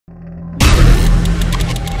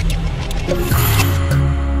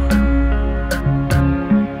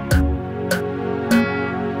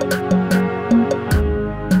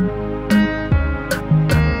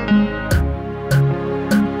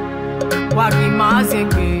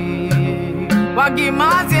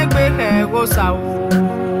Wagimazegbe Eghosa o.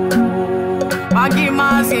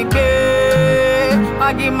 Wagimazegbe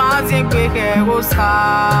Eghosa.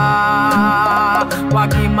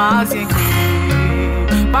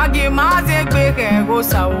 Wagimazegbe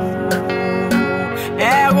Eghosa o.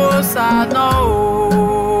 Eghosa no o.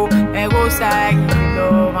 Eghosa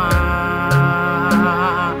iloma.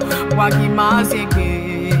 Wagimazegbe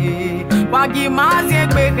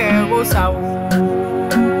Eghosa o.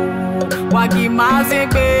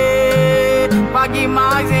 Wagimazegbe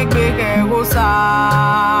Eghosa.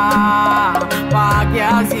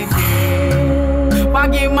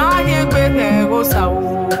 Wagimazegbe Eghosa o.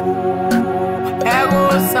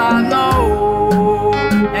 Eghosa no o.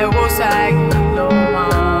 Eghosa iloma.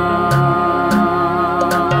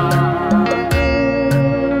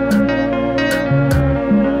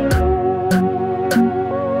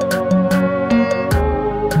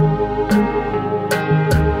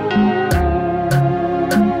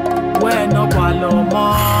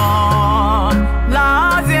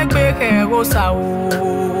 Eghosa o.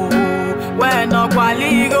 When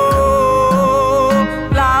Okwaligo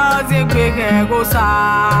Lazegbe Eghosa.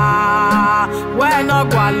 When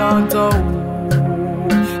Okwalonto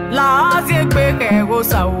Lazegbe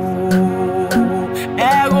Eghosa o.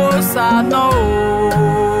 Eghosa no o.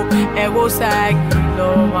 Eghosa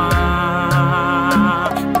iloma.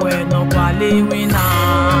 When Okwaliwina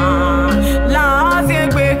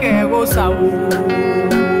Lazegbe Eghosa o.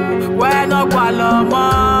 When Okwaloma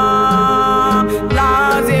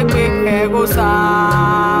Lazegbe Eghosa.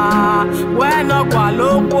 When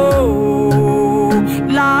Okwalopo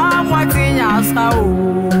La Mwatinyasa o.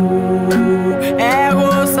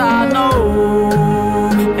 Eghosa no o.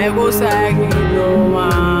 Eghosa iloma.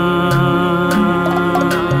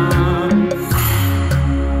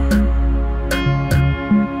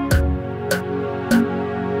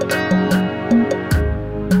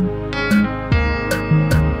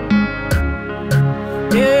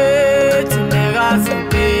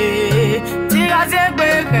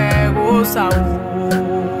 Eghosa o.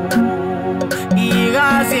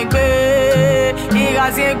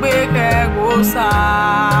 Irazegbe Eghosa.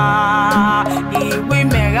 Iwi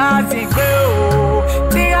merazegbe o.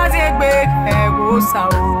 Tirazegbe Eghosa o.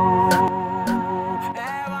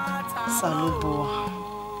 Salubo.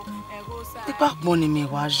 Ipa gbon ni mi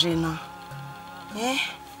wa jena.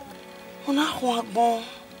 Ona ho agbon.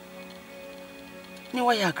 Ni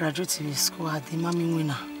wa ya graduate school ade mami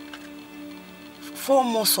wina. 4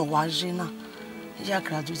 months of wajena. Ya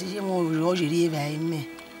graduate je mo ri o jeri ebe ai me.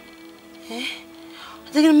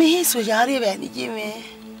 Degin me so jari ebe ni je me.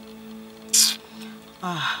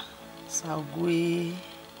 Sagwe.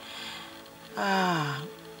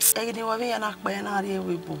 Egini wa be ya na pa na ri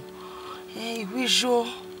ewebo. Iwijo.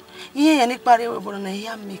 Iye ya ni pare ewebo na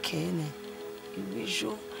ya meke ne.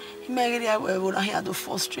 Iwijo. Imegiri ewebo na ya do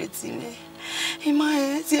frustrate me. Ima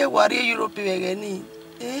ti e wari Europe ege ni.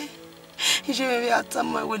 Je vais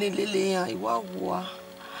attendre où les léléens et wawa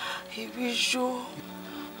et bijo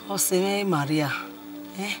o se Maria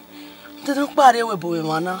te donc parler we boy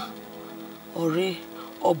mana ore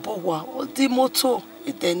obowa o di moto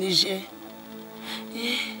itenije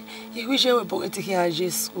e we je we boy tiki a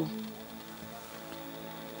jesco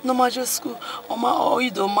no ma jesco o ma o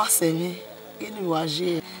ido ma seme eni wa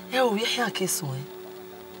je o ye ya keso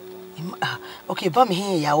okay ba mi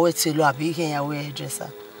hin yawo etelo abi hin yawo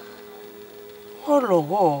hairdresser. Oh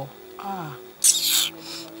Lord,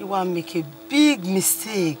 you want to make a big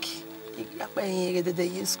mistake. You get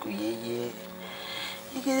the school, you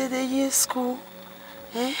get the school.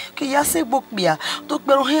 Okay, you say book beer. Talk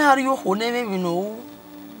about how you hold them, you know.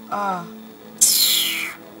 Mother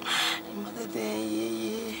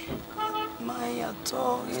day, my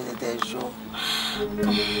dog, you the joke.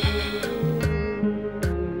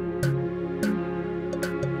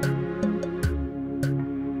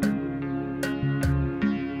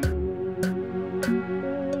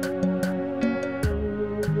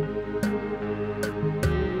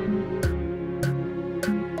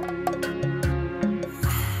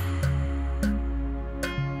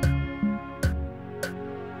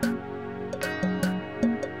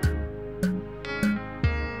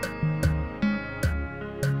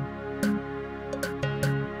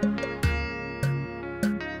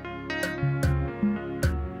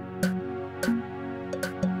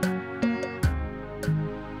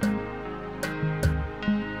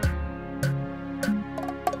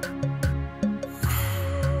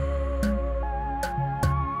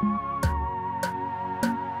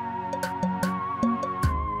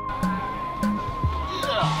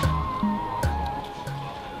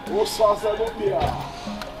 Osasuyi.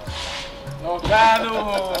 Oh, Gano.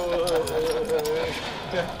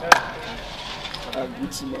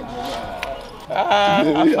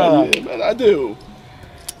 I do.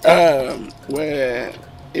 Where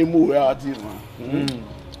emu out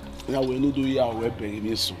now we no do ya we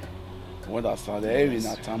pay so. What I said every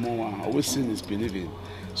time always seeing is believing.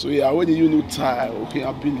 So yeah, when you know tie, okay,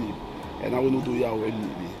 I believe, and I will not do ya we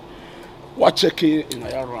maybe. What checking in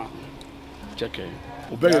a run? Checking.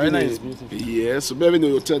 Very nice. Yes, so very no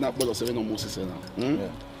hotel that but 7 almost is now.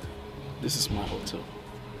 This is my hotel.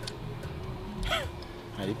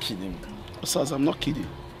 Are you kidding me? Osas, I'm not kidding.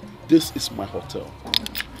 This is my hotel.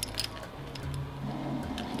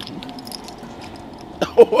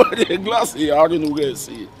 Oh, the glass here, I don't know where to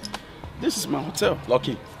see it. This is my hotel.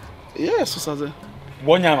 Lucky. Yes, Osas.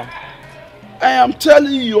 Bonyama. I am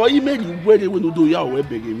telling you, I made you where they will do your way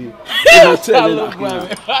begging me. My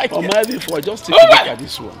before, just take a look at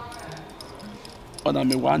this one. And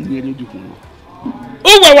I'm a 1 year old.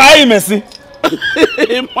 Oh, why are you messy?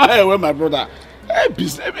 My brother.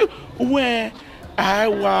 Where I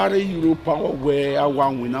want Europe, where I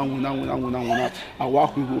want win, I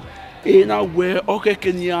walk with you. And I wear okay,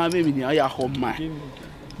 can you maybe I home man?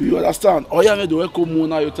 You understand? Oh, yeah, do echo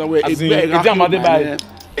moon. I tell you,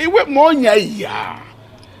 it went more, yeah.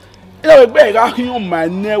 You know, beg, I hear my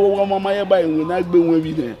never want my by when I been with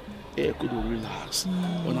me. I could relax.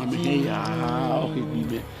 When I'm here,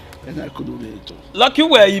 okay, and I could do it. Lucky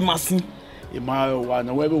where you mustn't. In my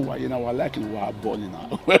one, wherever you know, I like it. We are born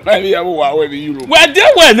now. Maybe I will wear Europe. Where they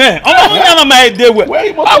were, eh? Oh, my day. Where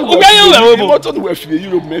you want to wear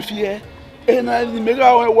Europe, Mefia? And I make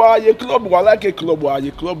out why a club or like a club or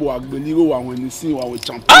a club or believe when you see what we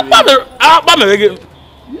champion.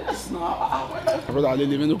 Yes, now. But I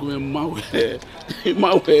didn't even go in my way.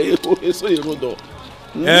 My way, so you know.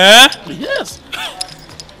 Yes.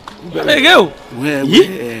 There you go. Where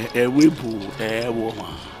we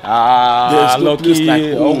woman. Ah, lucky.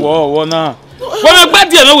 Oh, now. When I got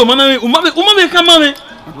there, no woman, come on.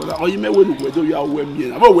 Oh, you may well do your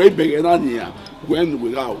women. I'm away begging on here when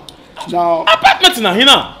without. Now, apartment in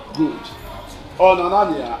Hina. Good. Oh,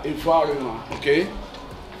 Nanania, in Farina, okay?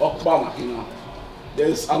 Okbana, Hina.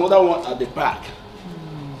 There's another one at the back.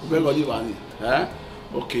 Everybody, eh?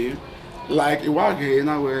 Okay. Like Iwage,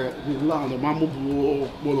 now where the land of Mamu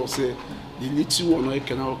Bolo say, the little one,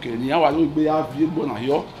 okay, now, okay. Now I don't be a view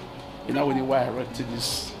here. You know when you were erected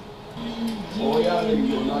this. Oh, yeah,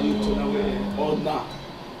 now you turn away.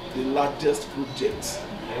 The largest project.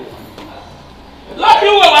 Like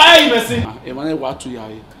you were messy. Emmanuel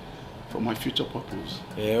Watu for my future purpose.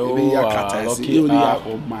 Lucky.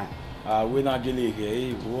 We not getting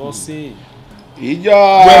here. We'll see.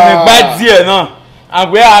 Yeah. When we buy there now,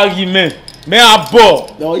 and where argument, me a ball.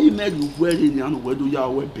 No, you made you wearing and where do you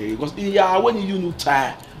wear because when you know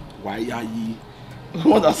tie, why are you?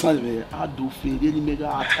 What that's me? I do feel any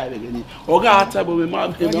mega time again. Or got time with my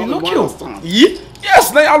understand.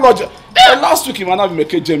 Yes, now I lodge. Last week, man, I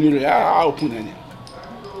make a Gemini. I open any.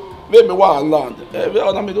 Maybe while land.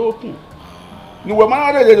 I made open. No, we're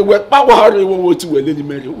married. We're power. We were to a lady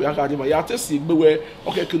Mary. We are going to see where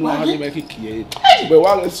okay, can I make it clear? But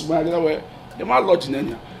while it's married, away, you might lodge in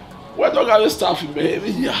any. Where do I staff,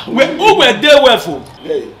 baby? Who were there were for?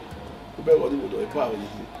 Hey, you better do a power.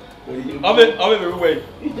 I'll be everywhere.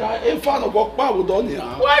 In front of what power done here?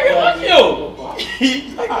 Why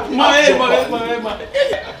you? My.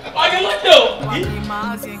 Why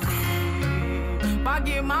you?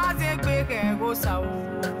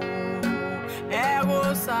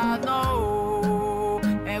 Eghosa no,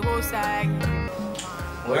 Eghosa.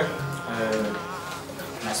 Well,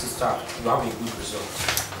 my sister, you have a good result.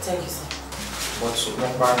 Thank you, sir. But so I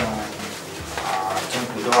think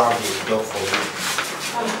we don't have a job for you.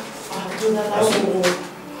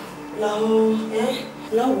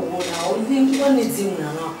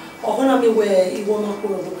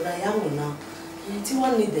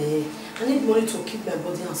 I need money to keep my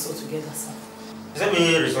body and soul together, sir. Let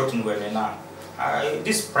me resort in well now.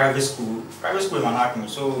 This private school is Manhattan.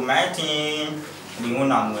 So my thing, the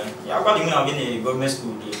one I'm with. Yeah, got the one I've been a government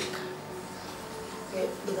school there.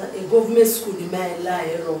 A government school in my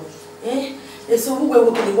life, eh? So who were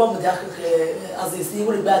working the one with as they say,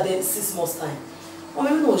 will be there 6 months time. Or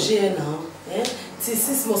maybe no share now, eh?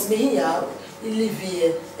 6 months, me here, live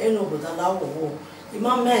here, and no, but allow war. In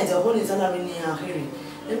my mind, the whole is allowing me a hearing.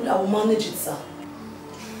 I will manage it, sir.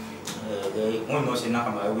 The one knows enough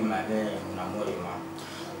about women and I'm worried, man.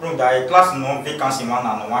 From the class, no vacancy man,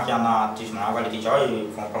 and one can teach my teacher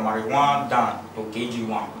from primary 1 down to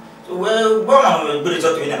KG1. So, well, one will be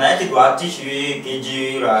result in I think I'll teach you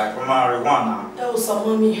KG, like primary 1 now. Oh, so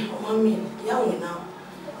mommy, young now.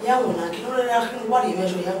 Yawuna, what do you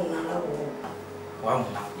measure Yawuna? Wow.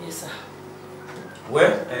 Yes, sir.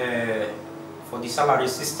 Well, for the salary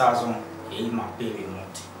 6,000, he might pay a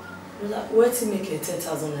month. Where to make it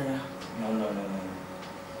 10,000 naira? No.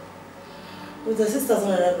 With the 6,000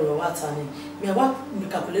 naira, what time? Me what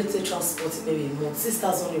calculate the transport maybe more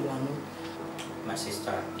 6,000 one. My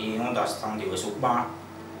sister, he understand the way so bad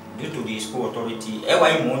due to the school authority.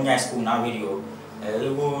 Every money school now video.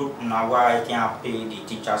 Now I can't pay the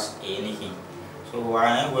teachers anything. So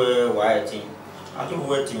I am waiting. I'm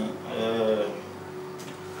waiting.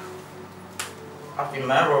 After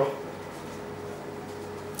marrow,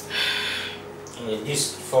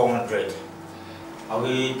 this 400. I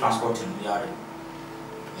will transport in the yard.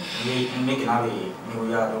 We make another new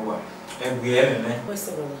yard over. Where's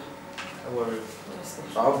the brother?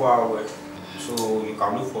 So I'll go away. So you can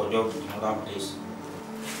look for a job in another place.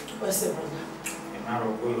 Where's the brother? I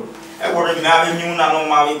worry now you know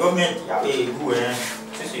my government. I will go in.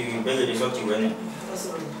 Since you beg the result you win. Where's the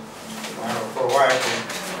brother? For a while.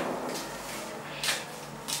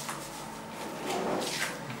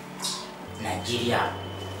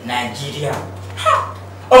 Nigeria. Ha!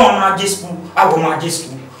 Oh, my school. I go my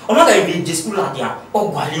school. Oh, my God, be school like that. Oh,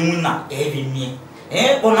 Gualimuna, every me.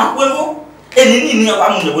 Oh, not well. Any near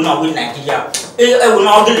one will not win Nigeria. I will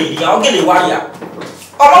not get it. I'll get a warrior.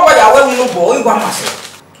 Oh, my God, I will no boy, one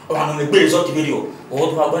myself. Oh, I'm going to be result video. Oh,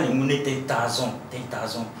 do I want to 10,000.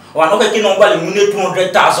 Oh, I'm not getting on by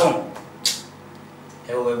 200,000.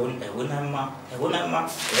 I will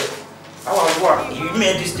how I work? You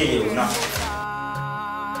made this day now.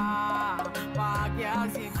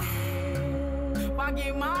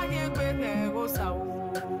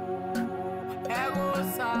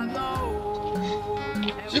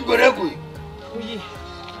 Sigoregu.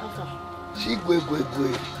 Sigwe.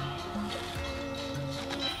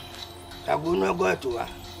 Aguna go to her.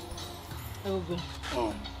 Ogo.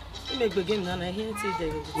 You make begin na here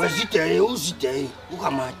today. Was it a who's it? Who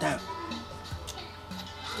come my time?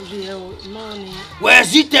 Morning.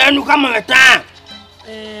 Where's it? Who come my time?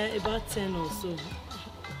 About 10 or so.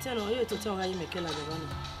 10 or you to tell how you make it like the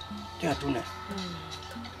one. 10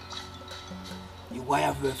 you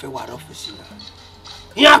wire for a war office.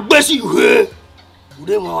 You busy here. You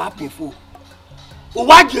don't want happy for. Who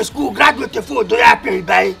watch your school graduate for do you happy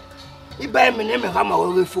by? If I my name come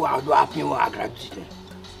away for I'll do happy or graduate.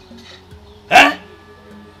 Eh?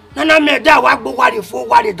 Nana me da wa gbo wari fo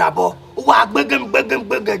wari dabo. Wa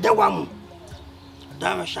gbegem de wa mu.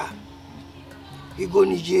 Damn sha. You go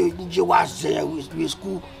nije was with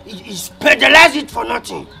school. It's pedalize it for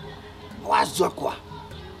nothing. What's Zokwa?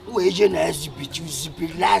 Who is your exhibit? You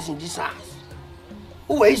civilize in this house.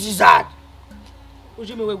 Who is this at? Who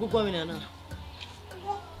you me go coming now?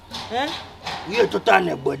 Eh? You total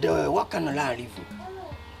nebode. What kind of land live?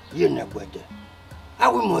 You nebode. I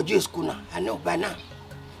will mojo school now. I know by now.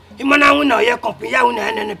 Imana wuna ye company ya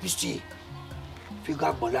wuna NNPC.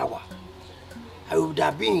 Figure bolawa. I would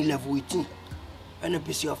have been in level 18.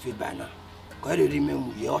 NNPC of it by now. Because I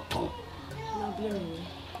remember your tongue. Not blame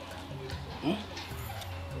me.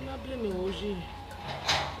 Not blame me, Oji.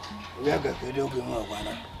 We are going to do more.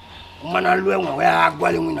 Mana luwe we are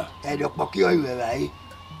going winner. I do pocket you right.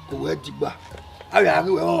 Go where Diba. I will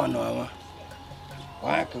argue one no.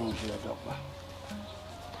 Why can you do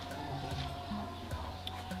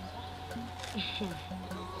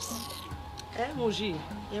that? Moji,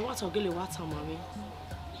 you want to get a water, mommy?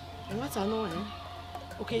 And what I know,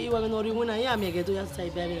 okay, you are not when I am, I get to your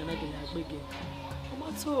side, baby, and I get a big game.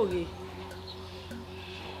 I'm sorry.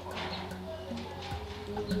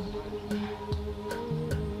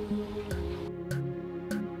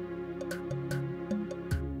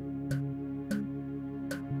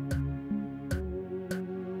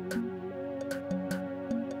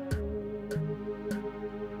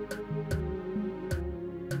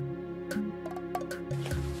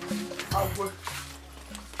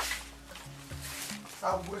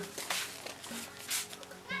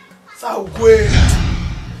 Sagwe.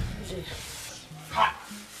 Ha.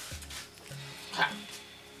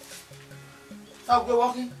 Sagwe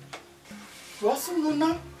walking. What's no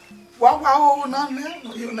na? Wow na me.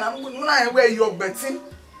 You na where you betting.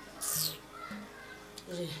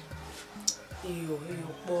 You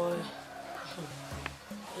boy.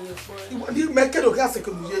 You make it okay as a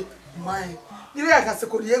my. You like as a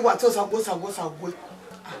courier what else Sagwe.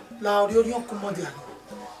 La orion commodity.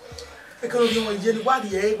 Because you want to what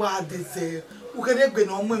the what this who can have been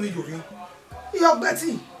on when we do it. You're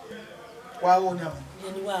Betty. Wow, now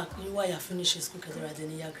you are finishing school because you're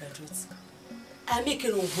a young graduate. I make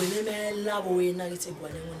it when love away negative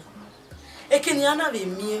one. A Kenyana be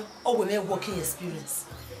me or women working experience.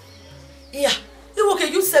 Yeah. You work a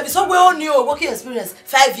youth service, so we all knew working experience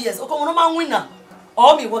 5 years. Okay, no man winner.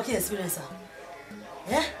 All me working experience.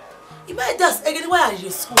 Eh? You might just again why are you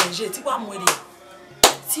school? You take one with it.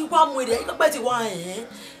 See one with it. You got better one, eh?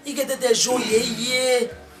 You get the joy, yeah.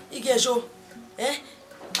 You get joy. Eh?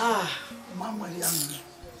 Ah, Mama Maria.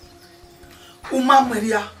 Uma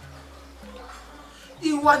Maria.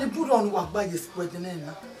 You want to put on work by your spread the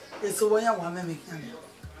name. It's so why I want to make it.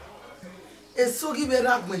 It's so give it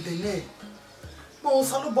up with the name. Mon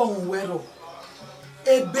salo bon wero.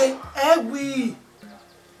 Ebe ewi.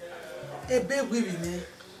 Ebe wi ne.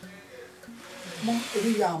 Mon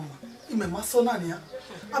ebi yam. Ime masona nia.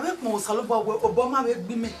 Avec mon salo bon we obama avec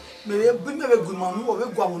bime. Me bime avec gumanu o we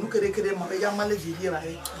gwanu kere ma ya maleji hira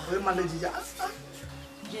e. We maleji ya.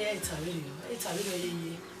 Yeah, it's a really. We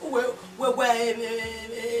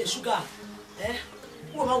sugar. Eh?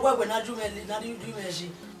 Wo ma gwa na ju me na ju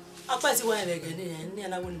me. I pass when again,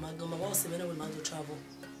 and I will not go. My boss, when I will not travel.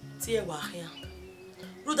 See a wahia.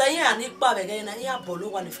 Rudaya and Nick Bab again, and ya Bolo,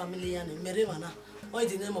 one family and Merivana. Why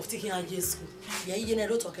the name of taking a J school? Yeah, you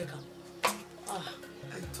never talk. Ah,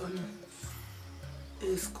 I told you.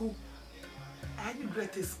 A school. I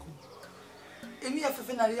regret a school. Any of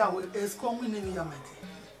a school winning your mate.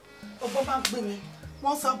 Obama Bimmy,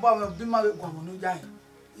 once about be married one no guy.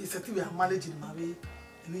 It's a TV managing my way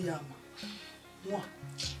in the yama.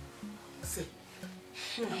 Say,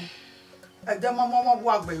 I don't mamma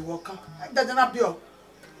walk by walker. I doesn't appear.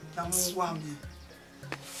 I'm one me.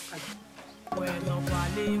 When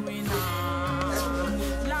nobody win,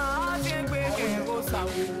 laughing quick Eghosa.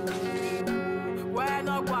 When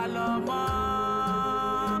no Paloma,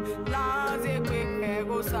 laughing quick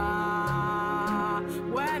Eghosa.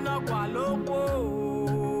 When no Palopo,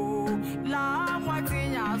 laugh what's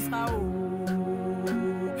in your soul.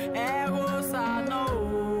 Eghosa no.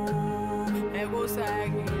 Eghosa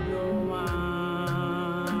Agiloma.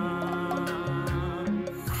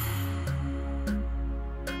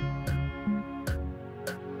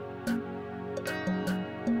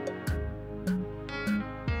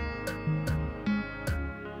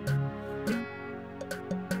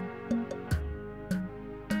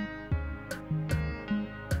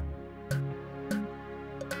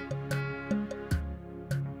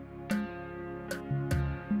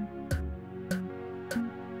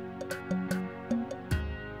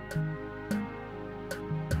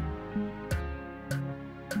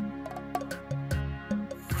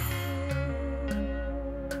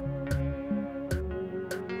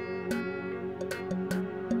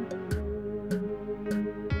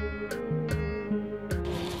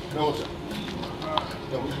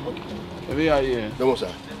 Comment ça?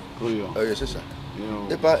 Oui. C'est ça.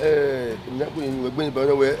 Et pas nous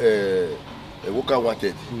Woka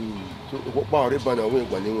wanted. So what power ban away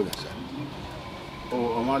when you want.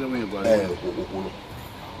 Oh, I'm on the way.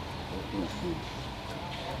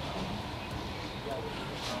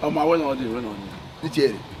 Oh, my one on the run on it.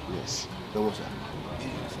 Yes. That was that.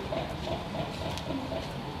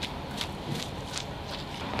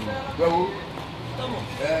 Bravo.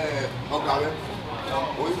 Okay.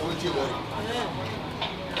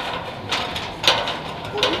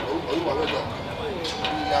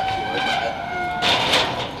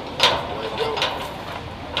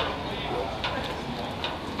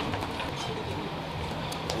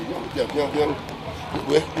 Bien.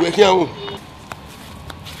 Où est-ce où?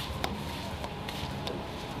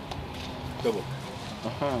 D'abord.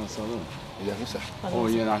 Ça va. Il a fait ça. Oh,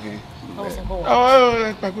 il y en a rien.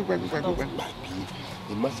 Ah, pas.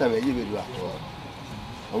 Il m'a savait il veut là.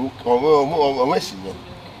 On va signer.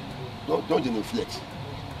 Don't you flex.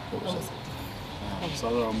 Ça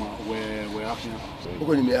va, ouais, rien.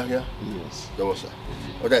 Pourquoi il met rien? Yes. D'abord ça.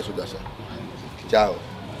 On a ça. Ciao.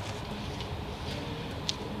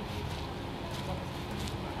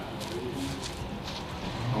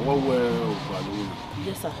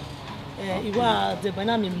 Yes, sir. You are the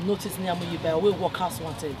banana notice near me by way workers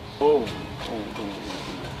wanted. Oh.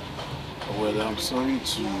 Well, I'm sorry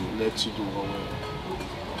to let you know.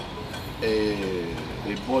 A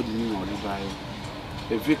body on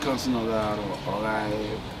the a vacancy on that, or a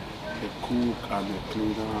cook and a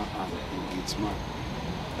cleaner and a gateman.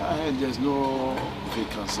 There's no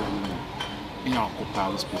vacancy anymore in our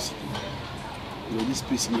occupied space. This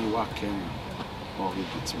space may work or a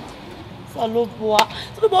gateman. Follow boy.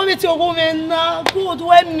 So the with your woman now. Good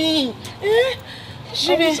with me.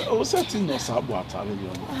 She was setting no sabot.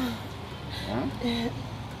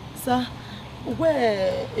 Sir,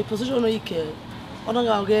 where a position you can. I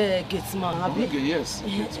don't get gateman. Yes.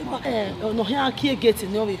 No, here I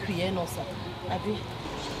getting no, sir.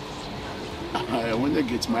 When they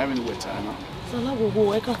get my anyway, China.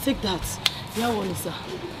 I can take that. Yeah, one, sir.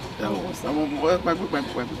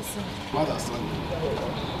 Mother, son.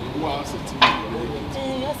 Who else is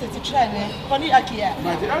Yes, it's a try, man. Honey, Akia.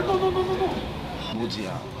 no. No,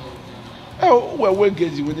 dear. Oh, well, we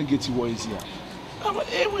get you when they get you what is here.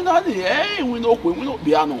 We not here, we know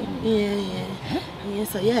piano. Yeah. Yes,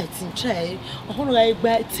 sir. Yeah, it's in try. I want to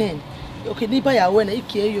buy 10. Okay, they buy a winner.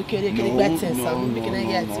 You can buy 10. So I'm making a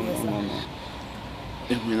get it.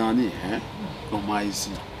 We not here, no, my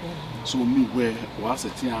easy. So me where was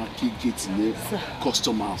it here? Get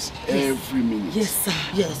customers every minute. Yes, sir.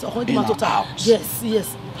 Yes.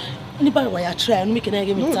 Yes. Anybody why I try and make an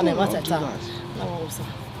give me time at a time. No, sir.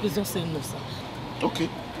 Please don't say no, sir. Okay.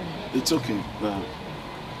 It's okay.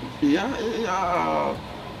 Yeah,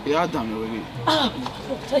 damn already.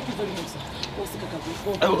 Thank you very much, sir.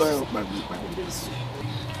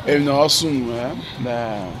 And now soon,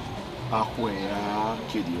 Aqua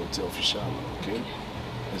Kiddy Hotel official, okay?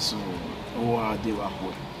 So, they were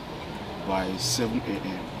by 7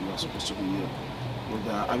 a.m. You are supposed to be here. With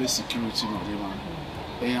the other security,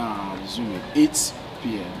 they are resuming at 8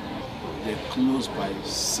 p.m. They close by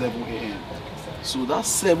 7 a.m. So that's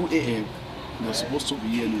 7 a.m. You're supposed to be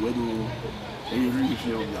here anyway, and you really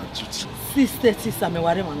feel your duty. 6:30, sir.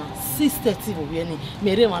 6:30 will be any.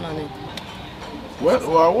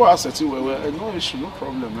 Well, what I said to you, no issue, no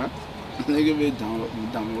problem, man. They give it down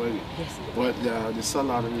way. Yes. But the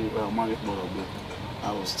salary, I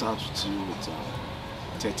will start with you with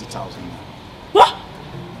 30,000. What?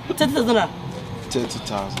 30,000?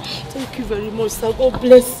 30,000. Thank you very much, sir. God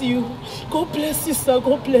bless you. God bless you, sir.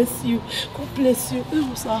 God bless you. God bless you.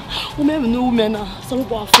 Oh, sir. Women know women. Some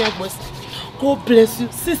people are fair boys. God bless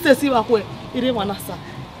you. Sister, see what way. It ain't one, sir.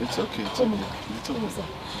 It's okay. It's okay. It's okay. Sir.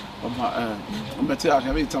 I'm better. I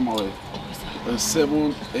can wait time away.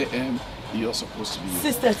 7 a.m. You're supposed to be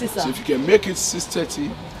here. 6:30, sir. So if you can make it 6:30,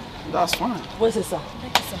 that's fine. Where's it, sir?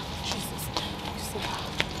 Thank you, sir. Jesus. Thank you, sir.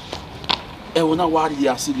 And we're not worried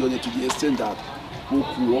here to the extent that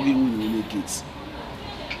we're walking in the gates.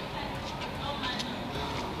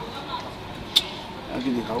 I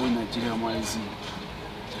think how in Nigeria might see.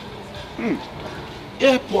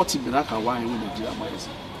 Airport in Benaka, why in Nigeria might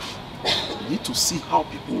see. You need to see how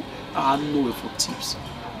people are known for tips.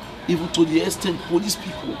 Even to the extent police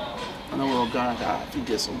people. And I will go, I think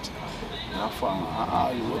there's something. You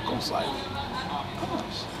welcome side.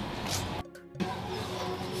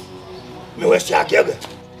 Me we si agege.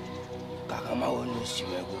 Kaka ma woni si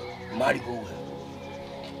me go. Mari go we.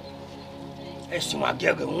 E si ma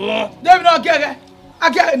agege won. David no agege.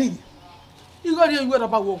 Agege ni. You go there you go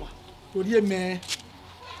about woman. To the me.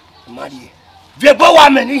 Mari. Ve bo wa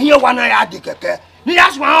me ni hie wa na ya de keke. Ni ya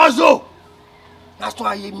so ozo. That's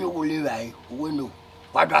why you me will lie. We know.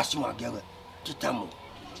 What does you agege? Titamo.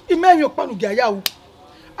 Imenyo panu ge aya wo.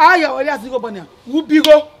 Aya wale asigo bania. Wo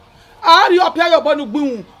bigo. Ari opia yo bonu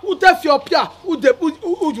gbun. Wo te fi opia, wo de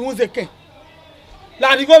ujun zeken.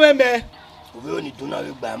 La ni go me. We oni duna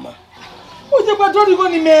we gba ma. Wo je gba tori go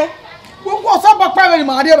ni me. Wo ko sa ba pa we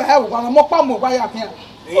ma de ba he wo mo pa mo gba ya kian.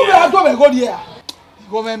 Wo be ado me go dia.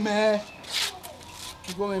 Go me.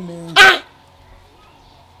 Go me. Ah.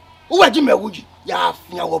 Wo wa ji me wuji. Ya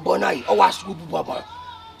fian wo bo na yi. O wa su bu baba.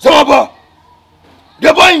 So baba.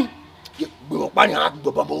 The boy. Gbe wo pa ni a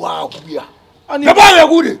gbo baba wa ku ya. The boy we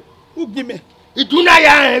good. Who give me? Iduna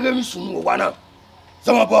ya ege mi sunu wa na.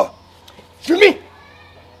 So baba. Fimi.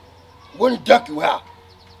 When duck you are,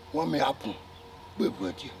 what may happen?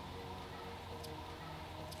 Baby,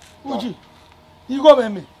 Uji, you go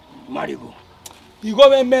with me. Marigo. You go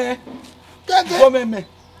with me. Go with me.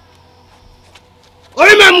 Oh,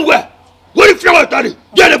 remember what if you are daddy?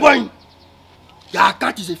 Get a boy. Ya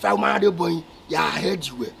cat is a family boy. Ya head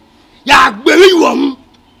you. Ya baby you on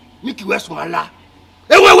Mickey West Mala.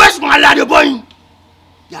 And where West Mala the boy?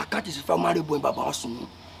 Ya cat is a family boy, Baba soon.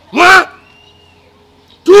 What?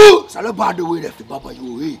 Two, Salaba the way left Baba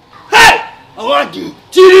you away. Hey! I want you.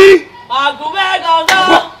 Chiri! Agumego,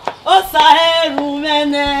 Osaheru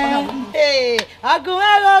mene. Hey,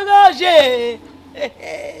 Agumego je.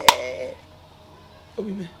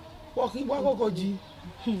 Obi, walking ji.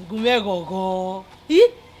 Gumego go.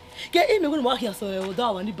 Ke ime go mo ahia so e do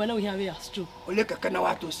awon ni bana we here astro. Ole kaka na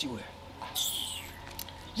wa to si we.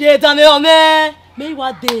 Je dame o me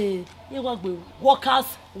wa de. Ye wa gbe workers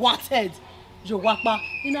wanted. Jo wapa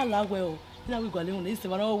ina lawe o. Ina we gwale won ise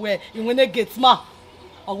mara we inwene gate ma.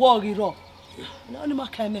 Owo riro. Na oni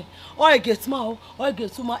maka me. O e gate ma o e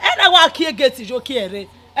gate ma. E na wa ki gate jo ki ere.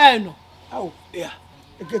 E no. Oh, yeah.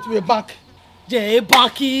 E gate we bank. Je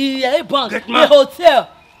bank, e bank. E hotel.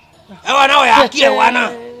 E wa na o ya ki e wa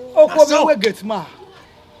na. O ko me we gate ma.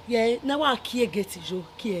 Yeah, now I can't get it, Joe.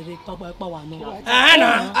 Kiere, Papa, no.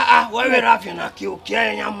 Where have you not killed?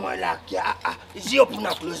 Kianya Mola, is you open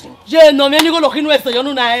up closing? Je no, me go looking west, you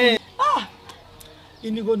know, ah,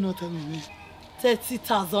 you go not tell me.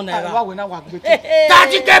 30,000 naira.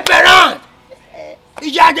 30K per round.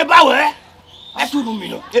 Is that the power? I told you,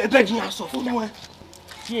 no.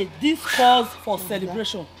 Yeah, this calls for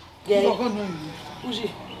celebration. Yeah.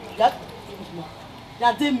 Uji, that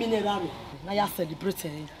 10 mineral. Now you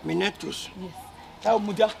celebrating. Minetus. Yes. Oh,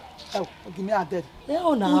 Mudia. Oh, give me a dead.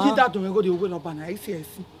 Oh, no. Who did that to me? Go to the banner. I see.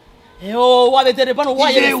 Oh, what the telephone? Why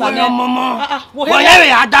you saying, Mama? Whatever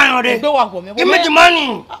you are done already. Give me the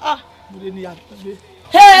money.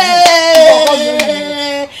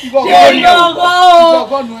 Hey!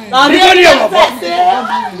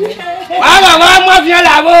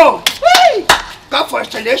 Come for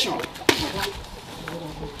installation.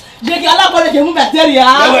 Je gala ko le je mu bacteria.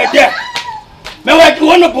 Me we tu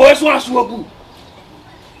wono bo eso asuogu.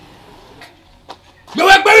 Me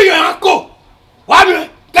we gbe yo anko. Wa mi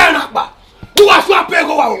kana pa. Tu wa so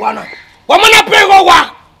apego wa na. Wa mo na pego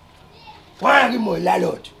wa. Wa ri mo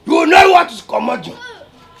landlord. You know what is commodity.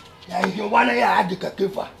 Ya you wanna ya adika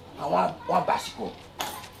kefa. Àwọn wa basiko.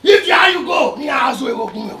 If you go, ni aso ego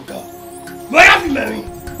kun me udo. Mo ya fi me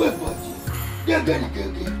pe po. Gege.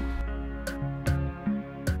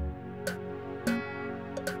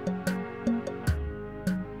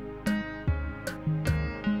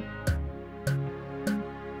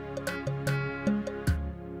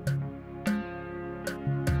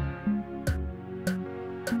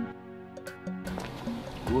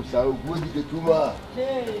 Osasuyi di Ketuma.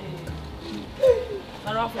 Hey.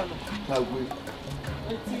 Arafalo. Osasuyi.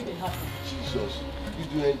 Wetin dey happen? Jesus. You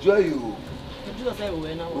do enjoy you. Jesus say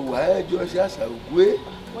we na. Why enjoy Osasuyi?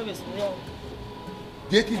 What be so?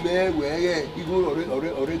 Geti me we even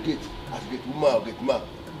ore gate as Ketuma.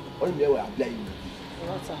 Only me we apply you.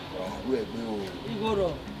 What sir? We egbe o.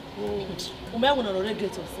 Igoro. O me we na ore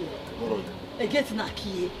gate o si. Igoro. E gate na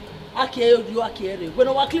kiye. Akie you akiere. When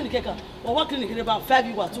our clinic ka, our clinic about 5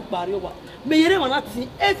 you to pari over. Me yere ma na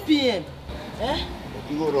 8 p.m.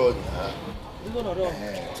 Igoro na. Igoro ro.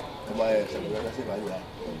 O ma e se na se ba ya.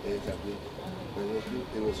 Sabe.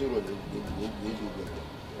 Pero so ro ni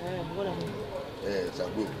Ngora.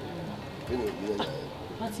 Sabe. Bino ni na.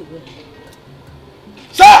 Mati we.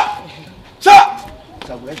 Sa!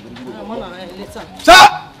 Sabe e Mana later. Sa!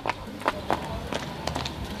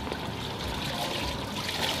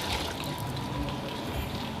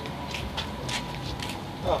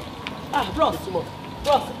 Bros,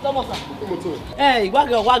 Thomas.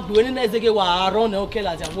 Igbaga wa gbe ni ezege wa run okay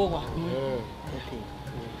la jawo wa. Okay.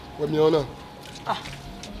 What me honor?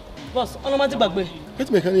 Boss, ono ma ti gbagbe.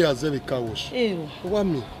 Let me can you as a car wash. What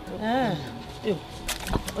me?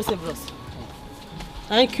 What's it, bros?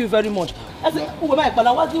 Thank you very much. I say, who buy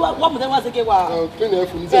pala what mo dey wa seke wa. Clean your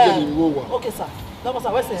phone, say me wo wa. Okay, sir. Thomas,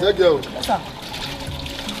 where's it? Say girl. Yes, sir.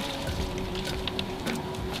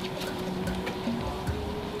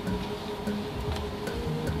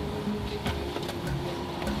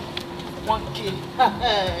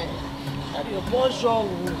 Bonjour.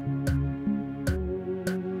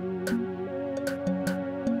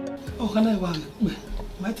 Oh, can I walk?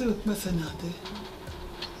 My two person out there.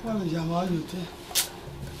 What will you want you to?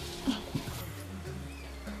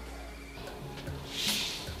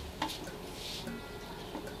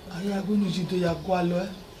 I am going to do your gualo.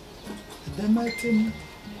 Then my team.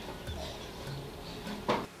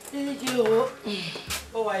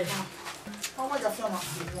 Oh, I am. How much of your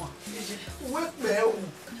work there?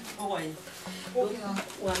 Oh, I am. Wa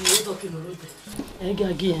ni o talking already.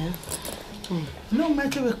 Gagi No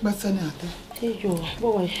matter what person out there. Hey yo,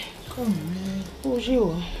 boy. Come me. Oji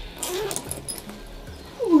o.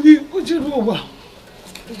 Oji roba.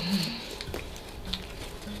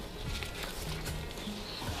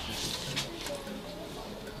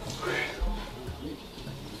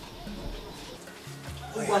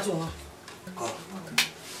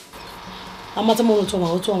 Amata mo to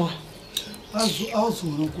ma o to ma. Azu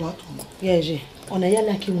no kwa to. Yeje, ona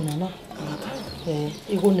yala kimuna na.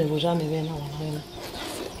 Igo ne boja me be na wana na.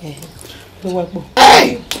 Pe wa po.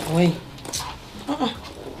 Oi.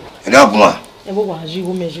 Elo kuma. E bo wa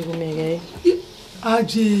jigo me ge.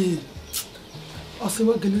 Aji.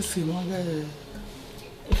 Osewa gele se mo ga.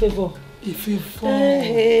 Ifevo. So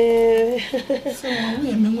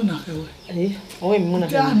we me nguna kewe. O me nguna.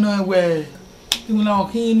 Ja no we. Nguna o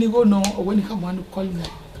kin ni go no o we ni ka mo anu call me.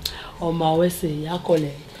 O ma we se ya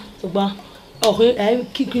kole. So gba oh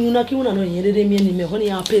kikuna no yen dede mi ni me ho ni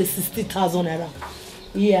ya pay 60,000 naira.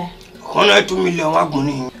 Yeah. 102 million wa gun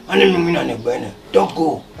ni. Ani mi na ne gbe ne. Don't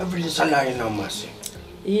go. Every salary na mercy.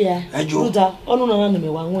 Yeah. Ruda, onu na na me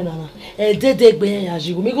wa nwe na na. Degbueyi ya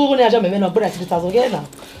jigo. Mi go ni aja me na gbara 3000 ge na.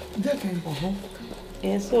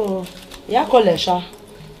 So, ya kolesha.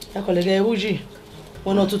 Ya kolega ebuji.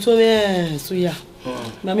 Wona tutu me suya.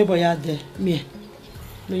 Na me boya de me.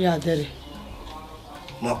 No ya dere.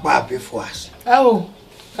 Mo pa pay for us.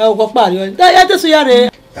 Go pari o. Da ya te suya re.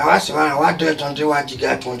 Ya wa se wa do tonti wa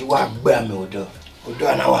jiga tonti wa gba me odo.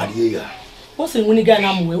 Odo na wa ri ya. What's in winning guy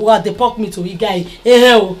na mu? What the pork meat to guy?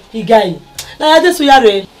 Guy. Na ya te suya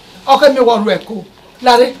re. Okay, me wa ru eko.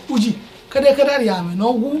 Lare uji. Kede ri ame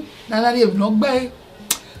no wu. Na na ri e no gbe.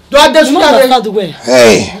 Do ade suya re.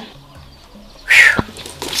 Hey.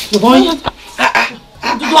 You going?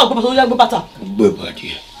 Do agbo so ya gbe bata. Gbe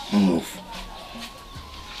body. Move.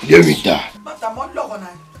 Demita. Bata mo logo na.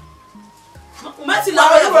 Meti la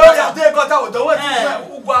ya de ko ta odo we ti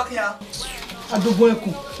ugbo akia. Adogun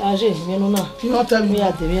ekun. Aje menu na. You tell me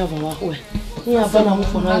ya de mi ava wa we. Ni ava na mu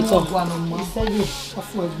fo na to. Iseje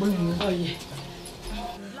afu egbe mi. Oye.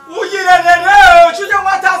 Uyi re chuje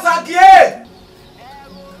wata sakie.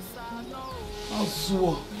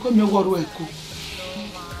 Azuo, ko mi woru eku.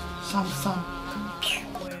 Sam.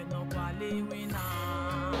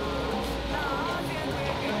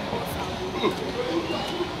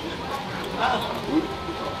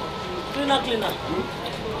 Cleaner.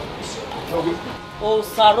 Oh,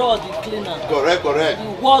 Saro, the cleaner. Correct. The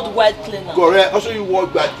worldwide cleaner. Correct. Also, you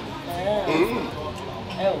work back.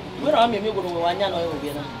 Where am I going to go? I know you will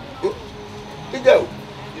be now.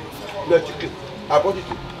 No chicken. I bought it.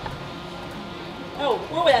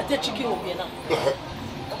 Where are the chicken will be now?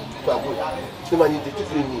 The man is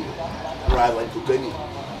teaching me. Right, I took any.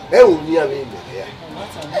 Oh, near me.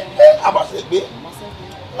 I must say,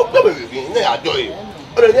 oh, I enjoy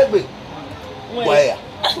it. Why?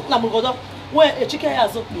 Namugodo, where a chicken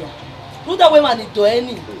has up here. Who that way man is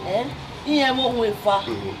doing? Here, more with far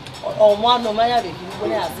or one no matter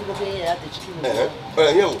when I see the way at the chicken.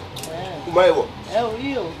 You,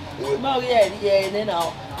 yeah,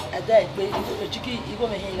 now at that the chicken, you go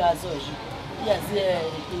make a sauce. Yes,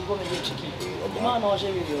 you go make a chicken. Man, I'll show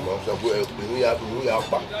you. We are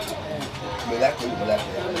back.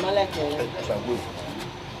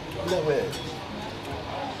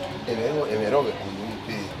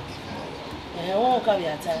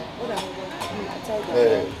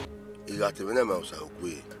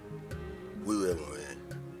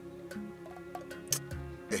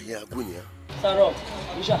 Saro,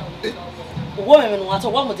 Isha. The woman wants a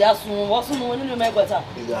woman to ask you what's when you make better.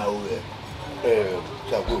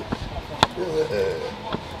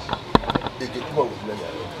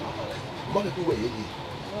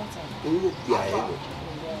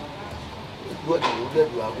 What you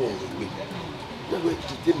never are going to win. Never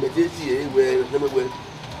to meditate where never went.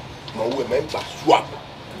 My women swap.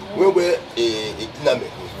 Where were a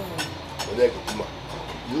dynamic. You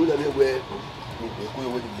never wear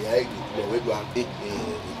with the eye, where you are a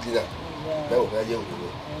dinner. No,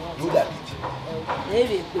 you like it.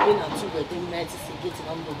 Maybe the winner too, but they might see getting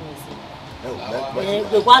on the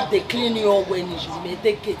way. What they clean your when you should make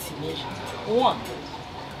the kitchen. One.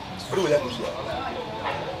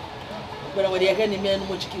 But when you can imagine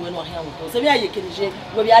much key when I have so we are you can say,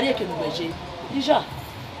 we are you can measure. Isha.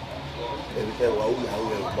 Every time we are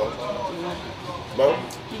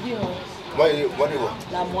what do you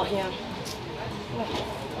want? La moyen.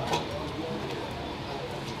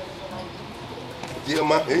 Dear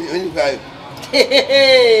man, any guy.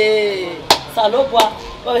 Salopwa,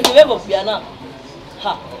 but you never be enough.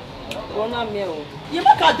 Ha. Rona meal. You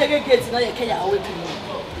can't take a gate now, you can't away to me.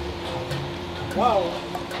 Wow.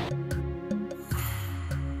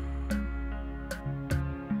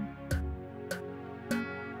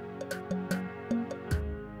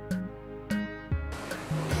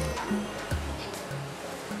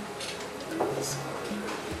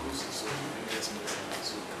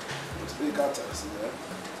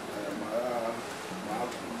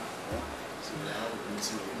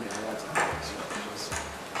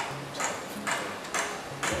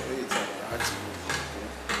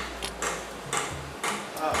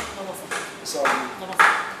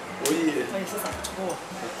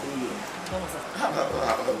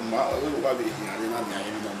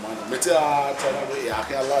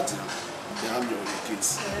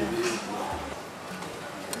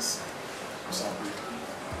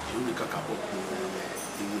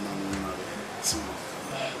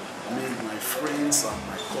 I mean, my friends and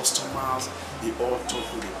my customers, they all talk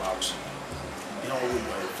good about you. You know, you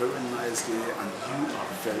are a very nice guy and you are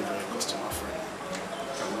very, very customer friendly.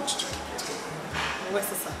 I want you to keep it going.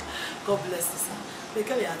 Sir. God bless you, sir.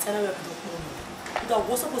 Because you are telling me to go home. That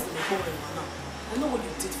was supposed to be home now. I know what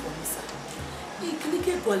you did for me, sir.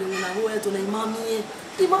 Ikinike bole when I went to Imami.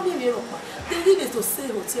 Imami Miropa. They leave it to say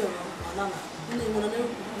hotel Manana. And they want to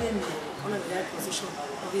on a very position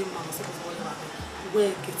of him, where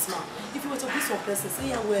it gets now. If you were to be some person,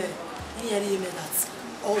 say where he had that.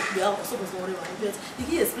 Oh, we are also worried about it. If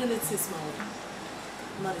he explained it this morning,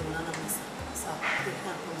 not even anonymous. So, they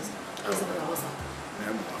can't promise.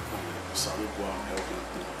 Sorry, go on, help me.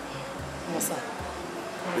 What's up?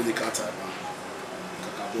 Really can't have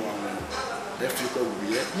if you go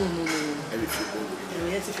with it, every people will be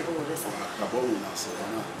here. If you go with this, I bought one as a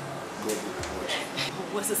go with the watch.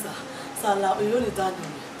 What's this? Sala, you only done me.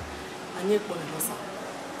 I need one, sir.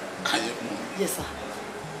 Yes, sir.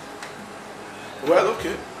 Well,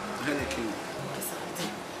 okay. Anything. Yes, sir.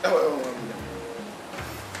 Oh,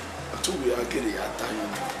 I told you I get it at time.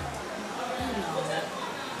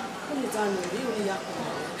 Only done me, you only have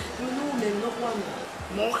you know me, not one.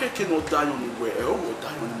 More cannot die on the way, or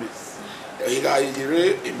die on me.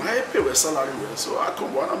 In my pay with salary, so I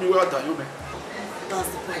come one of me well done. That's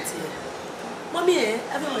the point here. Mommy,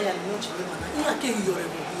 everyone had no children. You can't get your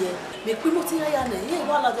here. Make we motivate you.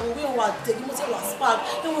 While I don't know taking most of last part.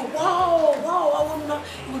 Wow, I want to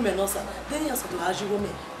women also. Then you have to ask you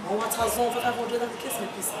women. 1,500 and kiss me,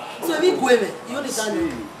 please. So if you go in, you only done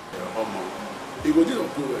it. You go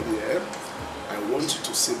didn't go anywhere. I want you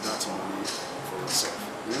to save that money for yourself.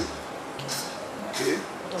 Okay?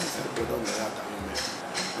 I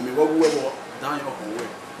mean, what we were down your own way,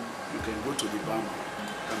 you can go to the bank.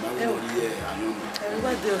 And I will be here.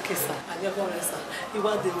 Everybody okay, sir. I'm your boy, sir. You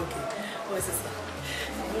want the okay? What is it, sir?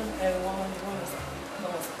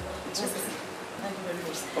 It's okay. Thank you very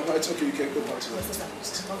much. Oh, it's okay. You can go back to the sir.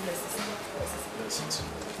 God bless you, sir. Bless you.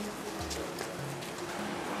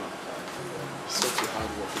 Such a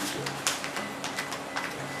hard working girl.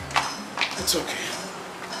 It's okay.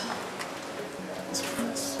 It's okay.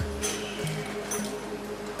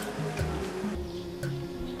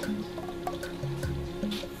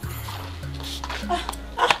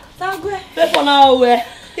 People now where?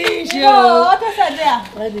 Oh, what is there?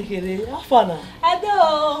 Where did you get? Afana.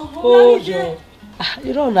 Edo. Oh, Joe.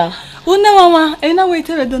 You don't know. Una mama, ena wait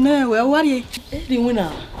till the know where worry. The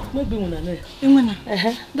winner. Maybe winner. The winner.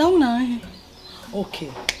 Down.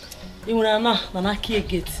 Okay. The winner na key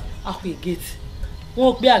gate. Akwe gate.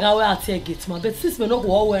 Won't be a guy at your gate, ma. But since we no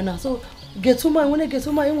go away so get to my winner, get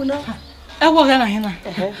to my winner. I walk on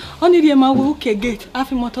here. Only the ma will gate.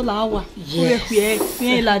 Afi motor la awa. Yes.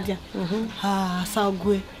 We ladia. Ah, so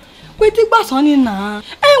good. Wait, take bass on in now.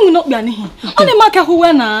 I will not be any. Only Maka who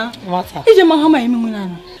went now. What? Is your mamma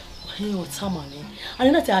immunana? Hey, what's someone? I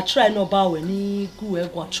did not I try no bow when he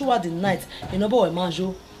go throughout the night. You know, boy,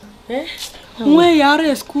 Manjo. Eh? When you are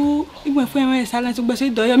at school, you went for a silence to say,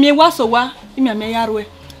 do you mean what's so what? You may yarwe.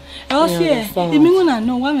 I see. The Minguna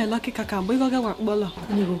no one lucky caca, we got work bolo.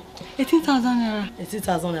 18,000 naira.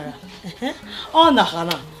 18,000 naira. Oh,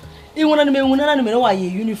 Nahana. You want to know why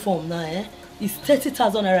your uniform now, eh? It's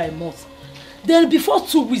 30,000 naira a month. Then before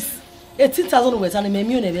 2 weeks, 18,000 was an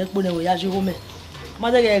immune and we are woman.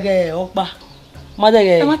 Mother, yes,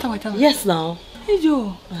 now. Hey,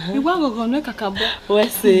 Joe, you want to go make a cabo?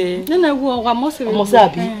 Where's the then I will almost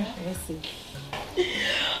Mosabi.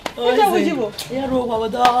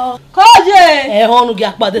 Koje! Honu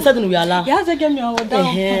gya pa de sadin wi ala. Ya ze gemi o da.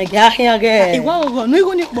 Gya hin ge. Iwa go no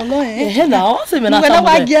igo ni polo na o se me na sa. Mo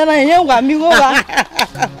na gya na yen wa mi go wa.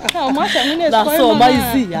 Na o ma se mi ne so. That's so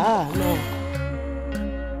easy. Yeah, no.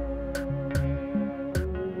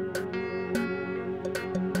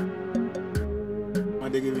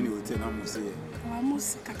 They give me hotel na mo say. Wa mo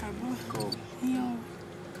se kakabo. Ko. Yo.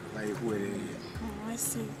 La e ko e. I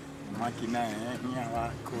see. Máquina minha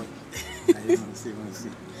lá com aí não sei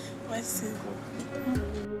vai ser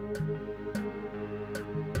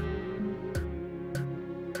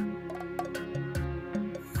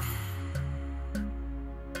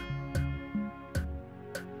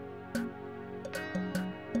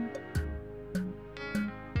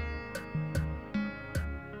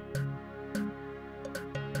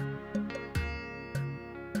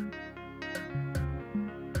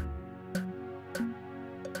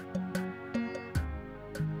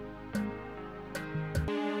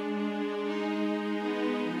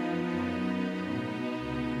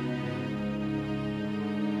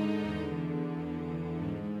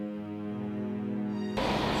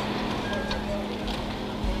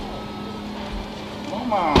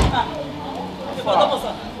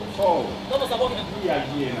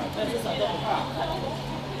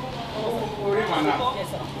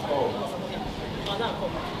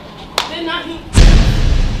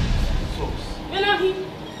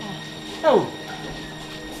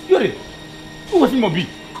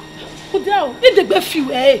Udao, it the best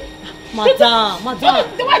few, eh? Madam. What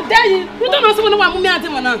dare you? You don't know someone who wants me at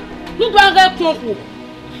him now. Look, I get conquo.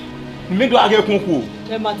 Me do I get conquo?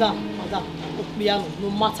 Eh, madam, piano, no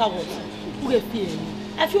matter what. Who get fear?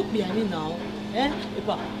 I feel piano now. Eh?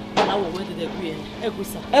 Epa, I will wait to the queen.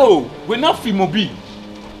 Eghosa. Oh, we're not free mobi.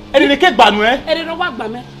 And the cake banu, eh? And the work,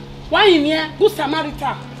 man. Why in here? Good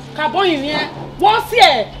Samaritan. Carbon in here. What's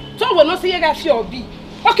here? So we're not seeing a few be.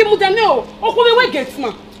 Okay, Mudaneo. Oh, we get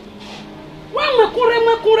now. Why me kure?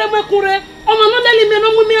 Oh, my mother, let me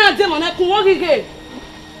know me at them and I can walk again.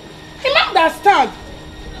 You don't understand.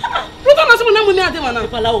 You don't know someone who at them and I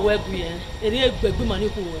can allow where we are. It is a good money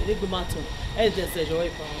who will live matter. As they say, joy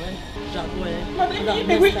for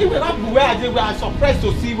we are surprised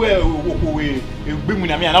to see where we bring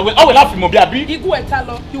me. I will laugh him. You go and tell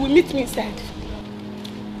her. You will meet me inside.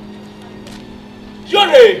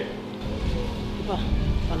 Jure!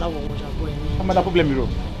 How much problem you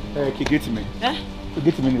have? Get me. Eh?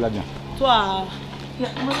 Get me, Niladia. Toi,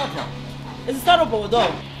 it's a terrible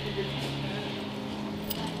dog.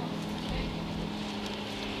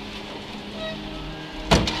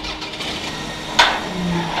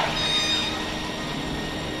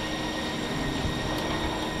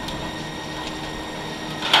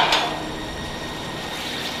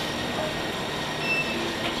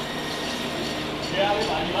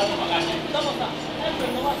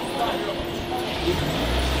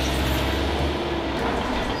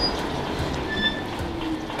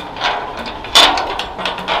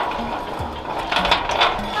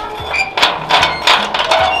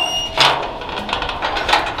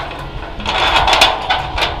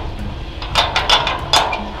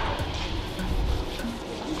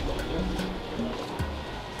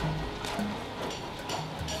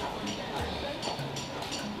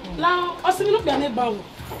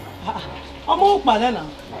 Ọmọ ọ̀pá lẹ́nà.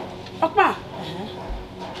 Ọ̀pá?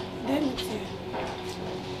 Dẹ́nu tí ẹ.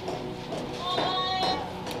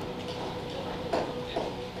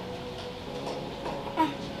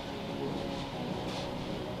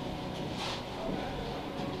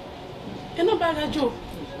 Ẹnu bá rẹ jò.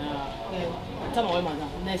 Tell me, madam,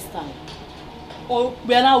 next time. Oh,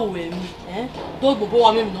 we are now with me. Don't go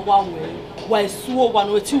woman no one way. Why so one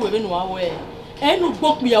or two women no way. No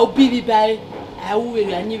book me, I'll be by. I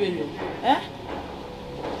will anyway.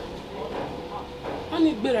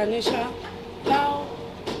 Only Beranesha. Now,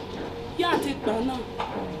 ya take banana.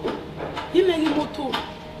 You make him moto.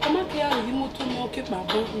 I'm not carrying him moto, no keep my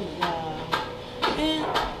body.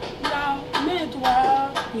 Now, me to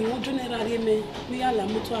our general, me are la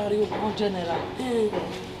moto, general.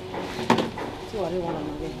 So I want to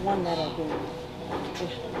get 1 night ago.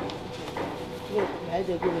 Look, I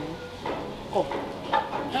did go. Oh,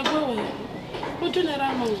 I go. What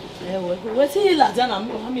general? What's he like?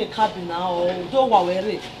 I'm a cabin now, or don't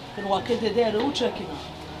worry. And what can they do? Who checking out?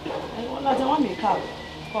 I want me a cab.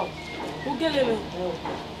 Come. Who get it?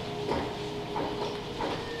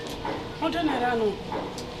 What general?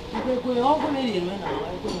 We're going over million now. I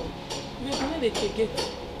go. We're going to get.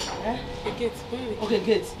 Get. Okay,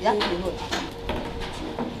 get. Yeah, you know.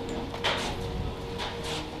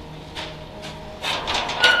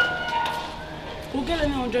 Who get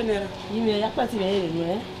any 100 naira? You may have to be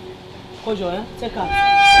here, eh? Take out.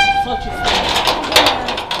 Touch it.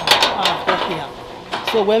 Okay.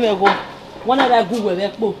 So where we go? One of that Google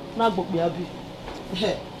web, not book me a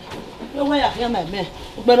bit. You where I am, man.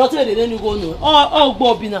 But not tell you go no. Oh,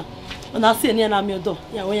 Bobina. And I see near my door.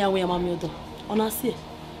 Yeah, where I am your door. On I see.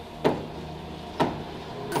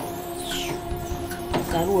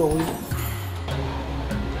 That will.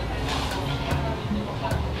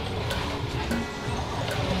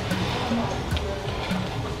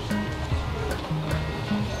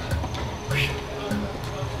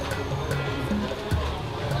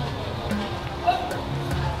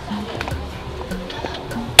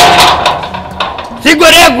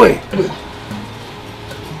 Sigweregwe.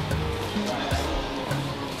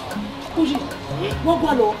 Uji,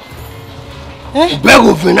 wagwalo.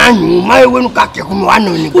 Bego venanyu, mai wenu kake kumu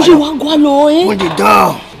wano ni. Uji wagwalo, Uji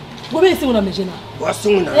do. Gobe isi una mejena.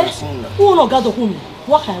 Wasuna. Uno gado kumi.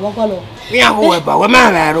 Waka wagwalo. Mi abu weba,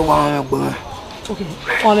 wema vero wa megwe. Okay,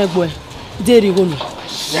 wa megwe. Deri gonu.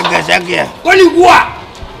 Zege. Koni gwa.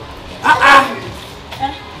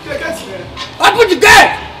 Apu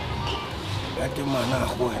dige. Ati mana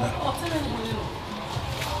kuena.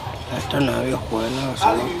 Ata na we kuena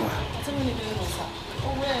sawa.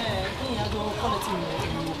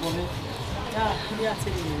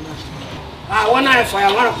 Wana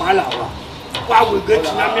fire wana pala wa. Kwa we get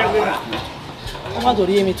na me. Oma do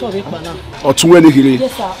ri mi to be pa na. Otun we ni hire.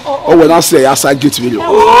 Yes sir. Oh when I say outside gate we.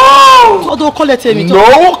 Oh! Odo collect me to.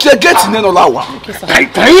 No, the gate ni no lawa.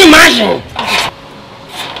 Can you imagine?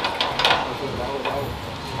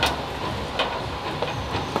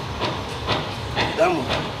 Damo.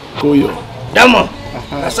 Koyo. Damo.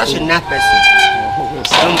 That's such a nice person.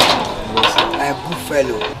 A good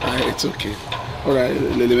fellow. It's okay. All right,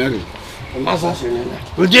 Lele Mary. We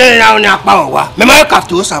didn't know any power. Me ma ka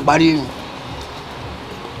to sagbari mi.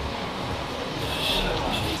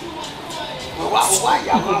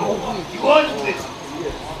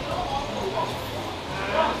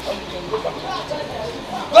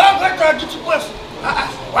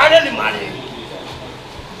 Why don't you marry?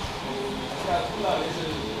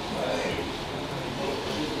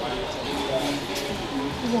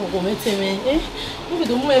 Go me tell me, we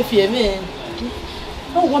do mo e fi me.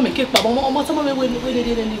 No wo me ke pa mo ta mo we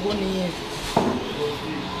dey ni go ni.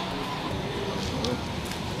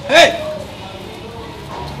 Hey!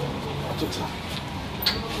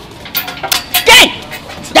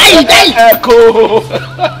 Die! Echo!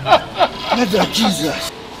 Mother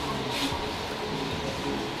Jesus!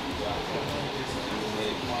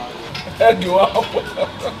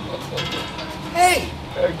 Hey!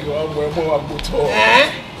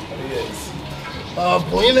 Yes.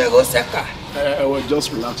 Boy, me go seka. Well,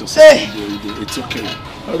 just relax yourself. Hey! It's okay.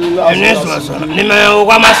 Relax.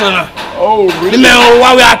 Oh, really? We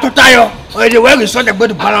are total. Oh, the way we saw the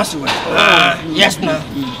body balance. Yes, now.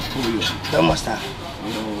 Don't must have.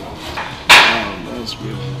 That's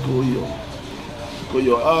great. Go.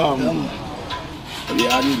 I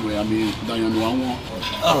mean, Diane.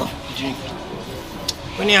 Oh, drink.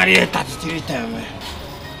 When you are here 33 times,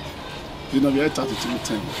 you know, we are 33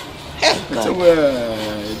 times. That's where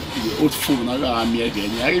the old phone I am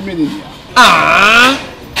again. I remain in here.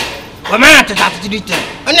 When I 33 times,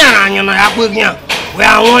 and then I go again. We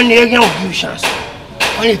are one year again with you chance.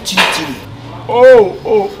 Only 3. Oh.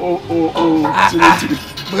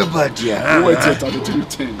 Wait till 33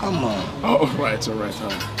 10. Come on. All right.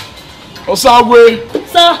 Osasuyi.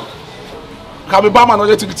 Sir. Can be Bama no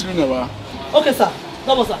 33 never. Okay, sir.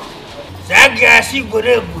 Double, sir. That guy see go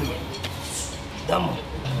there. Damo.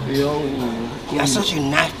 You are such a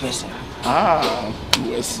nice person.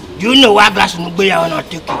 Yes. Do you know why glass no be I want to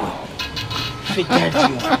take you? Fit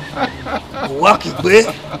you. Walk it way.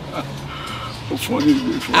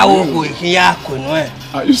 I will go here.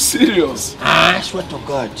 Are you serious? I swear to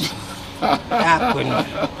God.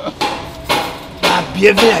 I'm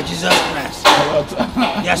behaving like Jesus Christ.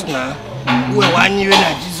 Yes, now. We are 1 year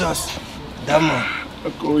like Jesus. Damo.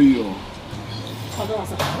 Koyo.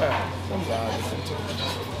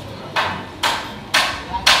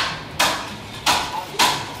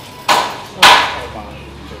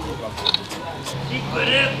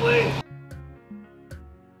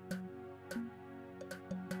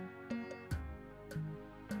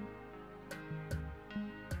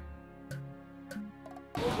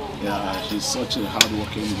 Yeah, she's such a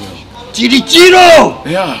hard-working girl. Chirichiro!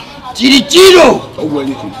 Yeah. Chirichiro! Oh, well,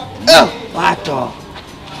 you can. What?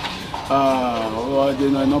 Well, they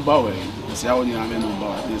know number way. They say I only have a number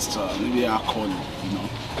at this time. Maybe I'll call you, you know.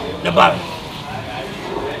 Number.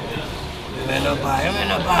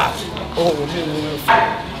 Oh,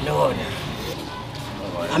 no.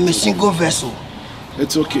 I'm a single vessel.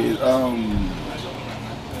 It's okay.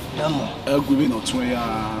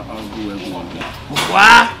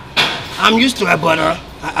 I'm used to a brother.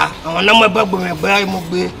 I'm not my boy.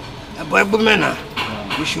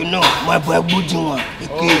 We should know my boy Budinwa,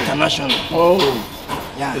 international. Oh,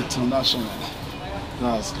 yeah, international.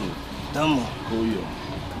 That's good. Damo. Koyo.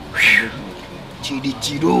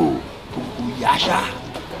 Chirichiro. Yasha.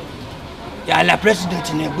 Yeah, la president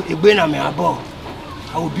in Ebena me abo.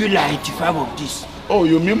 I will build like 85 of this. Oh,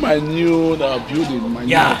 you mean my new building, my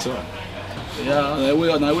new hotel? Yeah, I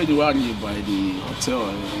will the one by the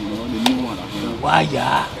hotel, you know, the new one. Why,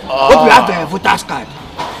 yeah? Hope you have a voter's card.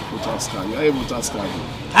 Voter's card, you have a voter's card.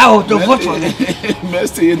 I want to vote for me. Me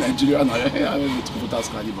stay in Nigeria now, I have a voter's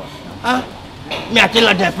card. Me, I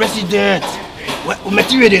tell the president,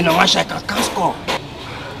 material in a wash I can't score.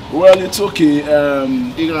 Well, it's okay.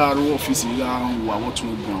 You got an office, you got what to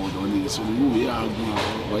do, so you are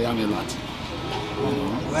going to lot.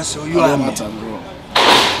 Well, so you are not that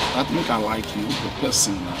make I like you, the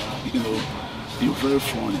person. You know, you're very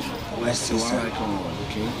funny. So I like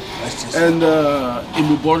okay. And in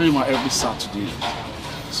the body every Saturday.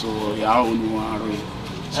 So yeah, I only want to.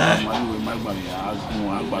 So I'm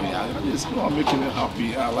making it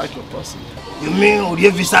happy. I like your person. You mean would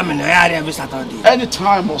you visit me every Saturday? Any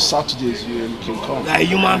time on Saturdays you can come. Like a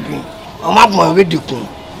human being. I'm not going to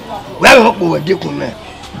Where we go with Dikume?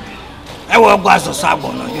 I will go as a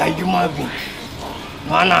sabon. You are human being.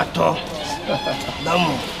 No, not all.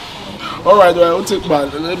 All right, I will take my.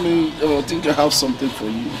 Let me. I think I have something for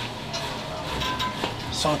you.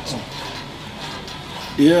 Something.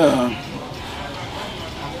 Yeah.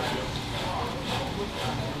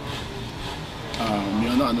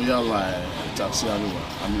 You're not. No, you're like taxi. I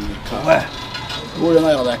mean, the car. Where? Oh, you're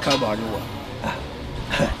not like car, but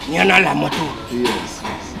you're not like motor. Yes.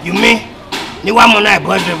 You mean? You want money?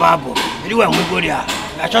 Bus driver. You want me go there?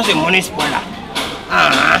 That's just a money spoiler.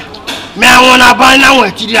 Me I wanna buy now.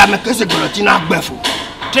 What you do? I make a gelatina befu.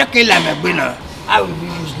 Take it like me now. I will be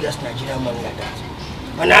useless Nigerian money like that.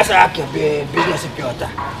 And that's how I can be business security.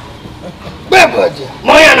 Baby,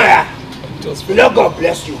 money no ya. You know God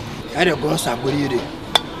bless you. I don't go to you.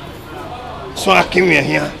 So I came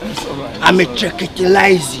here. I'm a check it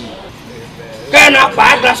lazy. Can I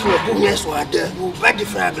buy glass for you? Yes, one day. You buy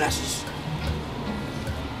different glasses.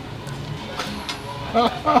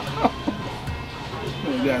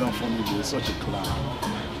 Maybe I don't find you such a clown.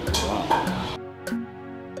 Wow.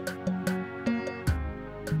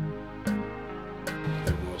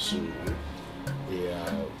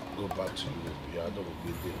 Go back to you. Yeah, I don't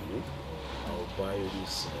be there. I'll buy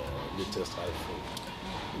this latest iPhone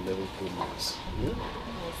 11 Pro Max.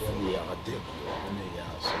 When we are there,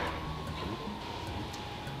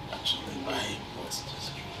 actually, I bought this.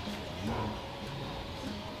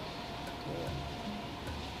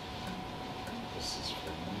 This is for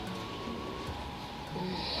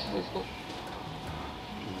you.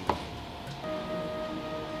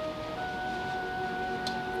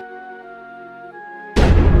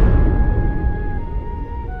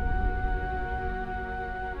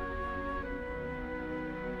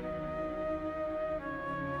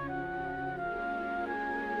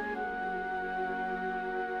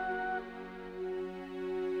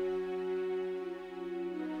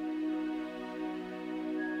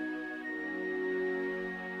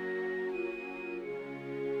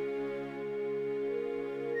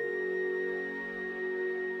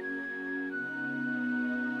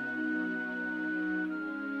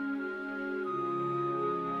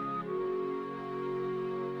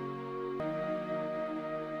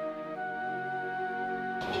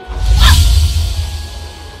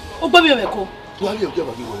 Ogbami omeko. Wa le ojo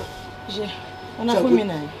ba bi wona. Je. Ona fún mi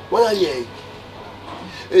na. Wona ye.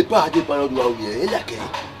 E pa de pa no do wa ye. E la ke.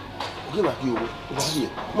 Ojo ba ki owo. O ba ye.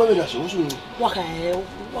 Mo me na so so ni. Wa ka e.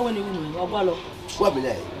 Wa woni wu wa gba lo. Wa mi na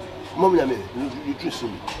e. Mo mi na me. You true so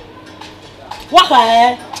me. Wa ka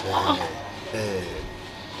e.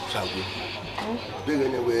 Sagwe. Bege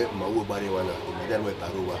ne we ma wo bare wa na. E da we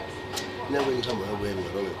paro wa. Na we ni ka mo we ni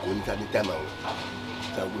ro ko ni ta ni time awo.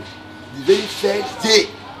 Sagwe. The very first day.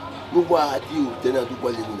 No wa di o tena du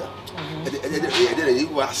kwale mu na. E de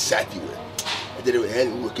wa sati we. E de we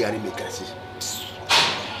en wo ki ari me kasi.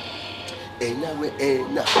 E na we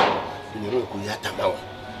na. Ni ro ko ya tamawa.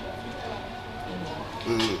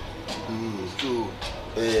 So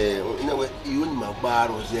ina we you ni ma gba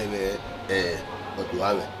ro se we odo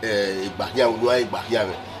ame igba ya wo wa igba ya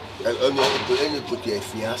me. Eni ko ti e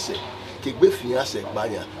fiance. Ke gbe fiance gba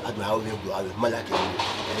yan adu ha o le do ame malake ni.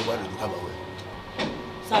 E wa do kama we.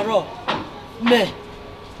 Saro, me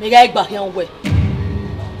ga igba yan we.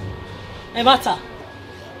 E mata.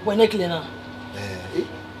 We ne cleaner.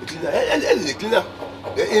 Cleaner.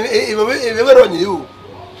 E me ro ni o.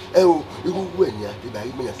 E o, igu we ni ati ba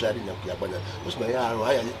me yan salary na ku abana. Mo ma ya ro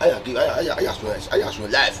aya so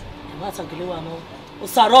life. E mata gele wa no. O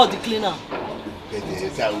Saro the cleaner.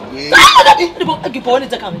 Sa we. E ki po ni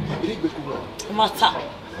te kam. E mata.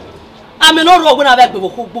 Ame no ro ogun na be gbe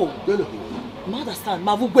ko gbo. You understand?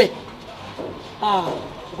 Mavugwe.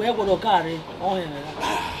 We go to carry on here.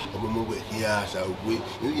 Omugwe here, so we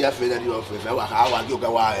fe na di o fe wa ka wa ki o ka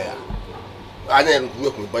wa ya. Ana e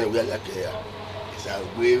ku ku ba ni we like here. So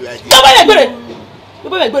we You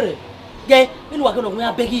be gbere. Ge, inu wa ke no mi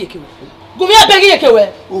abegi yeke we. Go mi abegi yeke we.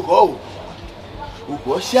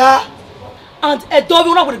 Ugo sha. And e do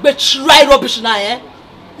we una go gbe try rubbish na ya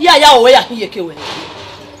o we ya yeke we.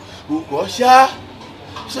 Ugo sha.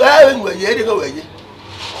 So I we ye de go we ye.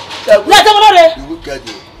 Let them know. You look at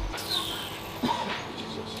it.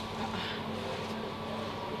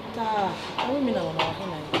 Ta, I mean na wa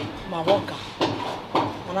hina. Ma woka.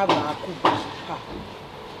 Ona ba aku. Ha.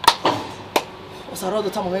 O Saro do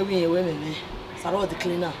tamo we me. Saro the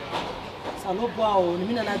cleaner. Saro ba o ni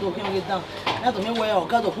mi na do ke get down. Na do me we o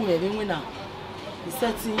ga do ku me bi wina. The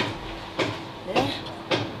setting.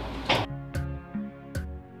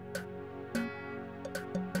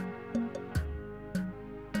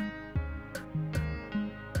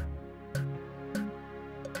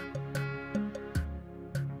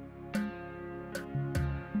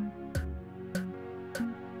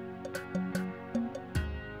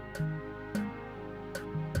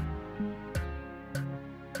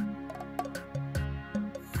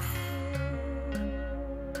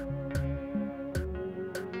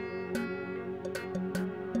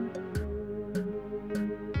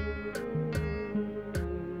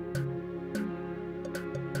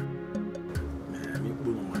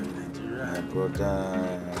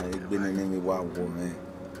 brother, it's been a name wa woman.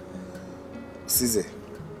 Caesar.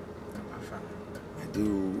 I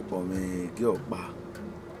do girl ba.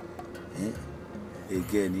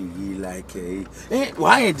 Again, he like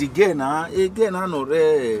why the girl na? Again, I know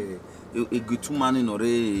a good two man in or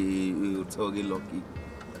a totally lucky.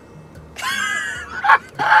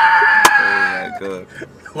 Oh my God.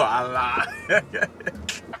 Voila.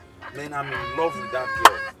 Man, I'm in love with that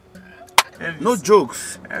girl. No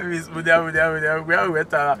jokes. Ehis, we are with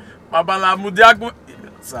Babala Mudiago.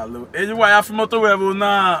 Salo. Why have motor we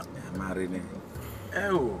na? Marine.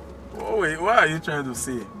 Oh, wait, what are you trying to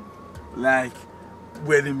say? Like,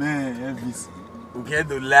 when the man Ehis, we get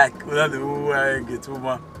to like, we have to get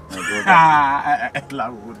over.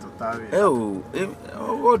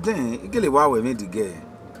 Oh, then, you why we made the girl.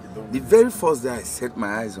 The very first day I set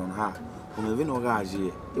my eyes on her, I'm even orage.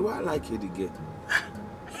 You are like the girl.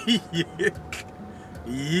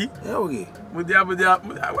 Okay. Mudia,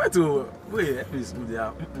 where to? Wait, Miss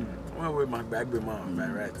Mudia. Where my bag be man, my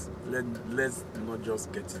right. Let's not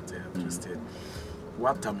just get it twisted.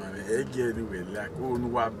 What am I anyway? Like, oh, no,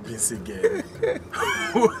 what busy girl.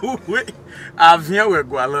 Wait, I've here we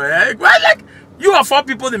go along. Like, you are 4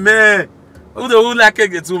 people, the man. Who like a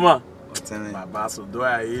get to man? Baba, so do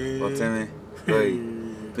I?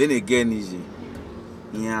 Then again, easy.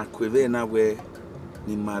 Yeah, quiver na we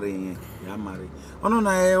ni marry. Ya marry. Ono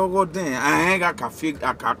na e ogo den. I ain't got cafe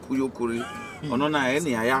akakuyo kuri. Ono na e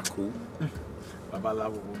ni ayako. Baba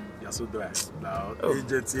lavo. So do I. Now,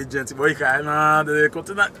 agent, boy, can the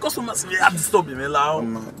continent customers we have disturbed me now.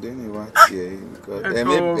 Then what here? Because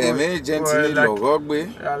agent ni logbe.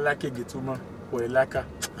 I like it too much. Boy, like I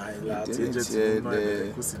like agent.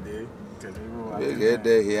 They get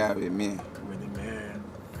there here with me.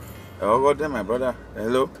 Oh, God, my brother.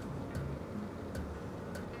 Hello.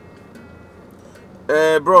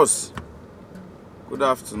 Bros. Good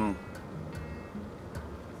afternoon.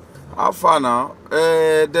 How far now?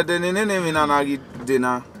 The name in an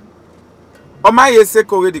dinner. Oh, my, you say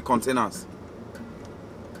the containers.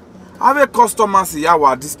 Have a customer see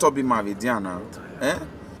how disturbing my video now.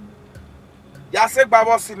 Ya say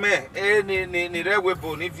baba si me ni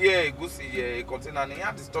rewebo ni vie egusi container ni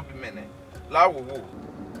ya disturbing me ne. La wo.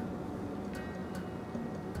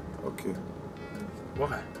 Okay.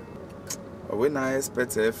 Why? When I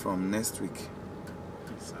expect from next week.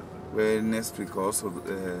 Well, next week also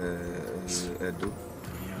Edo.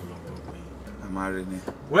 I'm married.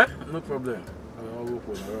 Well, no problem. I'll work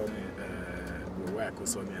with we work with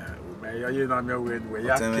Sonia. You know me when we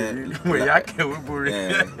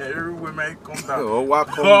may come down. Oh, what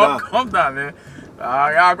come down, eh?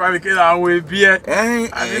 I got to with beer. I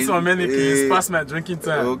need so many things past my drinking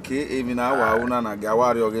time. Okay, even now I wanna na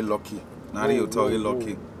gawari oge lucky. Na you talk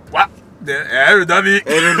lucky. What? The Daddy.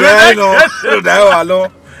 No. You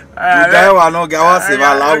no gawa se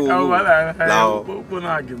ba lawo. Lao.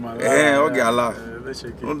 Okay, Allah.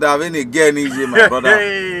 No da ve ni girl ni je my brother.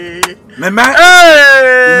 Mema.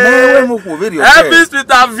 Me we mo ko video. Ehis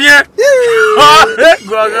Peter vient.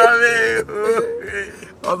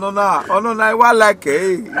 Oh no, I like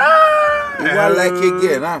it. You like it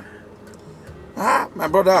again, huh? Ah, my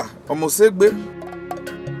brother, almost sick, babe.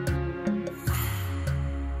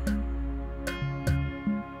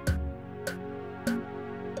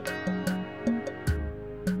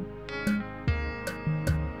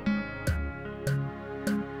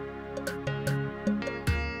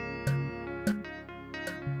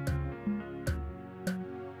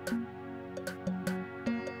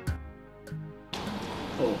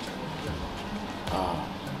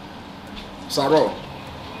 Saro.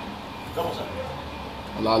 Comment ça?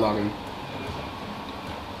 Là, là, oui.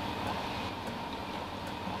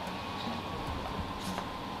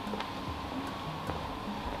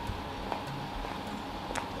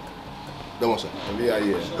 Comment ça? On est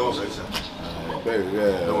ailleurs. Comment ça?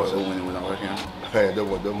 Comment ça? On est working.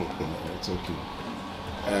 Don't it's okay.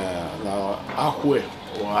 Now, halfway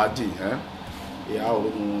or Adi, yeah, I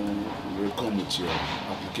will come with your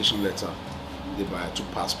application letter. They buy 2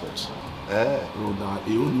 passports. So that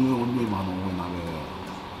you only man on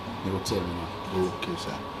the hotel. Okay,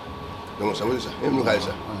 sir. Don't say what, sir. I'm not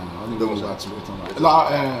sir. Don't say. Là,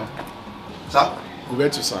 sir. Go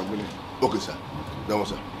back to sir. Okay, sir. Don't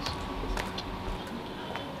say.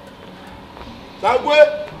 Sangwe.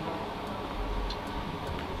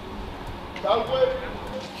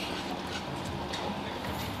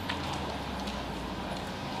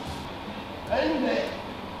 Amen.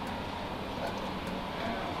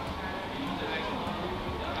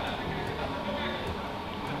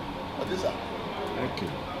 Okay.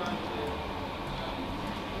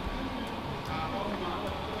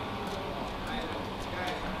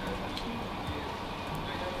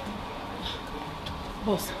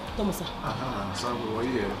 Boss, Thomas, sir. Sir, were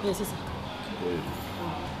you here? Yes, sir.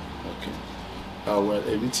 Okay. Well,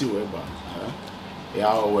 anything whereby,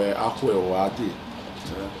 yeah, where I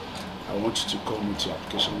want you to come with your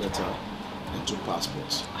application letter and 2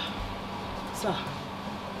 passports. Sir,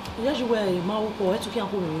 you wear a mouth or to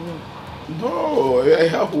camp with no, I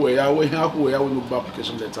have where I will look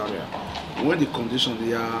application letter. When the condition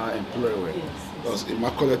they are employed, because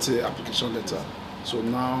immaculate application letter. So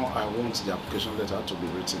now I want the application letter to be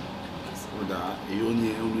written. With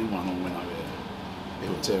only one on when I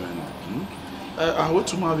hotel. I want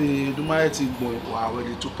to marry do my boy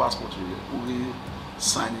already 2 passports we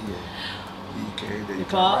sign here.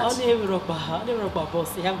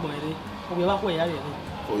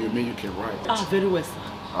 Oh, you mean you can write? Ah, very well, sir.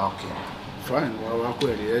 Okay. Fine. Well, I'll go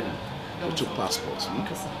ahead with 2 passports.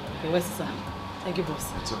 Okay, sir. Okay, well, sir. Thank you,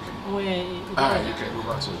 boss. It's okay. Oh, yeah. You can go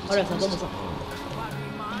back to it. All right, sir. Thomas, sir.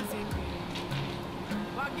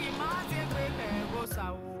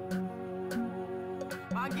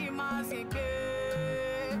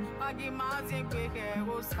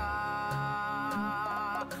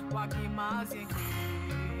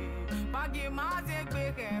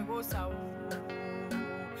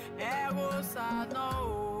 Eghosa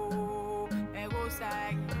no, Eghosa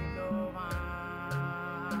Iloma.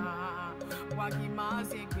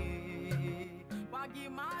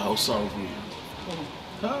 Osasuyi.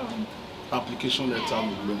 Application letter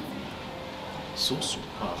will so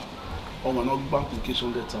super. Oh, my not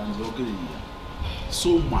application letter and login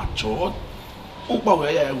so matured. Oh, but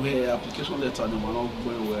where application letter and not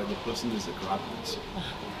where the person is a graduate.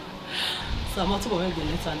 So I'm not going to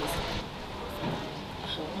letter.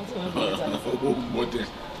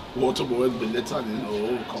 What about the letter?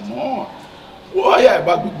 Oh, come on. Why are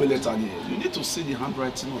back with the letter here? You need to see the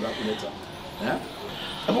handwriting of that letter. Yeah?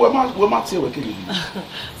 We're not here working with you.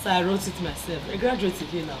 So I wrote it myself. I graduated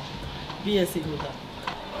here now. BSc holder.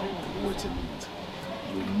 Wait a minute.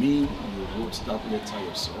 You mean you wrote that letter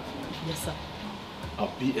yourself? Yes, sir. A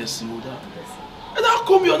BSc holder? Yes, sir. And how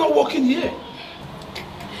come you're not working here?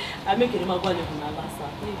 I make it in my body from Alasa.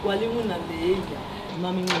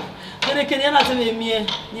 Mami, can you tell me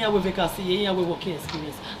near with vacancy, near with working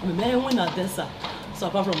experience? I'm a man when I dancer. So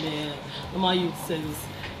apart from the normal youth service.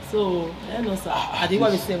 So, I know, sir. I didn't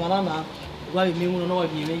want to say, Manana, why we may know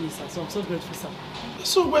what we may, sir. So I'm so grateful, sir.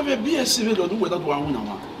 So when we be a civil, don't know whether one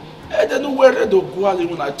winner. I don't know where they go.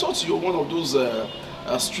 When I thought you were one of those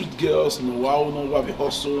street girls, no wow, no what we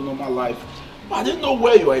hustle, no my life. But I didn't know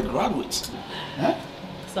where you are a graduate. Huh?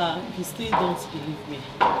 Sir, if you still don't believe me,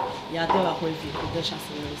 yeah, there are credentials.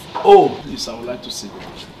 Oh, please, I would like to see them.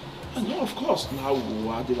 And no, of course, now I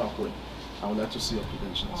would like to see your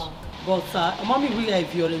credentials. But sir, mommy really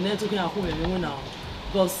if you're not talking at home now.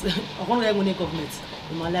 Because I want to go government.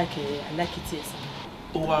 I like it, yes.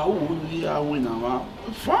 Oh, we are winner.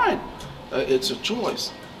 Fine. It's a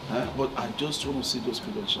choice. But I just want to see those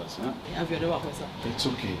credentials. Have you ever sir? It's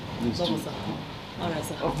okay. Please do. All right,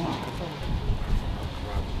 sir.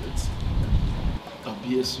 A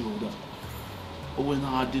BSc holder. Oh, when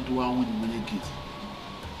I did one when you get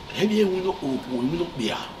heavy, we know, we know,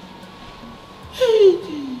 beer. Hey,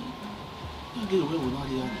 you get away with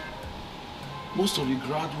all most of the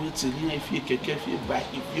graduates in here, if you can buy,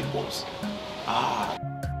 if you boss. Ah.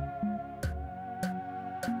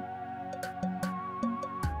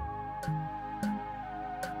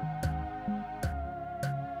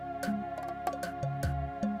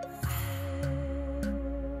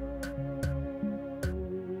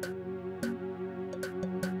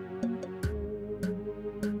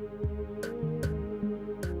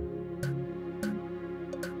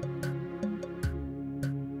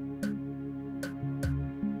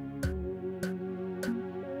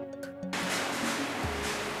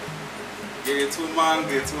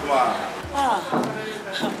 Get to man. Ah,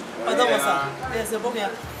 Madam, there's a book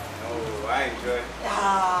here. Oh, I enjoy.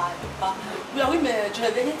 Ah, we are women,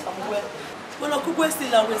 Julian. Well, I could go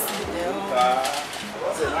still always see there.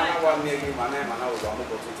 What's the one near my name? And I was on the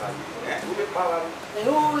time.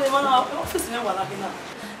 Oh, man, office never like enough.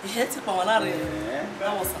 He had to come on. That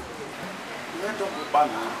was you don't go back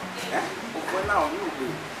now. When now you go.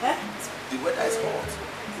 The weather is hot.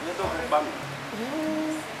 You don't go back.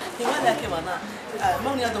 He went like him,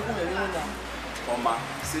 money at the woman. Oma,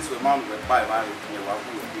 since we man were by my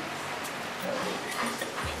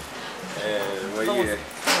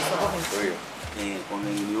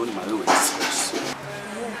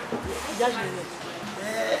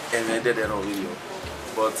and I did that video.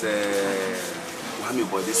 But when you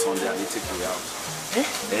boy this Sunday, I need to take you out.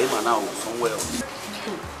 Hey, man, now somewhere else.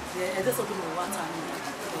 I just open my water.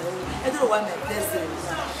 I don't know why my blessing.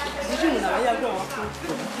 Did you know I go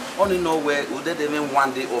Only know where would they even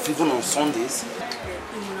one day or even on Sundays?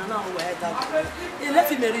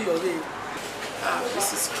 Let me marry your way. Ah,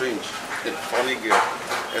 this is strange. Funny girl.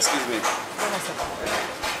 Excuse me.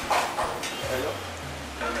 Hello?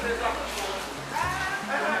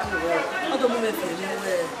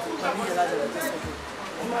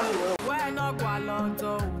 When I go along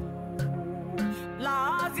to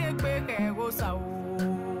last year, Eghosa,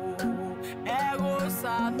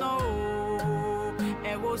 Eghosa, no,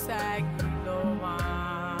 Eghosa,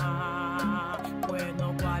 when I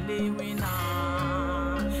go living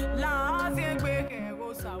last year,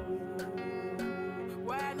 Eghosa,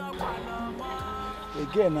 when I go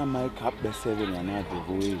again, I might cap the 7 and I go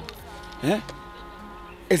away. Eh?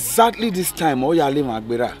 Exactly this time, oh, Yali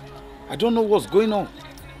Magbera. I don't know what's going on.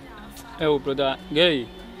 Oh, brother, gay.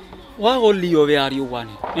 Why only over are you one?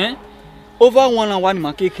 Eh? Over 1 and 1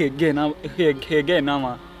 make again,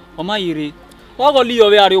 Nama. O my yiri. Why only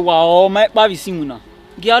over are you or my baby simuna?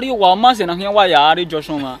 Gary wa mas and here why are you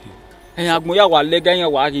Joshua? And Agmoya wa leganya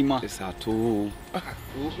wagima. It's at all.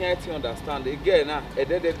 You can't understand again. A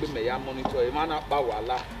dead may monitor a man up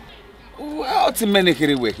Bawala. Well, to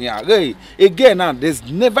many work here. Again, there's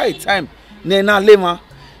never a time. Nena Lema.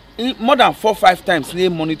 More than 4 or 5 times they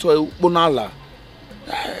monitor Bonala.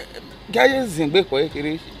 Guys in Bekwe,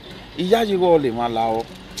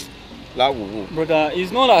 brother,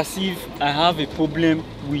 it's not as if I have a problem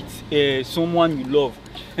with someone you love.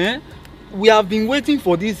 Eh? We have been waiting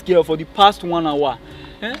for this girl for the past 1 hour.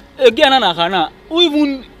 Eh? Again, Anakana,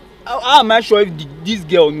 even how am I sure if this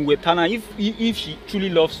girl if she truly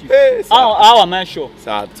loves you? Hey, how am I sure?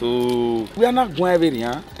 Sato, we are not going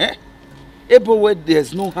everywhere, eh? Everywhere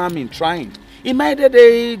there's no harm in trying.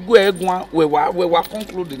 Immediately go we were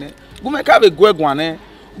concluding it. Go make have a go eh?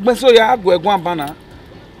 But so ya go bana.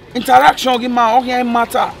 Interaction give ma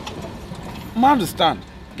matter. Ma understand?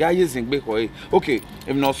 Guys in Bekwe. Okay,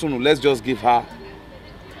 if not soon, let's just give her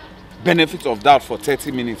benefit of doubt for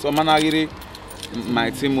 30 minutes. So managiri my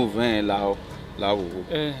team move lao.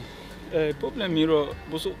 Problem miro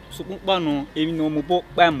boso sukunpa no emi no mo bo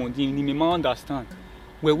pa mo din ni me ma understand.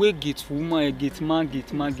 We get woman, get man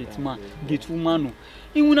no.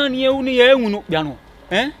 Iwuna ni no bia no.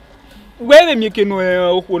 Eh? We make no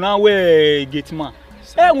okona we get man.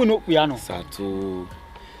 We no bia no. Sato.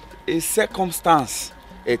 A circumstance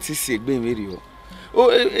it is egbe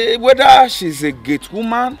whether she's a gate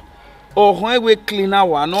woman or when we cleaner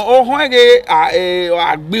one or when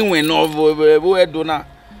agbinwen of we dona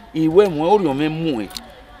iwe mo lo me mu.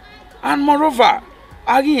 And moreover,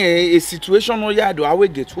 a situation or yard or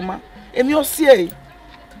get woman. And you see,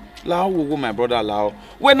 Lao will my brother Lao.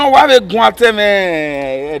 We no have a guante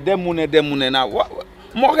me demune now.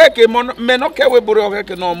 More me no care we bore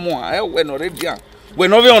no more. We no ready. We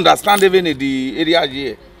no understand even the area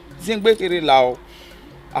here. Think back here Lao.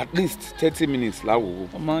 At least 30 minutes Lao.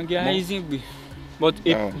 But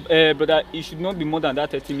if brother, it should not be more than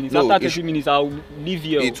that 30 minutes. No, after 30 minutes, I'll leave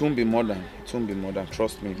here. It won't be more than.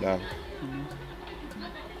 Trust me, Lao.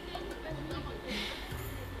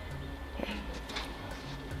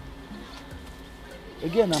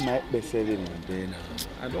 Again, I might be selling my brain.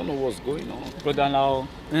 I don't know what's going on. Brother, now,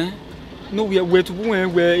 no, we are to go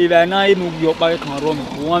where if I know your body can run.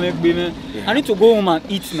 I need to go home and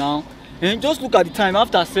eat now. And just look at the time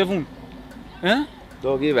after 7.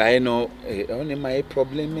 Don't give I know only my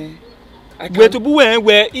problem. Where to go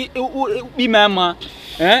where be mama.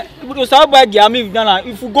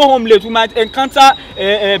 If we go home late, we might encounter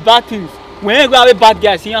bad things. When we have a bad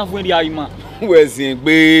guys, here when they are in man. Where's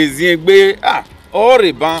Zingbe? Ah.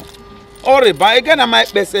 Oriban again I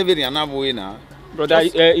might be severe and now. Brother,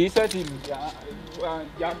 he said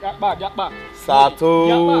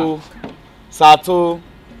Sato.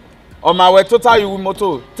 On my way to tell you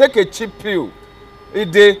moto. Take a cheap pill.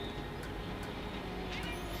 Ide.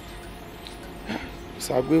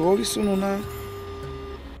 Sagwe very soon now.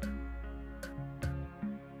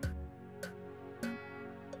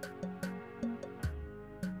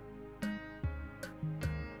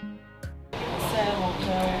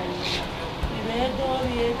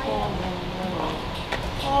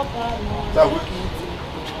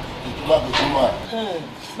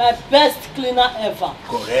 My best cleaner ever.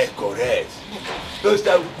 Correct. Those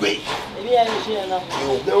that great. Maybe I will share now.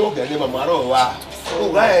 You don't get them a wow.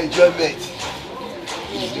 Oh, I enjoyment.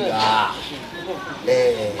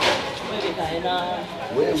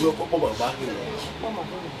 Where will Papa back here?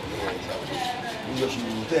 You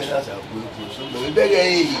should tell us how good so we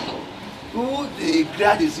beg who the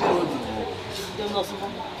grad is zero.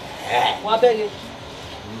 What beg?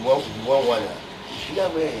 We want one. Yeah,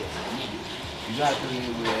 man. You got to be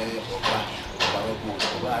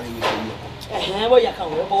what you can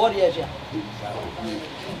wear, what is it?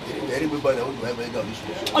 Everybody who have made this.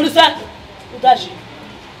 Understand? Does she?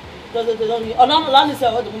 Does it only on land is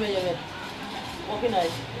what the woman you walking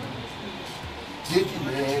nice.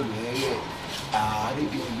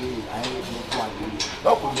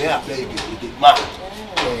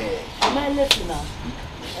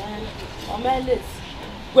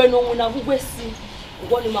 When no one will see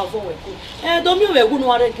what you have over. And don't you ever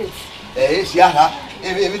know kids? Yes, yeah,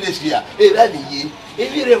 every this year, every year,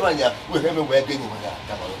 every revenue, we have a wedding.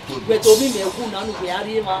 But to me, who none we are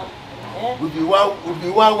here, man. Would be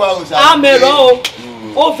one house. I'm a row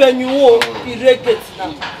over you, irrigate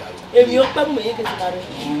now. If you're coming, make it marry.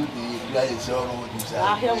 I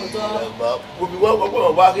hear what would be one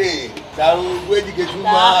walking. Down where you get to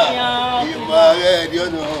my you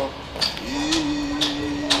know.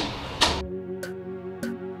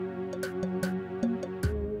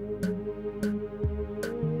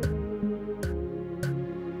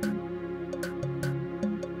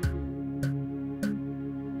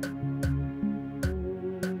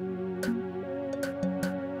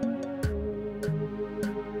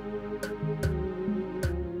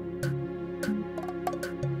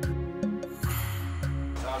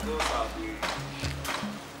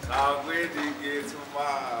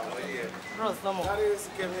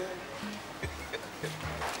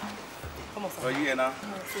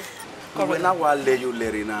 When I will let you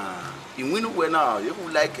let it now. You win when now, you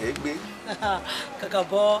will like it.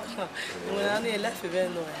 Kakabo, when I left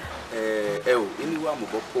event. Anyone will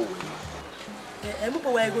go forward. I'm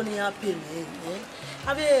going to happen.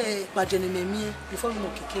 Have a budget before we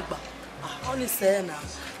make a cake. Only say now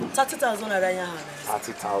 30,000 around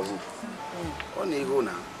 30,000. Only go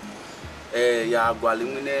now. Yeah,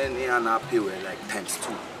 Gualimune near pay like times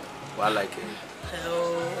 2. Well, like pay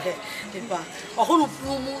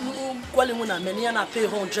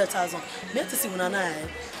 100,000.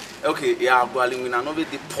 Okay, yeah, Gualimuna not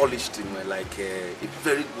very polished in like a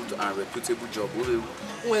very good and reputable job. Maybe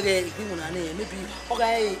okay,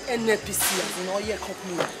 NPC, you know, your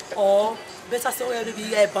company, or better say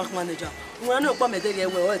be a bank manager. We are not going to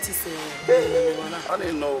get where it is. I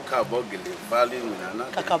didn't know Cabo value.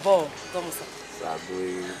 Cacabo,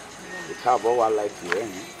 the Cabo I like you, eh?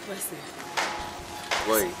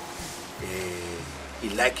 Boy, he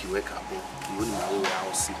like you, Cabo. You wouldn't know where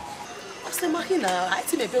I'll see. I say, Mahina, I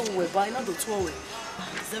think maybe we were buying out the tour.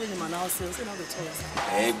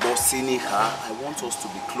 Hey, Bossini, I want us to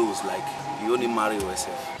be close, like you only marry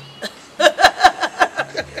yourself.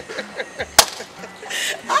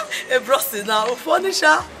 Hey, Brossi, now,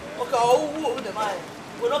 furniture. Okay, oh, the man.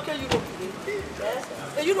 We're not in Europe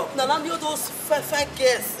today. Europe, now, I'm those fake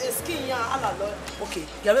guests, skin, yeah, okay,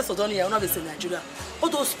 you have done here, I'm not in Nigeria. All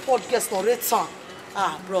those sport guests, no red sun.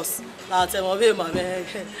 Ah, bros, now tell me, my man.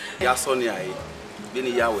 Yeah, Sonia,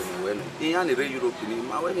 Beni Yahweh, when Europe,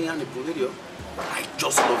 I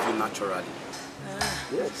just love you naturally.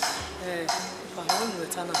 Yes.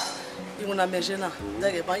 You want to measure now?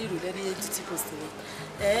 They buy you ready to post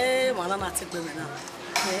it. Man, I'm not taking them now.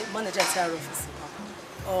 Manager at office.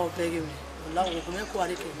 Oh, beg me. Now we go make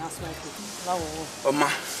quality.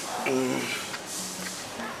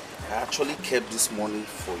 I actually kept this money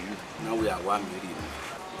for you. Now we are 1 million.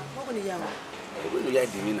 What will you have? When you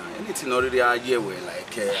like the mina, anything already a year where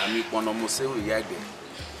like I mean one almost say we like them.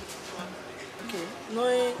 Okay, no,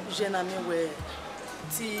 je n'ai jamais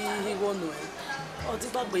ti he won't know. Oh, the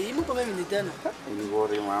bad boy, you move me in the dinner. You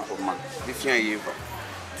worry, ma, oh ma, if you ain't ever.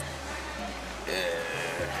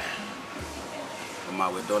 Ma,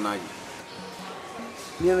 we don't know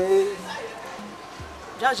you.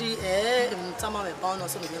 Jaji, Tama, me bound or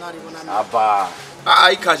something. You're not even an Abba.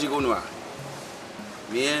 I can't go no.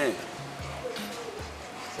 Me.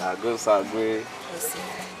 Sago, Sagwe.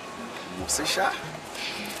 Musisha.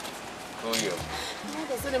 Oh, yo.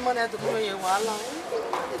 The money to go here while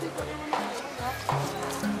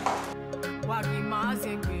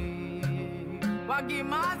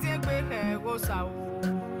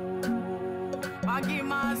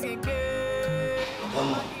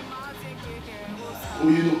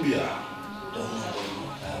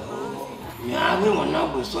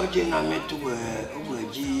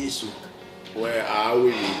Where are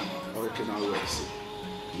we?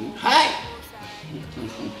 Hi!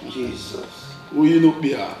 Jesus. Who you look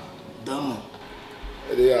here? Damo.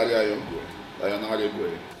 They are young boy. I am not a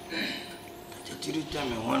boy. Tiri tell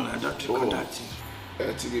me one, I don't think that.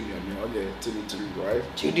 Tiri me, I mean, Tiri, right?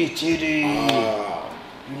 Tiri. Ah.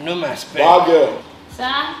 You know my spell. Bad girl.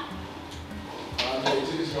 Sir?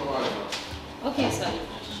 Okay, sir.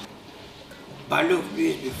 Baloo,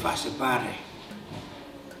 please be fast about it.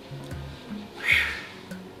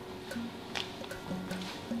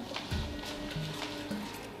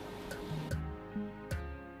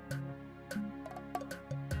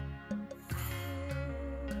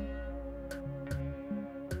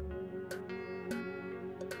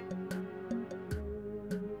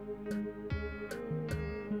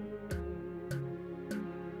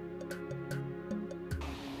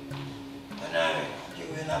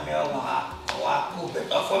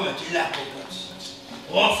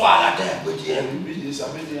 One for all that, but yeah, we business. I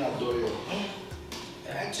mean, I adore you.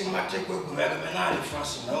 I think my take work with me now. The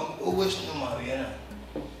France, no, always know my way.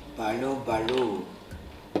 Baloo.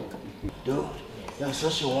 Though you're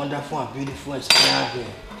such a wonderful and beautiful and inspiring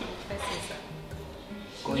girl. Thank you,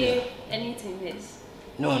 sir. Anything this?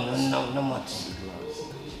 No, nothing. I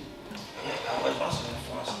was once in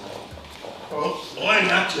France now. Why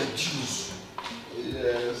not your Jews?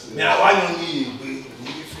 Yes. Now why don't you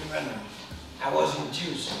I was in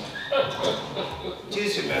Jews.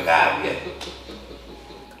 Jews in my God, yeah.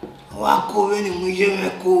 Wako when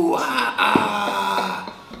you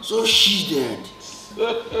so she dead.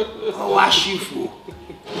 Oh, what she for?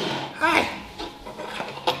 Hi.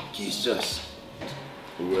 Jesus.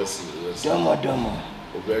 Domo.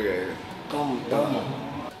 Come, domo.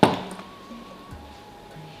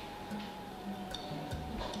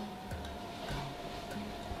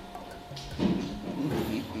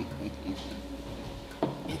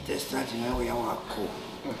 Starting now we are wako.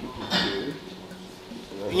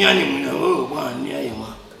 Nyani muna wo wa ni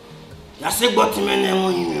ayema. Ya se gbot me na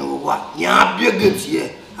won yin wa. Ya big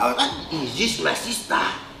here. I was like, is this my sister?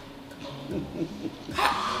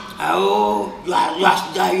 Oh, you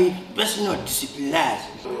are person of disciplined.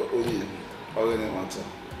 Oh, matter.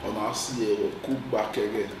 On our see a cook back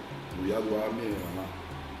again. We have one million.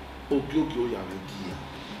 Okay, ya me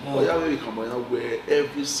oh, yeah, we come where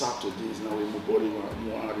every Saturday is now in my body.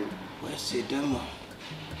 Well, say them.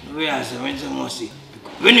 We are the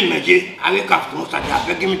when you imagine, I wake up to start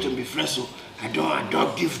begging me to be friends, so I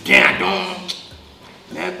don't give them. I don't.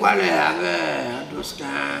 Those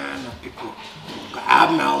kind of people. I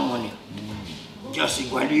have my own money. Just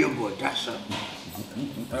Eghosa, but that's all.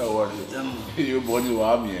 Oh, what is them? Your body will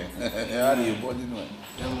have me. Your body, no.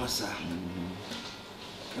 Them, sir.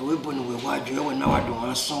 We born with what you now do,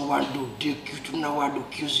 and someone do dig you to now do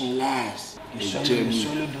accusing lies. You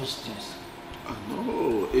solo those things.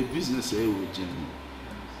 No, a business with Jenny.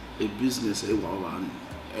 A business one.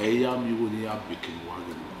 I am you when you are picking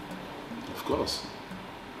one. Of course.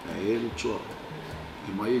 I am sure.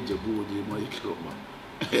 In my age, of board, in my club,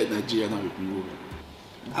 Nigerian with me.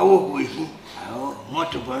 I walk with him. I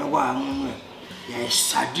want to buy one.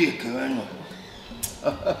 Yes, Sadiq.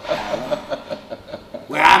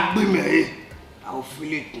 Where I be me, I'll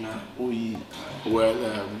feel it now. Oh, yeah. Well,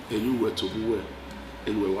 anywhere to be where,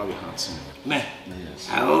 anywhere where we handsome. Me? Yes.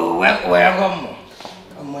 Oh, where come?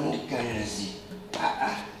 I'm on the currency.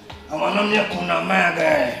 I'm on the kuna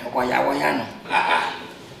maga, wayano.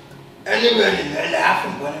 Anywhere in the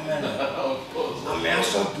African, of course. I'm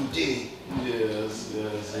handsome today. Yes,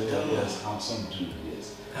 handsome too.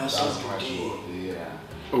 Yes. Handsome today. Yeah.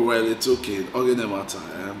 Oh, well, it's okay. Okay, no matter.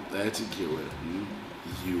 I think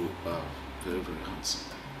you are very, very handsome.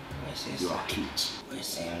 You are cute.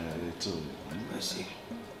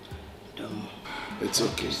 It's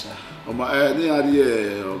okay. Any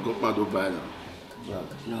idea got my by now?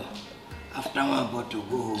 No. After I'm about to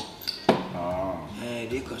go home.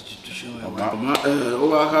 The constitution. I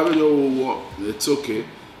have it. It's okay.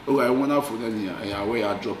 Oh, I went out for them here.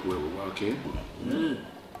 I drop where we were, okay?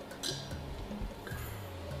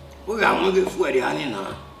 We are moving for the honey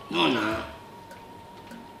now. No.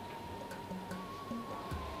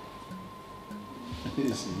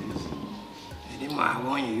 I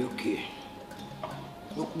want you okay.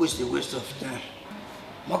 Look, waste the waste of time.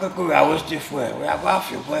 Mokako, we are wasting fuel. We are going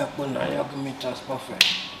to boy upon and give me transport fare.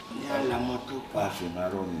 Yeah, la moto.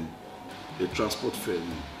 The transport fare,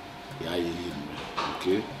 yeah,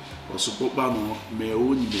 okay? But support banner, may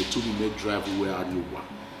only be to me drive where I knew one.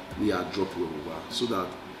 We are drop where we were, so that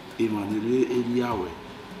Emmanuel Eliawe,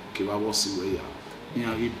 Kewa see where you are. You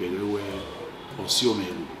are better where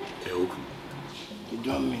Osasuyi Ehis. You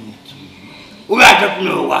don't mean it. We are dropping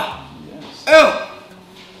over. Yes. Oh!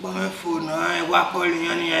 But my phone, I was calling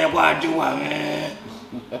you, I was doing.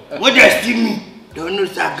 What does it mean? Don't know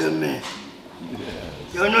Sagame.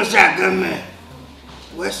 Don't know Sagame.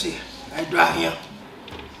 Where's it? I drive here.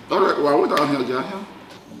 Alright, well, what are you here?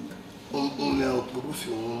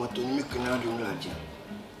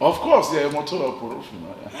 Of course, yeah, motor proof.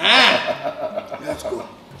 Let's go.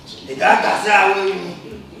 The doctor said I will.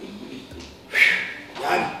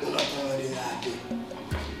 Yeah, do not tell me that.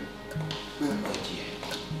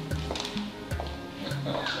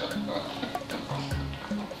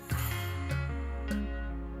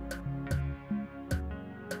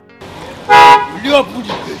 Leo put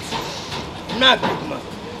the gate. Not big man.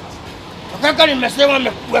 I can't even say one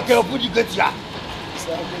where can put the gate here.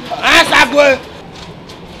 Ehis Agoba.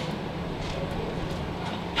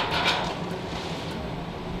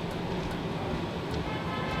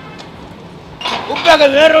 You better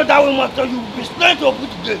narrow down with what you be straight to put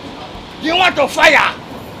the gate. You want to fire?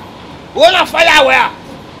 You want to fire where?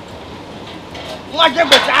 You want to go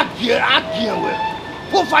up here where?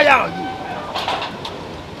 Who fire on you?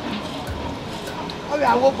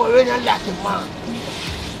 I will go in and like a man.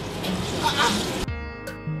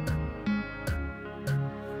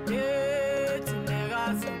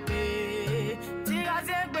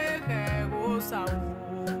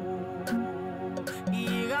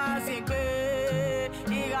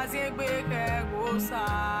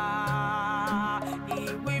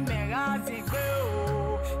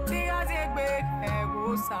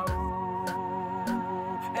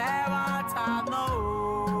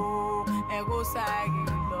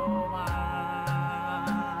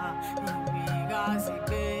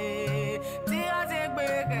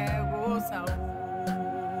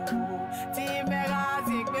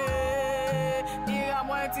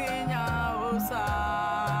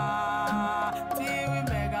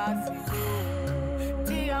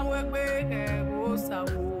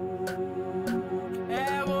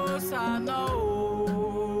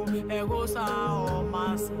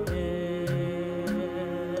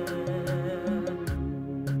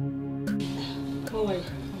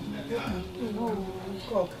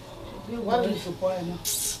 What is the point?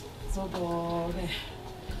 So oh,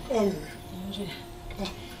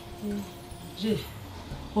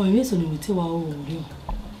 you mean we tell our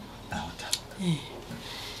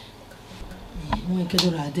when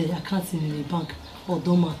I can't see in the bank or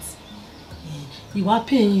dormant. You are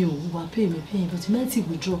paying you are paying me, but you might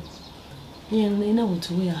withdraw. You know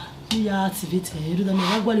to where you are activated. You do the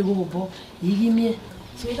Magwali Wobo, you give me.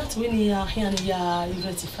 So that's when you are here and you are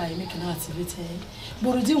rectify, making activated.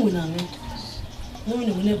 But you do win on it. No one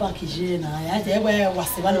will never kiss you. I was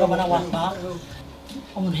the one of our back.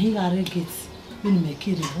 On here, I get when make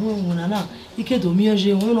it. When I know you can do me as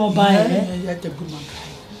you will buy it.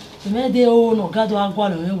 The man they own or gather our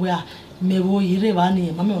guano where may we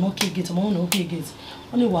revani, mamma no cake it, no cake it.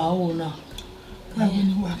 Only wow now. I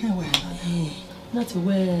will work away. Not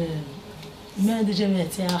where man the Jemmy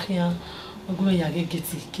here. I'm going to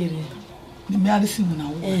get it. The medicine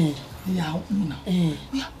now. Yeah,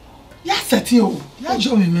 yes, at you. Yeah,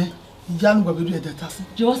 show me, man. Young will do that.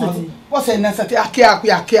 What's a necessity? I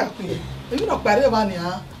care. You know, better money,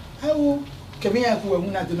 huh? I will come here who will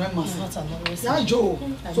not do my master. Yeah, Joe.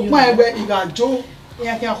 So, my way, you got Joe.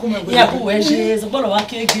 Yeah, where she is a bottle of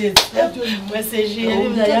cake. Message,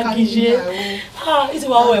 ah, it's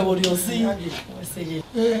what you see.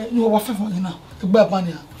 No, what for now? The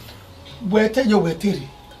Babania. Where tell you where Terry?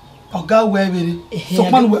 Or go where we so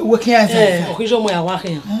one working as a occasion where I walk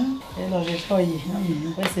in. Hello,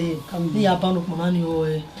 let's say, come near Banuk Monani or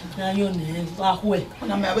your name, halfway.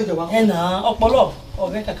 And I'm a Opolo or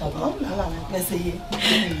Vecca. Let's say,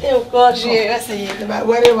 oh God, let's say,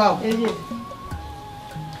 very well.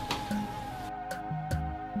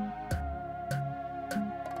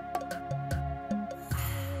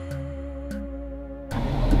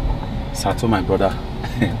 Sato, my brother,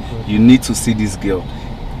 you need to see this girl.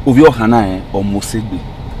 Oviahioh or Mosegbe.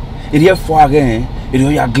 It here for again, it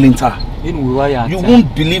here glinter. You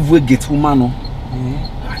won't believe we get woman.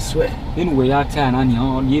 I swear.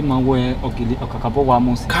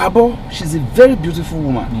 Kabo, she's a very beautiful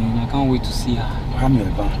woman. I can't wait to see her.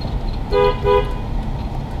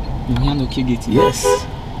 Yes.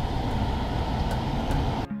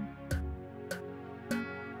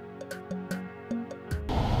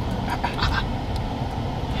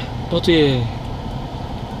 But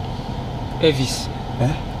Ehis,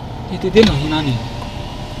 it didn't know him.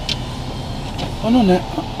 Oh no,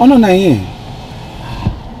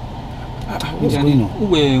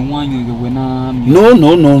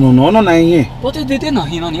 but they didn't know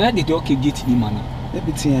him. I did okay get him money.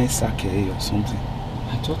 Maybe I sack or something.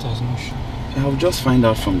 I thought I was not sure. I'll just find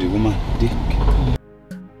out from the woman.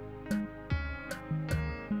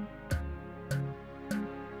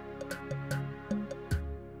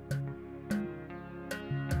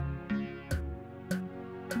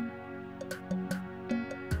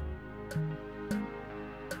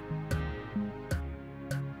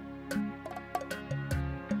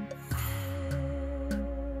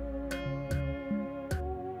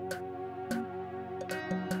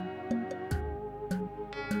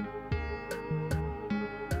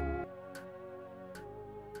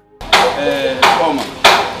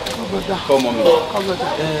 Come mommy.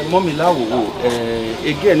 Mommy lawo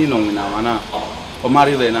again ni no wina wana. O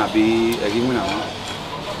marry there na be again wina wana.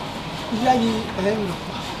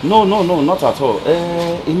 No, not at all.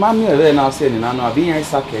 Imami there na say ni na no abi yan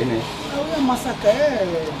sake ne.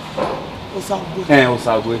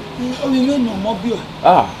 Osagwe.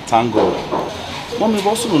 Thank God. Mommy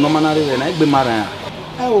boss no manare there na egbe mara.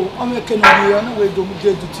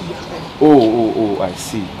 Oh, I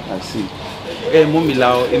see. Mommy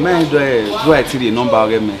lao, e man do I tell the number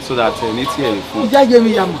again so that need here the phone.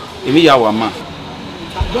 Emi ya wa ma.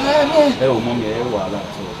 Mommy wa la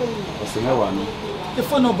so. O se me wa no. The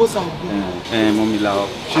phone no boss Mommy lao.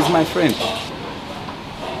 She's my friend.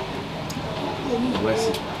 Where's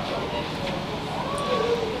it?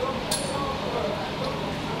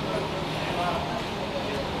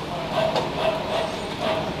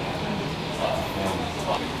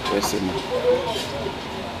 Where's it?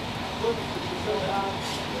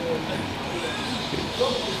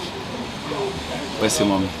 Where's it,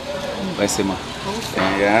 mommy? Where's it, ma?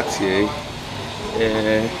 Yeah,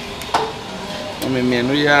 mommy, me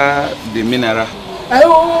no ya the mineral.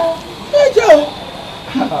 Oh,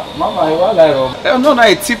 Mama, I want like no,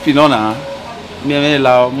 na tip no na. Me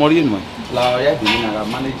la mori no. La ya the mineral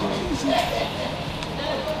manager.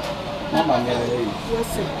 Mama, me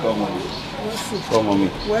where's it? Come mommy.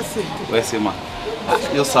 Where's it, ma?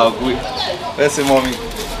 You're so good. Where's it, mommy?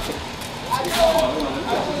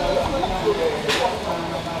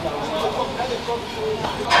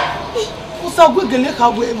 Osagwe gele ka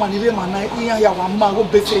we manire mana iya ya wa ma go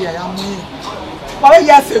bese ya mu. Ba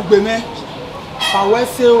ya se gbe me. Ba we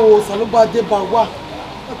se o saloba de ba wa.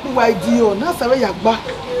 Ku wa idi o na sawe ya gba.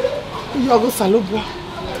 Yo go saloba.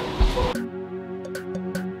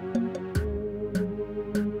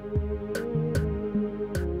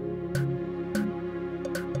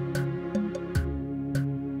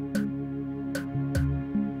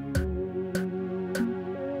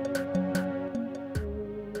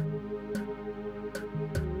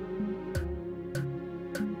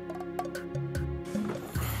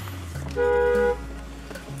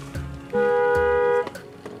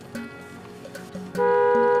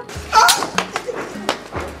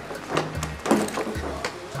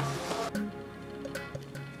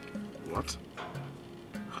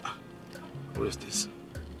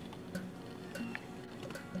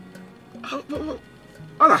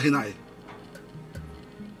 I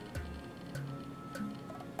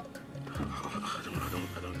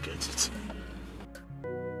don't get it.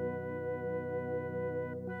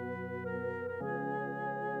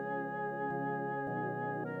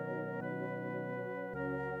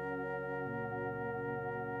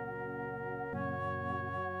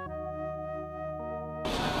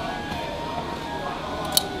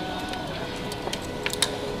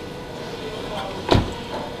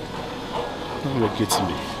 Don't get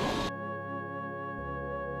me.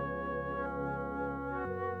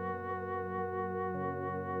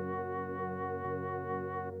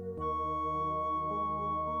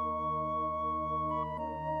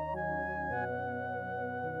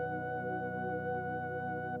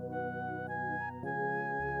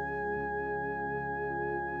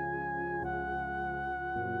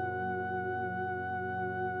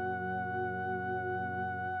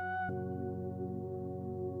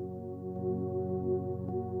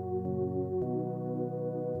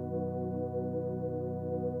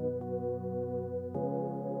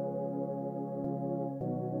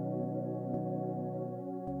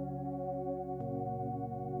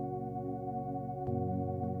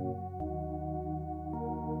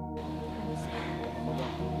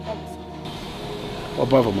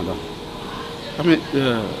 Bravo, madam. I mean,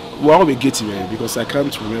 why we get here? Because I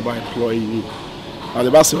can't remember employing you. And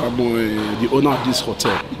the boss, I'm the owner of this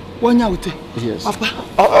hotel. One out. Yes. Papa.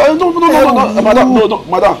 No, madam. No,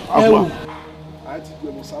 madam. I think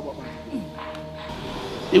we must have a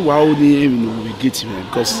if we only we get here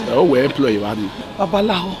because we employ you. Papa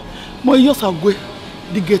Lao, my Osagwe,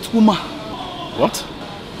 the gate woman. What?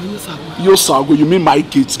 Osagwe, you mean my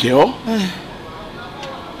gate girl?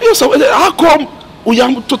 How come? We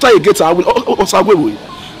are totally get Osagwe.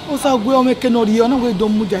 Osagwe make no ri ona we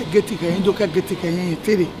don muja get ke ndo ka get ke yen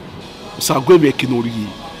tere. Osagwe make no ri.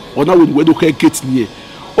 Ona we do ka get near.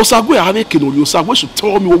 Osagwe have make no ri. Osagwe should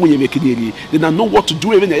tell me when we make near. Then I know what to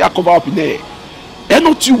do even I cover up in there. And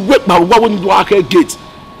not you wait my when do I get.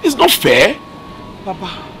 It's not fair.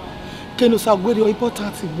 Papa, can Osagwe your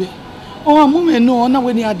important be. Oh, mama no ona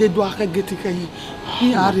we ni ade do aka get ke yen.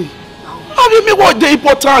 Ni ari. How do you mean what they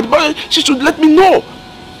important? But she should let me know.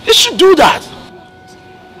 She should do that.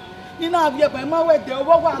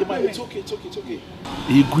 It's okay.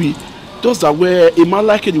 He agree. Those that were a man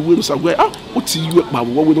like the way those are where what you but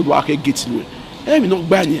what we don't work get in. We not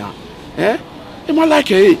buy here. A man like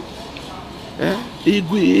the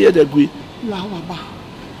gui. La waba,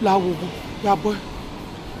 la wubu, ya boy,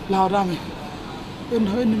 la rame.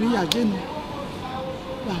 Enemy again.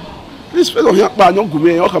 This fellow here, but not go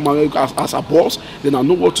as a boss. Then I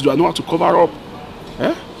know what to do. I know how to cover up.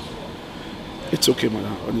 It's okay,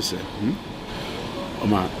 madam. Honestly,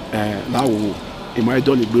 Oma, now in my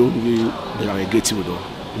dolly bill, we are getting with her.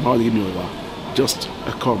 You might give me over. Just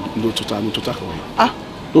come, no total away.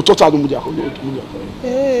 No total, no.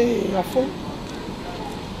 Hey, your phone.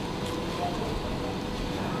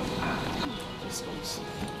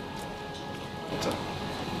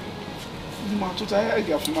 Total, I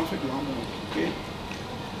get from Africa. Okay.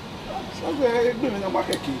 So, I'm going to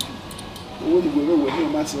market key. When you go away, you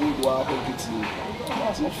might say, "Oh, I get you."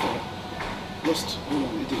 That's not fair. Just hold on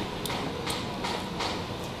a day.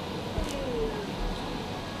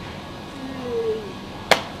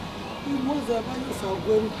 You must have been so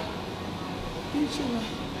good.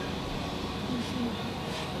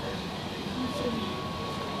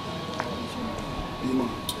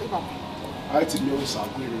 I think you also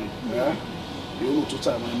agree. Yeah. You know,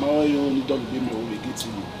 total. My mother, you only don't be me when we get to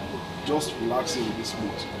you. Just relaxing with this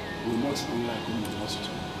mood. We're not even like in the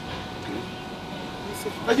hospital. Okay?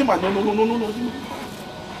 No.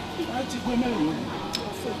 I think we're married.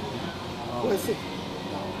 What's it?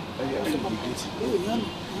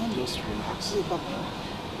 Just relax.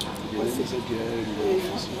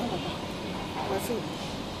 What's it?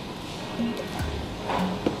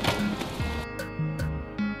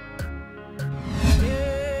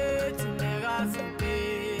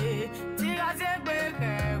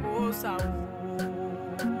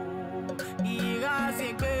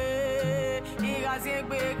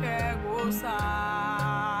 Eghosa,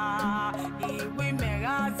 ìwé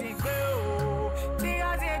mẹ́ra ti gbé o, tí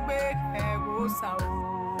a ti gbé Eghosa o,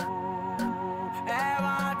 ẹ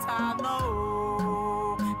wá tanná o,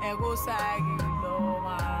 Eghosa yìí lọ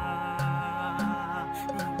wá.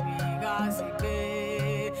 Ìwé ga ti gbé,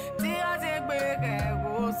 tí a ti gbé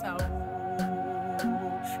Eghosa o,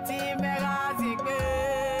 tí mẹ́ra ti gbé,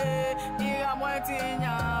 ìràmọ́ ti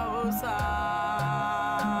yàn ó sá.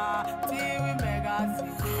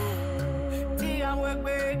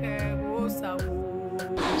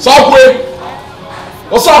 Subway!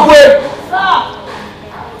 What's up, way?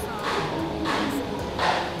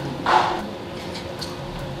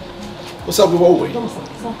 What's up, way?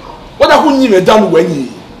 What are you done when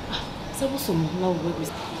you?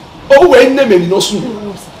 Oh, wait, name no soon.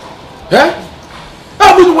 Eh?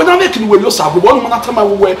 When I'm making way, you're sorry. One man at time I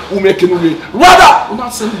will make it away. Rather, I'm not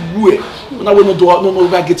saying you way. When I will not do no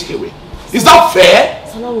get away. Is that fair?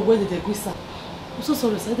 Where did they go, sir? I'm so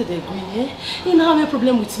sorry, sir. Did they agree? You know, I have a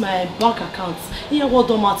problem with my bank account. Here, what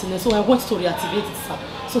do Martin? So I want to reactivate it, sir.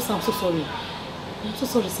 So, sir, I'm so sorry. I'm so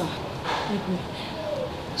sorry, sir.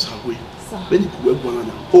 Sorry. Sir. When you go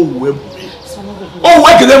now, oh, where? Oh,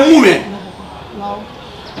 where can they move me? No.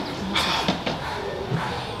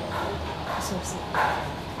 Sorry, sir.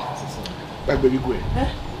 Back, baby, go.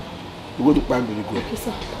 You go to bank, baby, go. Okay,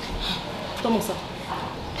 sir. Thomas, sir.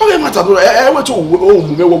 Okay, matter. I went to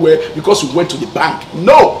where because you went to the bank.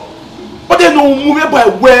 No. But they don't move by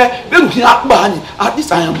where they looking at money. At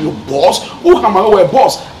least I am your boss. Who am I your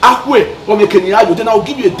boss? Halfway from the Kenya, then I'll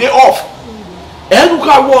give you a day off. And look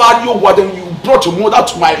at what then you brought your mother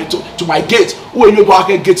to my gate. Who you go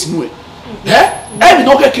and get new? And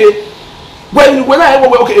okay. When I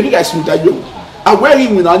okay, you guys know that you and where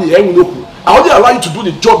you win and you I only allow you to do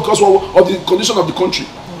the job because of the condition of the country.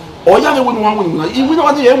 Or you don't want to win. We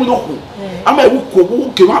don't know. I'm a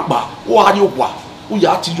who came up. Who are you? Who you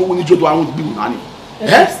are to do when you do want to be money?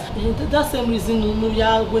 That's the reason we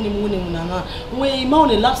are winning. We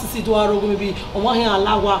only lapses to our maybe on one hand,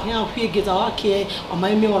 allow here, get our care on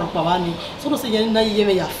my memory of Pavani. So, don't say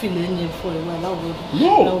you're feeling for a while.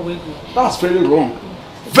 No, that's very wrong.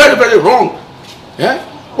 Very, very wrong.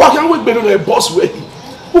 Why can't we be a boss way?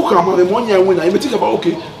 Who come on the money and winner? You may think about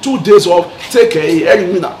 2 days off, take a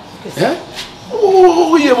winner.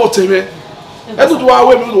 Oh, you about to me? I don't know why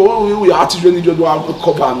we are to really do our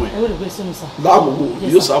cover. That will be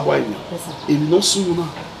your subway. If no sooner,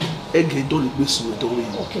 I get done with this.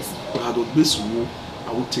 Okay, sir. I don't be soon. I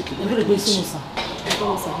will take it. I'm going to be soon, sir.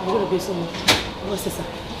 I'm going to be soon. What's this, sir?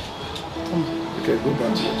 Okay, go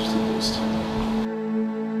back to your post.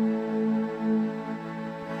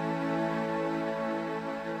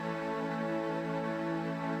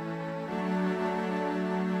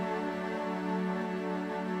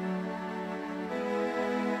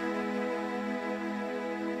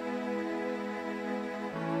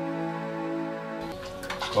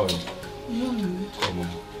 Come.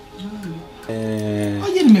 Oh,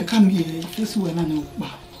 you may come here. This way,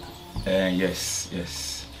 yes.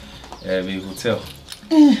 The hotel.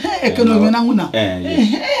 Yes.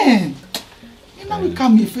 Now we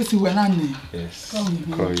come here face when yes. Come.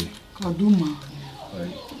 Kaduma.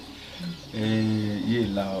 Ye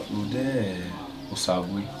la ude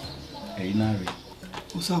Osasuyi. Inari.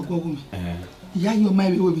 Osasuyi. Yeah, you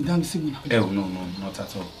might be done soon. No, not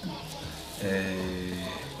at all.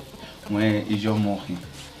 When is your mohi?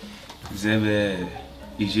 Zebe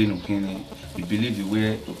Ijenu Kini, you believe the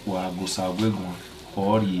way Osasuyi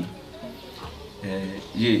or ye.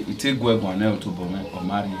 It take Gwegwan to Bome or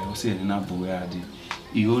Mari, or say in Abuadi.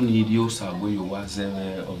 You need your Osasuyi, you was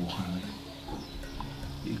ever of Wuhan.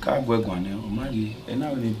 You can't Gwegwan or Mari, and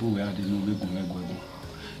now we Buadi no Gwegwan.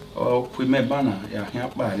 Oh, we may banner, I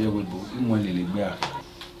can't buy it with Lily Bear.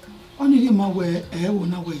 Only my way, will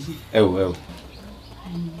not wait. Oh, well.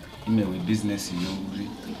 You may with business, you know.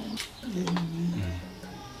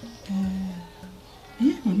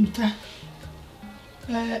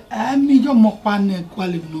 I'm your mopane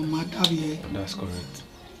quality no matter. That's correct.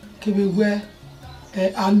 Kewe,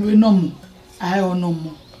 I'll no more. I owe no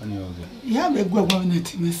more. You have a good one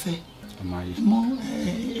at me say. More,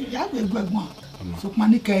 you have a good one. So,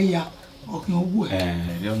 Manica, or no wood. I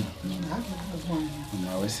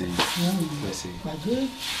say,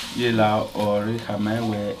 Yella or Hammer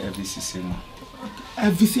where every season.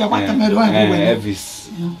 Every season, what am I doing? Everis.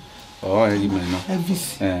 Oh, you may know.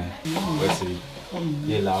 Everis. Let's see.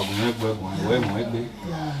 Yella, I'll make work one way, my baby.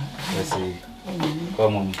 Let's see.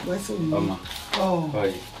 Come on. Oh,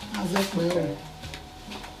 how's that for you?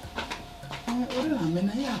 I mean,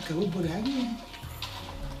 I can't put it again.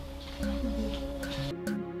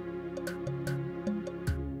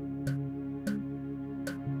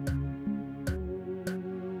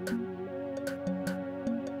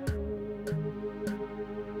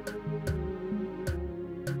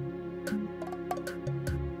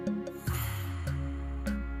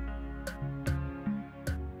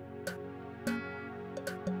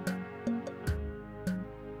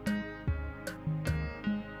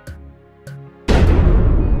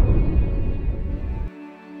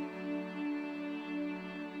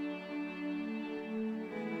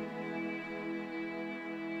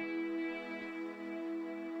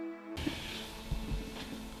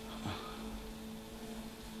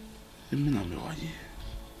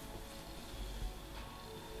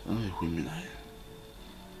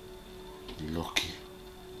 Lucky,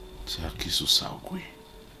 Jackie Osasuyi.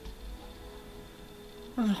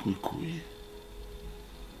 I like me cool. You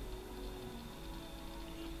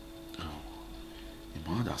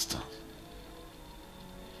might understand.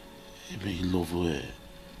 You may love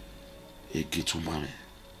a get to mommy.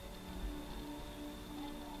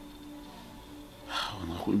 I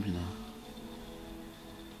like me now.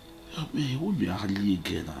 Me would be hardly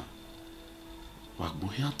again.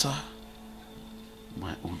 Wagboyata,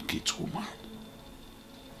 my own gate woman.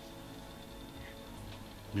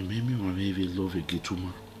 Me maybe my baby love a gate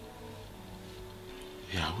woman.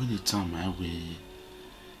 Yeah, when the time I way,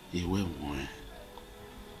 he went more.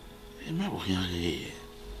 He might be here.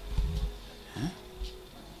 Huh?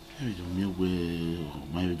 Maybe the me way,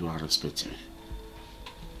 maybe do I respect me.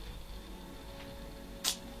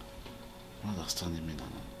 Understanding me now.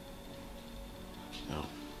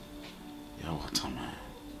 Yeah, what time?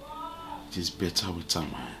 It is better with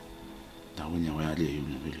time than when you are there. You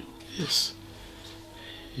know, yes.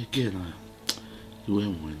 Again, you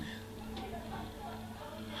went when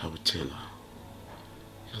I will tell her.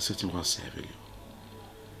 You're setting what I you.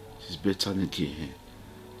 It's better than again.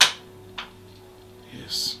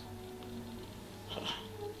 Yes.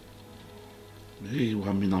 Maybe you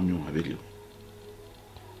want me to know I you.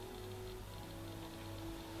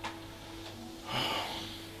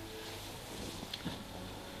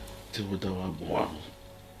 Te vou dar uma boa.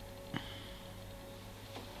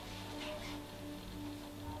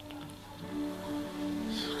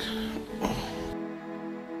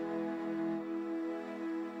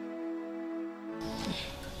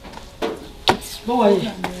 Boa aí.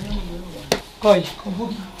 Coi.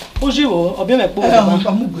 Hoje o bem me pôr.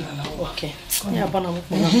 Ok. Minha bana mo.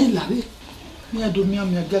 Lá vi. Minha do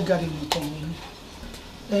minha gagari no tom.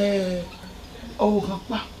 O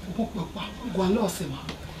rapaz, o papa, gualo sema.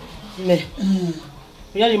 Me.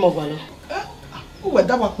 Ya li mo gualo. O we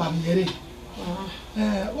da pa mi ere.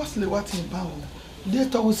 What's the what in power? They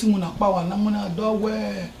talk we simu na pa wa na mo na do we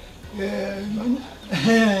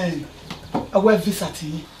awe visa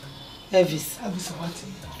ti. Visa what?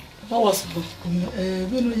 What was it?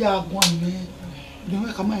 We no ya gwan me. You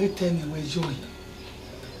make come e tell me we joy.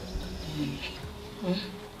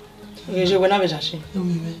 Je wena be jashi.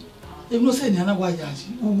 E no se ni ana wa jashi.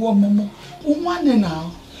 Uwo momo. Unwane na.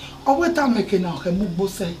 Oweta meke na ke mu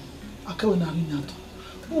gbose. Akewe na ri nyato.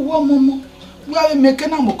 Uwo momo. We are meke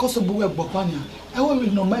na mo koso bu we gbopa ni. E wo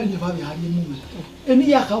ri no mai le ba bi ari mu. Emi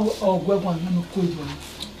ya ka ogwegwan na no ko ijo.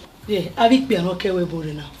 Ye, avec bien OK we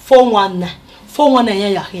borena. 419 ya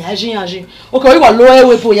ya. OK, we wa lo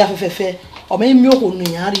we po ya fe. O me mi o ko nu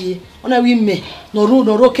ya ri. Ona wi me. No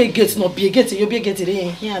ro ke gate no bi gate yo bi gate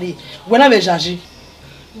re yan ri. We na be jaji.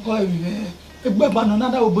 Ko wi egbe ba no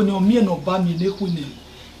nada oboni o mi no ba mi le ku ni.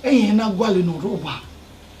 Eyin na gwale no ro ba.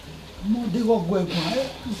 Mo de go gwo egun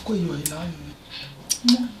ko yo ila.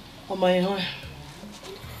 O ma yin ho.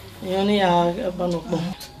 Yan ni ya ba no po.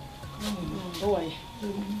 O wa yi.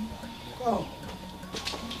 Oh.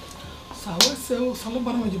 Sawe se o salo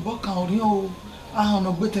bara meji bo kan ori o ahun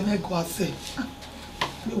no gbe teme go ase.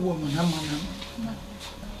 Be wo mo na mana.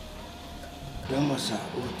 Yamasa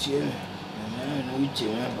o tie na no ite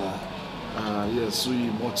me ba. Yes, so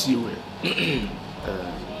you moti we.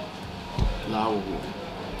 Lawo.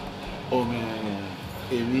 O me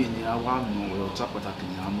ewi ni awa no we o ta pataki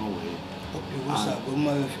ni ama we. O bi sa go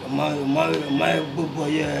ma gbogbo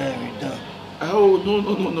ye mi dan. Oh, no, I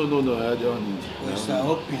don't. What's that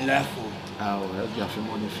open life? Oh, that's your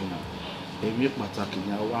family fina. A make mataki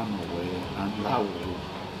na one away and law.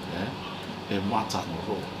 A matter no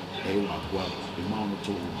road. A wagwa, a mount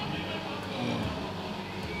to.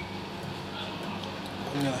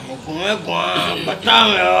 But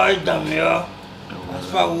I'm damn you. As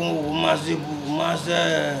far as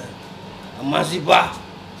Maziba.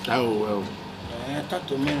 Oh, well. I thought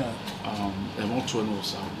to me. I want to know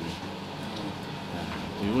something.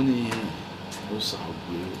 You only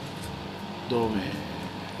Osasuyi do me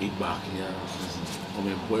back here or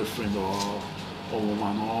my boyfriend or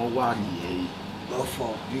woman or one year. God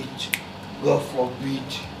forbid.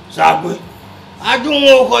 Sagwe. I don't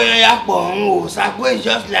know who you are. Sagwe is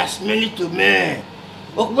just last minute to me.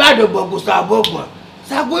 Okwado bogo Sagwe.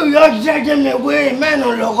 Sagwe, you're judging me way, man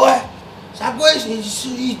on logo. Sagwe is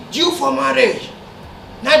due for marriage.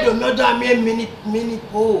 Now do not have me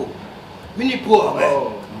Mini-po, menopause.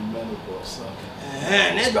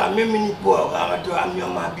 Never a mini-po, I'm your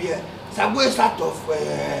mabia. Sagwe start of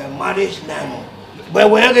marriage now. But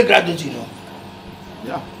when I get graduate, you know.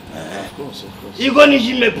 Yeah, of course. You go to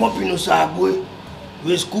me popping no Sagwe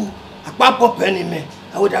with school. I can't pop any man.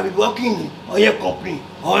 I would have been working or your company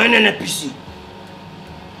or an NPC.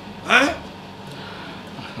 Huh?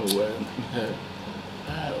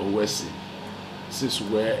 Well, since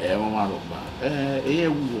where a woman of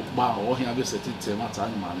ba or he have a certain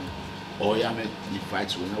time man or ya make the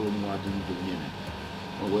fights when I wouldn't want to do the game.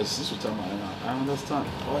 Well, since time I understand.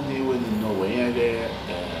 Only when you know when or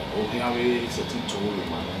he have a certain tool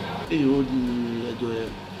man. A old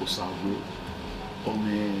Usoh or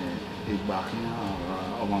me a back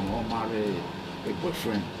or my mom marry a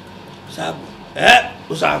boyfriend. Usoh.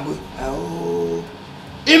 Oh,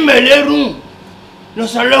 in my room. No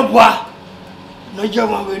salogwa. No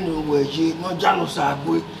German no way, no Jano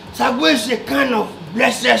Sagwe. Sagwe is a kind of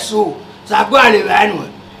blessed soul. Sagwe live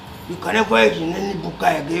anyway. You can never in any book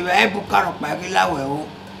I gave a book of Bagila.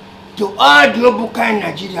 To all the book in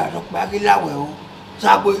Nigeria, Bagila.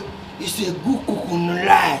 Sagwe is a good cook on the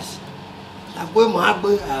lies. Sagwe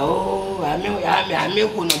Mabe, oh, I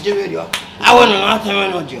make on Nigeria. I want to not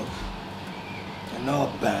have no job. And no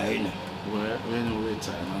bad. Well, when we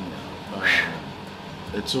time,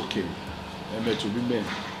 it's okay. To be men,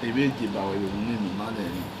 even the bow you need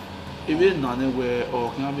none. Even none where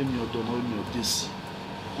or can be me or don't know this.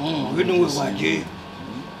 We know what Jay.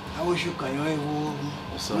 I wish you can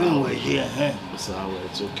so here. So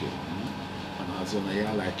it's okay. And as an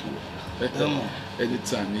I like you.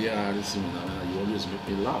 Anytime you are listening, you always make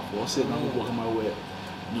me laugh. Or say, I'm walking my way.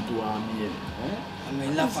 You do me. I'm a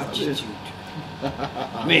laugh attitude.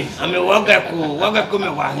 Me, I'm a walker,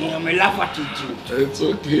 I'm a laugh attitude. It's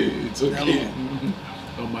okay.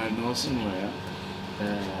 On my nose, where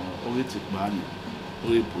only take money,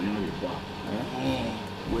 only put in your bar.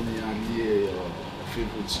 When you are near your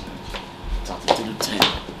favorite 3310.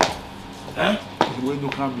 Huh? When you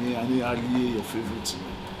come here and you are near your favorite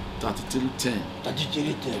 3310.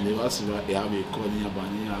 3310. They was about a calling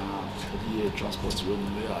about transport when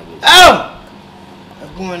we are. Oh! I'm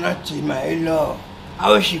going to say my hello.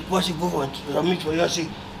 How is it possible for me to say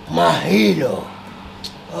my hello?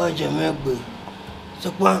 Oh, Jamaica.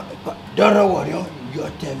 So, don't worry, you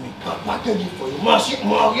tell me. Package for you. Must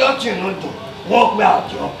more your children walk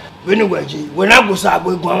out. When I go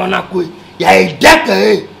Sagwe, go on a quick. Yeah, a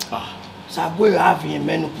decade. Sagwe have a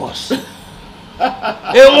menopause. And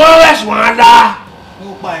one less one. No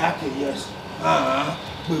buy okay, yes.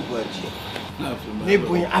 We go there. They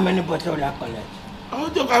bring how many bottles they collect? I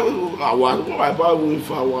just I want I buy one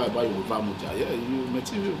for I buy one for much. Yeah, you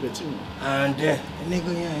material. And then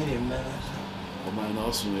nigga here in man. Oh my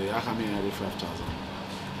also I come in at 5,000.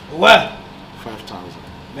 What? 5,000.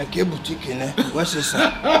 Make a boutique in there. What's this?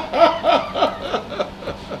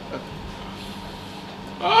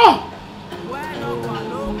 Ah!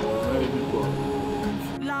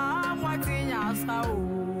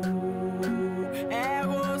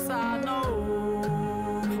 Eghosa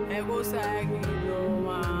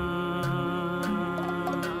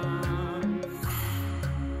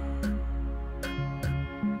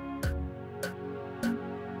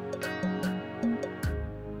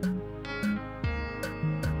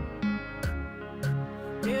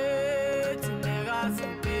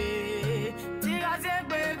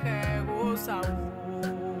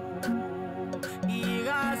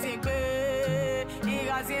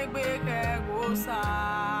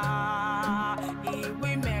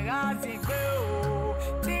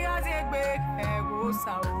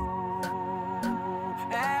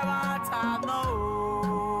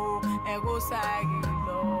no, Eghosa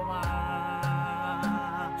Agiloma.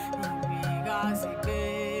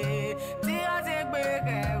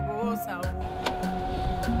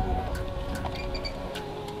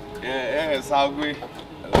 Ehis Agoba,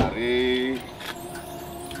 Larry.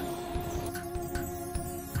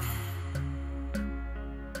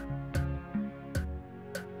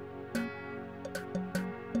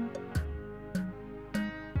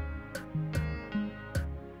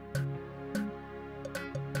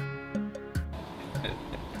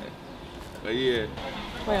 Yeah.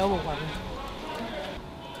 Why are you going?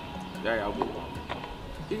 Yeah, I'll go.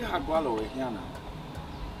 You got to go away here now.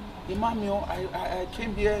 I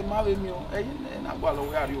came here, marry me, and I go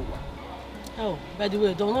away. Are you? Oh, by the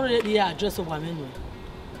way, don't know the address of women.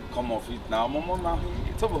 Come off it now, Mama.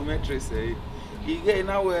 It's over mattress. You get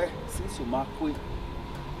nowhere since you mark quick.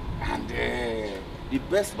 And the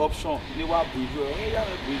best option, you are Bridge.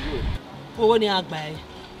 Oh, when you are by.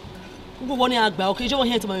 Go one year back, okay, you want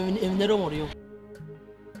here to my never more. So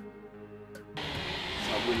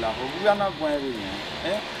we are not going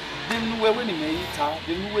eh? They knew when he made it,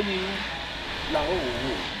 they knew when he la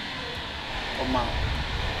oh man,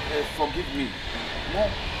 forgive me. No,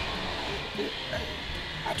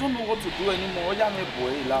 I don't know what to do anymore. I am a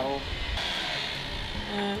boy, la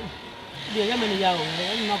the young yao,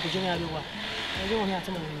 I'm not pushing everyone. I don't want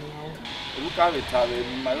to know. Look at it,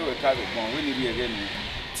 my little carrot one, will be again.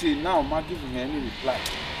 Now, I'm not giving any reply.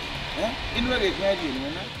 In where they hear you,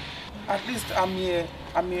 at least I'm here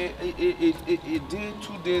a day,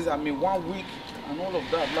 2 days, 1 week, and all of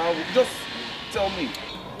that. Now, just tell me.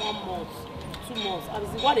 1 month, 2 months. I was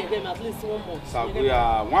what they gave me at least 1 month. So we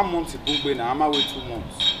are 1 month to Bugbe now. I'm away 2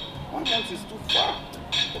 months. 1 month is too far.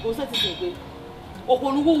 Okay, so it's okay.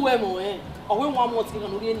 Okolugu we mo or when 1 month you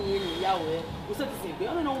can only any yawe. You said it's okay.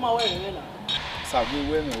 I don't know my way. So we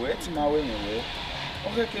where to my way.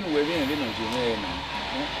 Okay, can we be in the Nigeria now?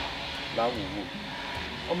 That will work.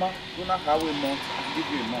 Oma, do not have a month, I'll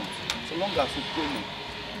give you a month. So long as you pay me.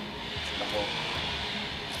 That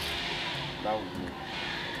will work.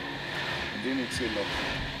 Then it's a lot.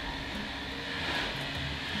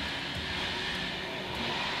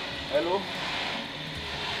 Hello?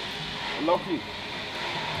 Lucky.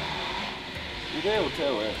 You there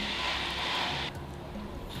hotel where?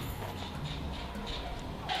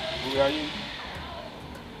 Where are you?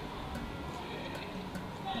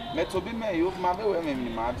 Me to be me, you my way me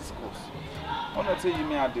my discourse. I not tell you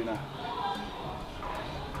me at dinner.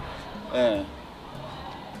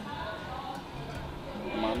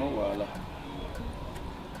 Ma no wala.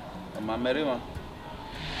 Ma marry man.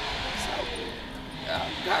 I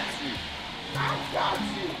got you.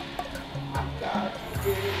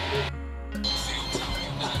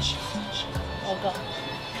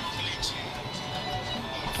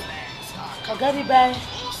 Okay, bye.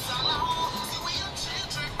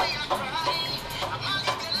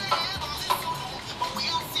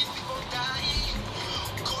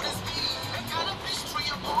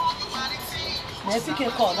 If you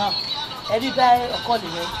can call now, every guy or calling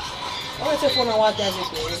me. I want to phone and watch that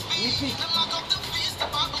repeat.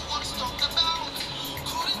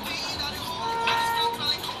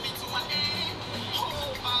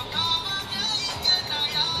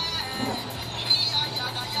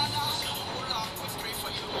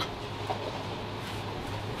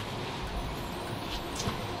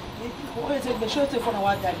 Make sure to phone and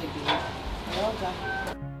watch that repeat.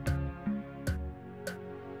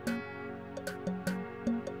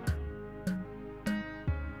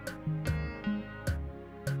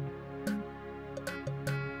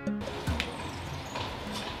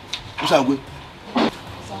 Osasuyi.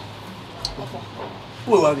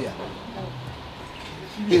 Who are you?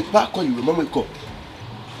 The park call you remember call.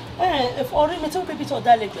 If already me tell people to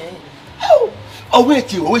dialect. Oh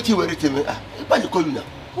wait you where it me. If I call you now.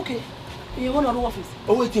 Okay. You want to do office?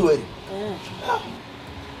 Oh wait you where?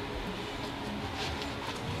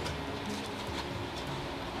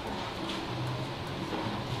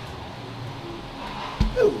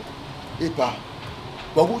 Oh. Epa.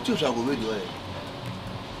 But what you shall go with you?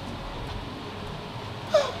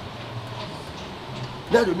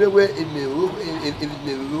 Now the way in me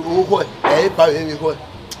what Epa in me what.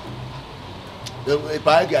 The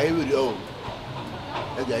Epa guy with you.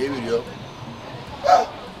 I guy with you.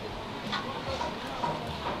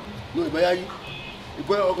 No, but I you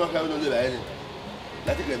boy all come on the line.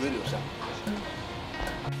 That is the video, sir.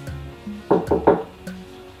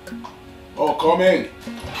 Oh, come in.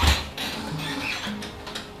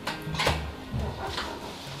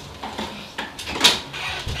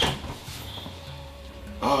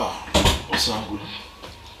 Ah, Osasuyi.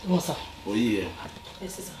 What's up? Oh yeah.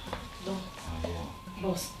 Yes, sir. Don't.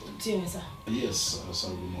 Boss, tea, sir. Yes,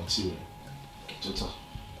 Osasuyi, not tea. Tota.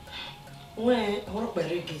 When I work by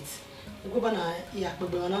gate, the governor, yeah,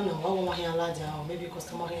 but we're not one here larger, or maybe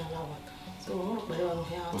customer here lower. So I work by one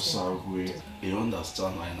here. Osasuyi, you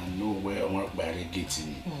understand, and I know where I work by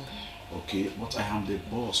gating. Okay, but I am the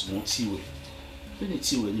boss, not tea. When it's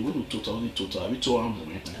tea, you want to total, we told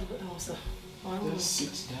him. No, sir. Just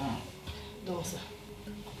sit down. No, sir.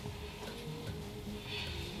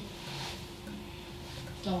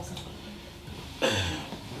 No, sir.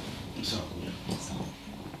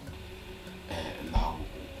 Now,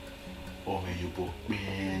 or when you book me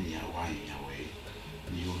and your wine away,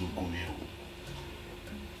 you look on me.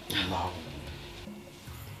 Now,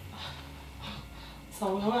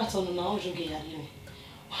 so we are on now, you get me.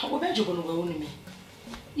 How about you going to go me?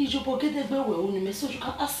 You forget the bell will me, so you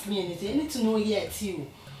can ask me anything. I need to know yet, you.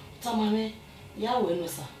 Tamame, Yahweh, no,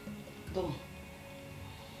 sir. Don't.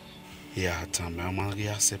 Yeah, Tamame, I'm going to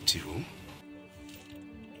accept you.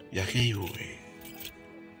 Yake you.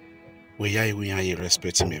 Where you are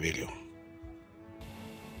respecting me, Billy.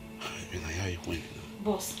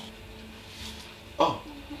 Boss. Oh,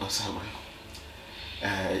 sorry.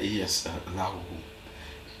 Yes, now.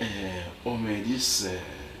 This a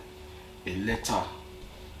letter.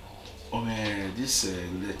 This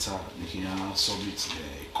letter you can submit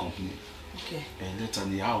the company. Okay. A letter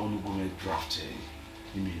the how you go draft.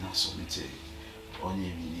 You may not submit it. Only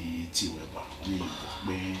the T-Weber.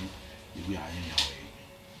 When you are in your way.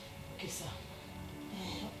 Okay, sir.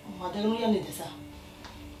 Madam, you need this, sir.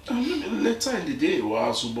 Later in the day,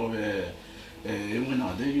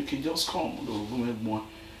 then you can just come.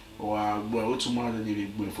 Or tomorrow,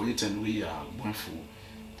 for it and we are going for.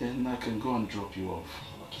 Then I can go and drop you off.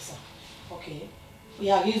 Okay, sir. Okay. We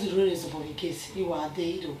have used the reasonable in case you are there,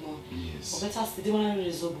 you don't know. Yes. But better still, the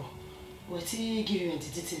reasonable. We'll give you the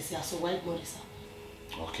details, yeah, so white body, sir.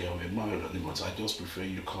 Okay, I'm married, but I just prefer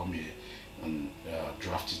you come here and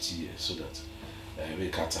draft it here so that we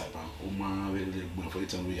can't type. For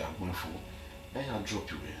it and we are going for. I'll drop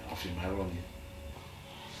you here. I'll feel my running.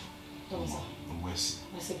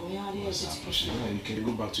 You can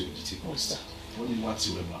go back to your duty post. What do you want to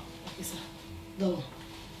remember? Okay, sir. Don't.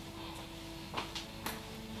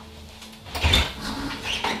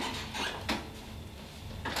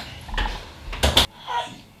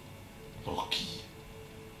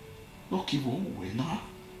 Lucky woman,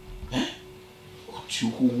 eh? What you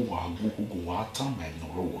who are who go out time and no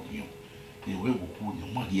road you. You will put your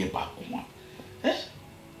money back one. Eh?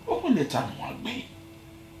 What will the time want me?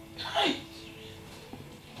 Hi.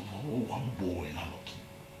 Oh, one boy in a lucky.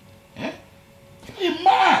 Eh? Hey,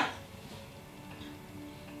 man!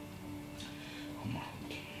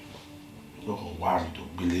 Don't worry,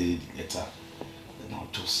 don't believe the letter. Then I'll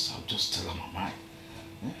just tell her my mind.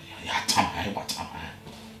 Yeah, time, but time.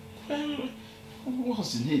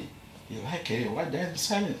 What's the name? You like it? Why there in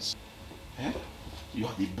silence? Eh? You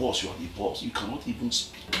are the boss, You cannot even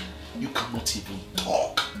speak. You cannot even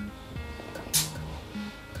talk.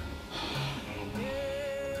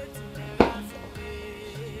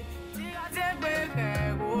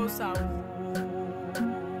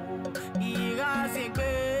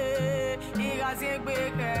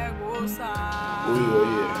 Oh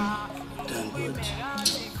yeah. Thank God.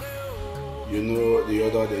 You know, the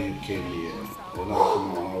other day you came here, when I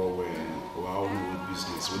come on our way, our own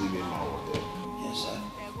business, when you made my order. Yes, sir.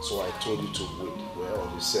 So I told you to wait. Well, on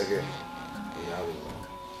the second,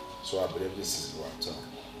 so I believe this is the right time.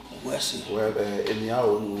 Where's it? Well, in the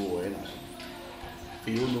hour,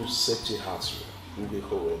 you know, such a house, you will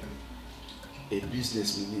go away. a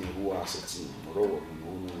business meaning who has a team,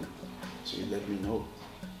 so you let me know.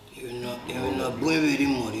 You know, boy, very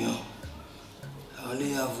money. I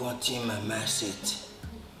only have one thing, my mindset.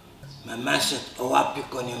 My mindset, I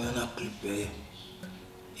pick on him and I clip here.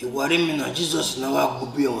 He worry me now, Jesus now go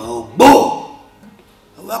be on bo.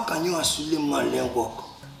 How can you assume my land work?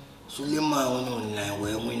 Suleiman online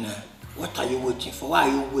where winner. What are you waiting for? Why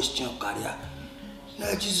are you wasting your career?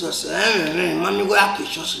 Now Jesus, mommy go out to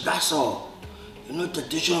that's all. You know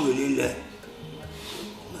temptation really late.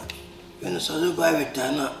 You know, so I go every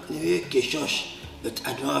time now, but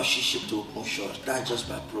I don't have shit to open church. That's just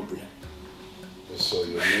my problem. So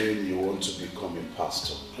you mean you want to become a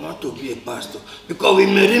pastor? I want to be a pastor because we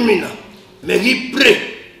marry me now. May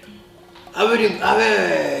pray. I will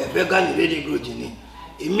vegan ready good in it.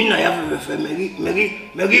 It mean I have a family.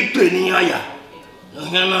 May pray in ya. No,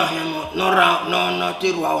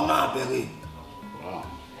 Wow.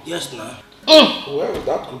 Yes, now. Well,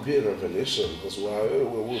 that could be a revelation because we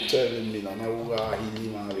will tell him in another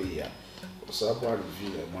healing area. So I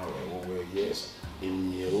reveal yes,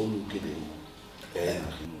 in your own kidding.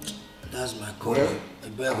 That's my call. I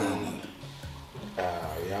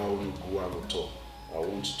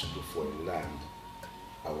want you to go for a land.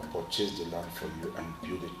 I will purchase the land for you and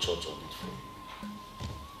build a church on it for you.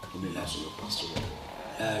 You mean that's your pastor?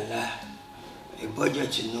 A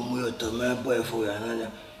budget in no more to my boy for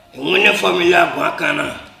another. And when the family are back,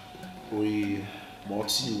 we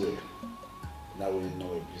multi-way. Now we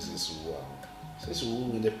know a business well. Since we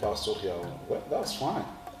win the pastor here, well, that's fine.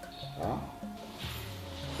 Huh?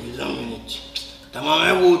 Wait a minute. The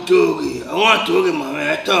mama will talk. I want to talk, mama.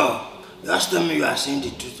 I thought. Last time you are saying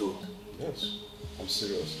the truth. Yes, I'm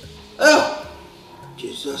serious. Oh,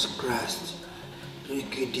 Jesus Christ.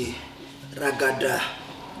 Rikidi, Ragada.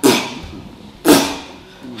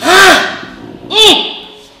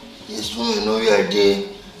 This woman know your day.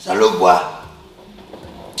 Salobwa.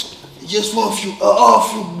 Just one few, all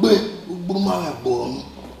few big, Ubuma born.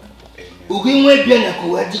 Ugi may be an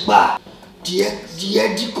aquatic. The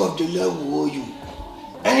edict of the Lord will owe you.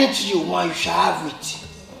 Anything you want, you shall have it.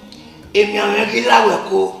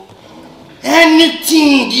 Anything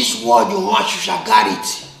in this world you want, you shall get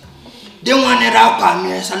it. They want to come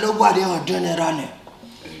here, so nobody will do it.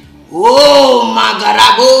 Oh,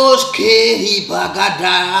 Magarabos, Kehi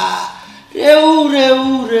Bagada. Reu.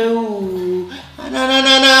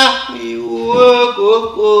 Na.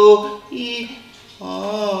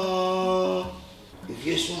 If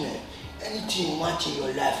you soon, anything you want in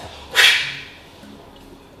your life,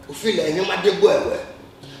 you feel like you're not the boy.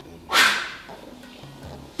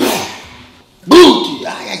 Booty!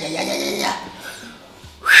 Yeah.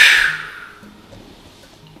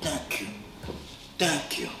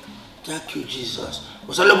 Thank you, Jesus.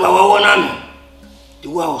 The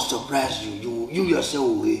way I will surprise you, you yourself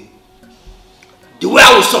away. The way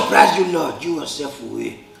I will surprise you, Lord, you yourself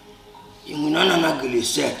away. You will not get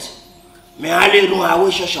set. May I live I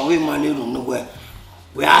wish I away my little nowhere.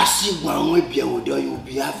 Where I see one way be with you, you will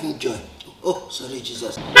be having joy. Oh, sorry,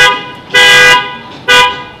 Jesus.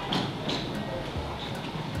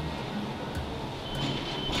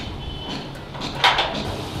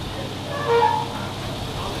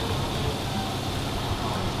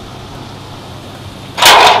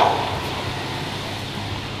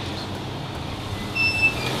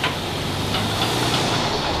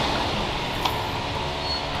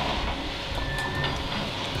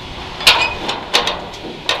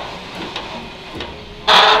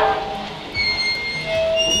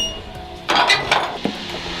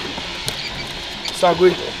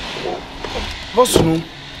 Sagwe, what's new?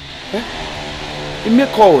 You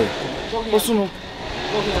make call. What's new?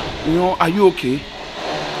 You know, are you okay?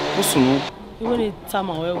 What's new? You want to tell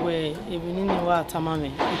me where even in your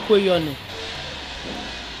tamame, Ukoyo.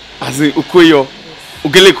 As in Ukoyo,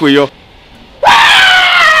 Ugele Koyo.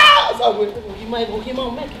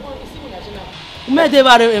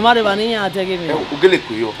 Ugele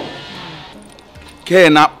Koyo.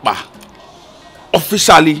 Kenapa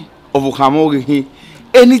officially. Of Okamogi,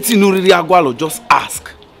 anything you really agwalo, just ask.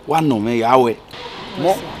 One no me yawe.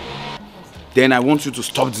 Then I want you to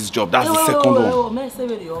stop this job. That's the second one.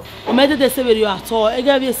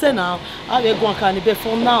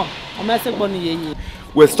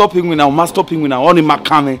 We're stopping with now. Must stopping with now. Only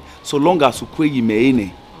makame. So long as you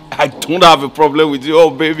me, I don't have a problem with you. Oh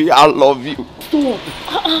baby, I love you. Stop.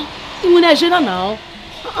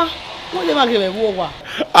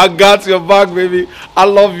 I got your back, baby. I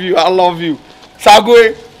love you.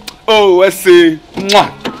 Sagwe. Oh, let's see.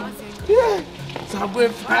 Mwah. Yeah. Sagwe,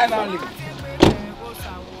 finally.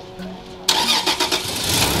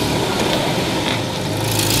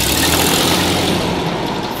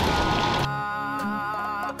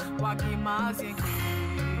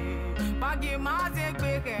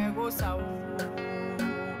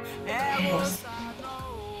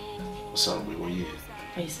 Sorry, we were here.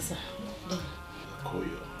 Yes, sir. Call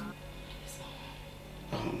you.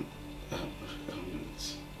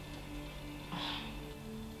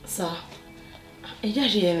 Sir,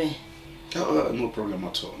 no problem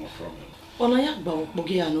at all, no problem.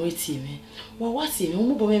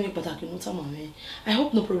 I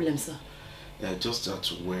hope no problem, sir. Just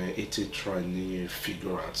that we're trying to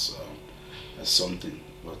figure out something,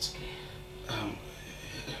 but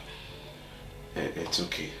it's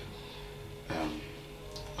okay.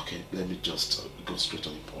 Okay, let me just go straight to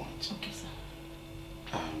the point. Okay, sir.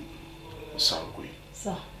 Sorry.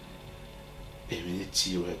 Sir. A minute,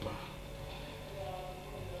 you ever.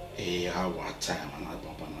 A hour time and I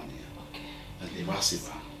bump on you. Okay. And the massive,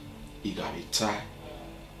 you got a tie,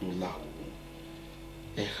 no loud.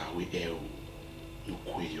 We no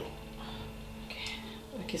quail. Okay.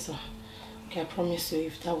 Okay, sir. Okay, I promise you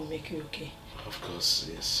if that will make you okay. Of course,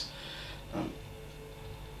 yes.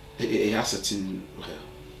 It has a thing,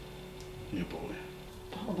 new boy.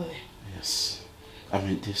 Oh, boy. Yes. I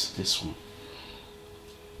mean this one.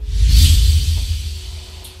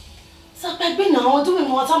 Sir, baby, now do me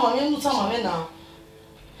more time. Now.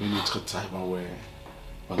 We need to time away.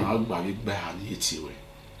 But I'll buy it by hand hit you.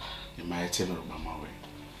 You might tell her mama way.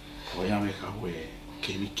 Or you make her way.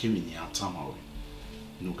 Came in your time away.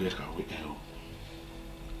 No get her way.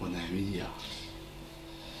 When I'm here,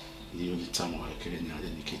 the only time I can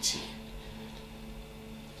dedicate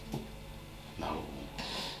you. Now,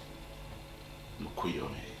 no queer me.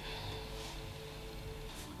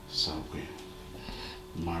 So,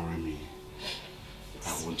 marry me. I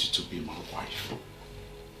want you to be my wife,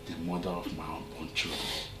 the mother of my unborn children.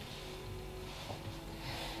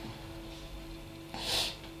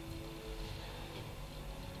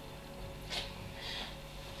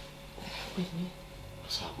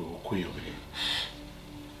 So, I will queer me.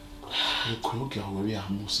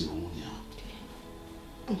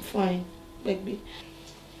 I'm fine, baby.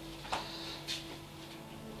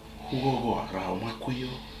 Who go around my queer?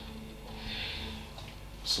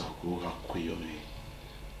 So go queer me.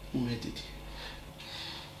 Who made it?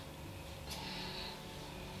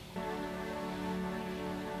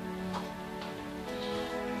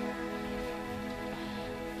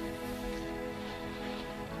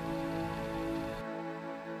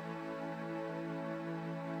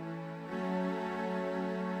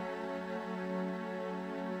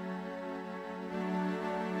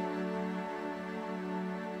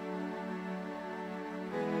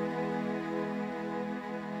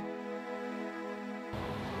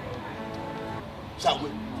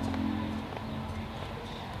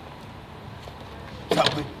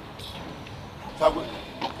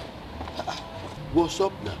 What's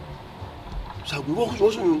up now? Sagwe,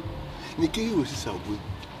 what's on? Nikki was Sagwe.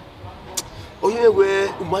 Oh, yeah, where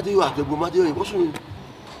Umadio at the Bumadio, what's on?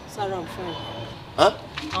 Sir, I'm fine. Huh?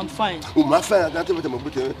 I'm fine. Oh, my friend, I can't tell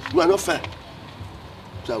you, you are not fair.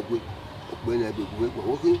 Sagwe, when I be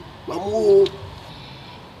walking, Mamu.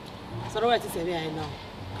 So, what is it now?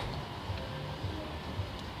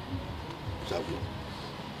 Sagwe,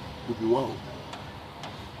 would be wow.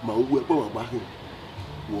 My weapon back here.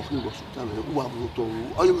 Walking was telling you,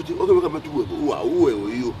 are you coming to work?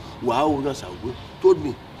 You? Wow, that's how good. Told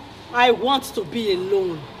me. I want to be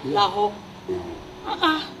alone. Laho.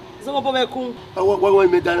 So what about you?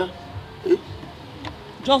 What made Dana?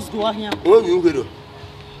 Just go out here. Oh, you get it.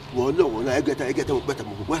 Well, no, I get a better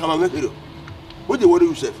move. What am I making? What do you want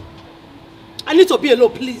yourself? I need to be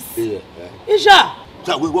alone, please. Yeah. Isha.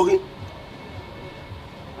 So we're walking.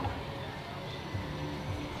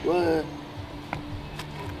 What?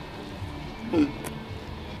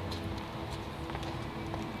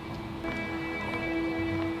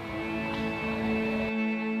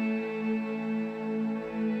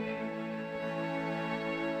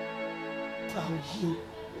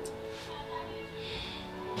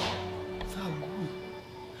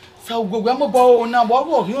 Sagwe, I'm about now.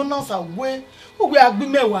 What you know, Sagwe? Who we are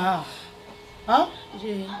being mewa? Huh?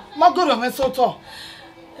 Magoro me soto.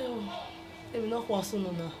 Emi no kwa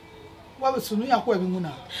sunu na. Wa be sunu ya kwa ebi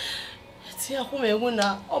na. Ti ya kwa me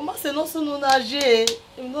na. O ma se no sunu na je.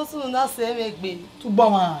 Emi no sunu na se megbe. Tu ba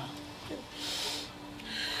ma.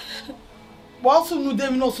 Bo sunu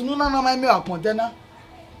de mi no sunu na na ma me apon de na.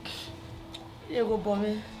 Ego bo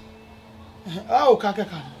me. O ka ka.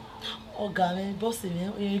 Oga me, boss me,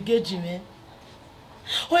 o engage me.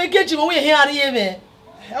 O engage me, we here ari me.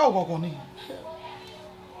 E o gogo ni.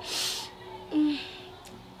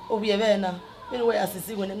 Obi ebe na. Me we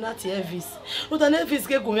asisi when na ti Ehis. No ta Ehis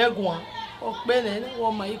ke gun egun a. O pe na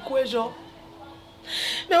wo ma iku ejo.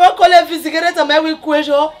 Me wa kole fisikere ta me wi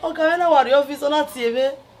kwejo. O ka na wari office na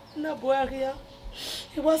TV. Na boya kia.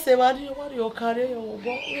 E wa se wari o kare yo bo.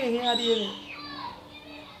 E he ari ere.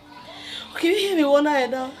 O ki hi mi wona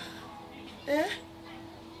eda.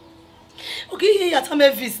 Okay, ya tame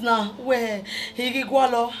vis na we he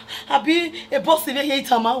gwalo abi e boss be he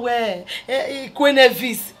tama we e kwene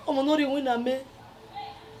vis omo no ri win me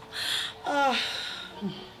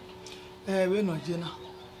we no jena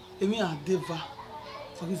emi adeva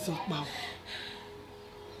for this pa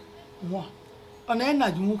mo ona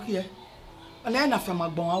na ju ki e ona na fe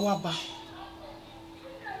magbon wa ba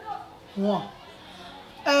mo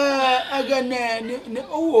again ne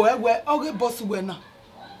owo egwe oge boss we na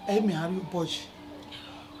emi ari boji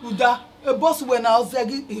uda e boss we na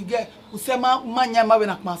ozegi ige usema manya ma we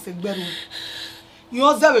na kma se gberu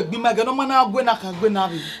yo ze we gbi mage no mana agwe na ka gbe na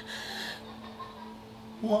bi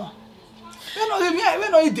wo we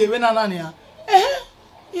no ide we na nani ya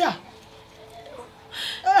ya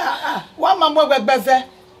wa ma mo gbegbeze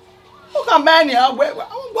o ka mani agwe wa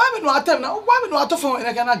mi no atem na wa mi no atofo we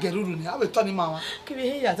na ka na geruru ni awe to ni ma wa ki bi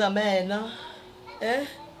hi ya ta me na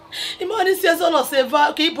imani siyeso no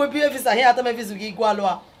seva ki ipo bi visa here ata me visa ki gwalo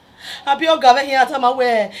a abi o gave here ata ma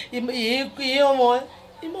we yi omo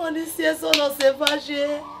imani siyeso no seva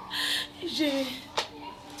je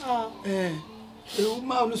o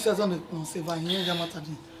ma onu siyeso no seva here ga mata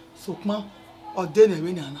din so pon ode na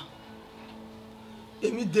we ni ana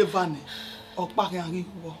emi devane opa kan ari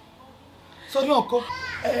wo so ni oko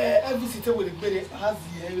every city we dey gbere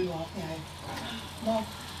hazi we no afin ai mo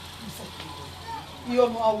yo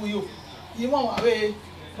no awuyo yi mo wa we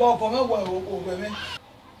bo me wo me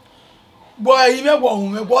bo yi me wo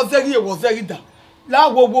hun me bo zeri da la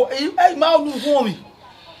gbogbo ma nu fun mi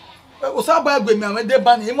o sa ba gbe mi àwọn de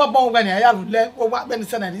ba ni mo bo gba ni aya lu le wo wa be ni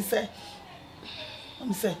se na ni se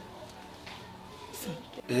am se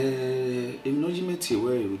imnoji meti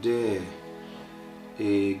we you de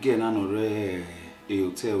again na no re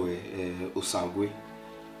hotel we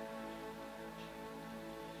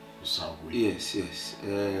Osasuyi. Yes.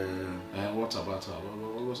 What about her?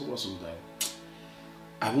 What's that?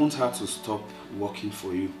 I want her to stop working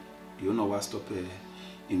for you. You know what? Stop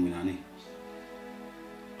in Minani.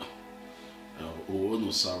 Oh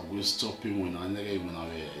no, sir. We're stopping when I never even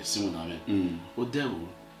have a similar name. Oh, devil.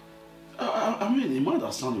 I mean, you might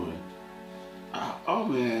understand where. Oh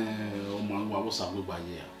man, what was I by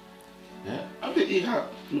here? Yeah, I mean,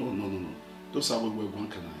 no. Those are where one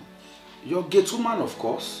can I. Your gate woman, of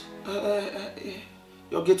course.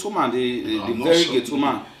 Your gate woman, the very gate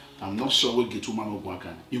woman. I'm not sure what gate woman of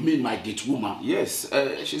Wankan. You mean my gate woman? Yes,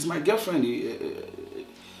 she's my girlfriend.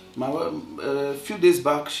 Few days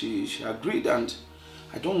back, she agreed, and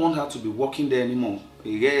I don't want her to be working there anymore.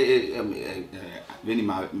 Maybe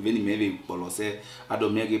Bolose, I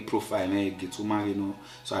don't make a profile, gate woman, you know.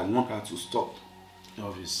 So I want her to stop.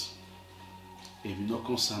 Obvious. If you not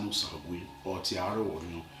concern Osasuyi or Tiara or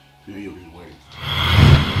you'll be wearing.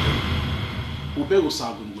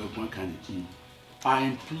 I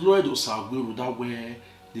employed Osasuyi that way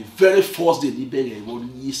the very first day the beggar was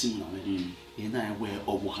listening and I wear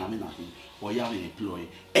over having or young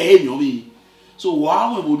employee. So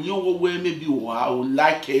why would you wear maybe or I would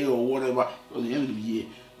like her or whatever on the end of the year?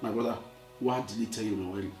 My brother, what did he tell you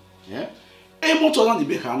already? Yeah? A motor on the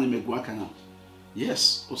baker and make Wakana.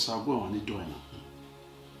 Yes, Osasuyi on the door.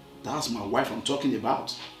 That's my wife I'm talking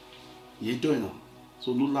about. You're doing it.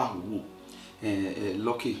 So no lie.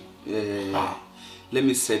 Lucky. Let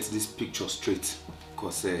me set this picture straight.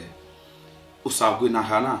 Because Osasuyi na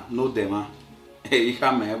hana no dema.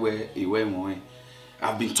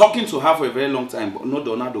 I've been talking to her for a very long time, but no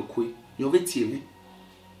Donado Kwe. You know me.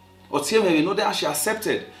 Or you know that she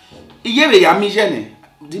accepted.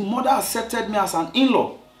 The mother accepted me as an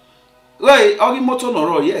in-law. Well, all the motor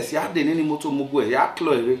no yes, you had the any motor mugwe, ya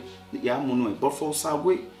clear, ya mono, but for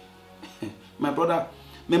Osasuyi. My brother,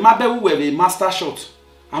 me mabe we have a master shot.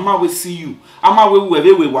 Ama we see you. Ama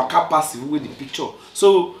we waka pass with the picture.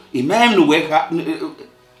 So imagine the way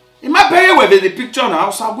with the picture now.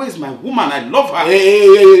 Osasuyi is my woman. I love her.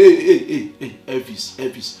 Hey,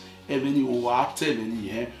 Elvis. Any what telling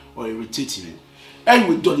here or irritating. And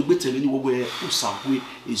we don't be telling you where Osasuyi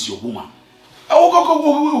is your woman.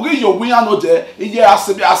 Oh, go your winner not there. Yeah,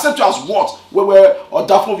 accept you as what? Where or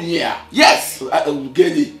that from here. Yes,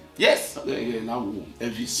 get it. Yes. Now,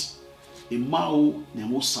 Elvis. A mao ne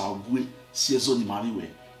Osasuyi season ni mariwe.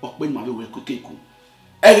 Okpe ni mariwe kokeku.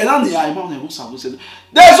 Na ni ai mao ne Osasuyi say.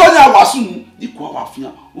 There's only a wasun di kwa wa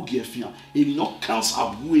fian, o ge fian. If you not can't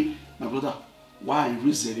Osasuyi, my brother, why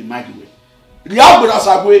reason the mariwe? Riabu na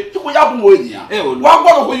sagwe, you go yabu mo enia. Wa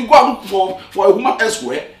go go you go and look for a woman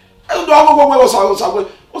elsewhere. I don't go where sagwe.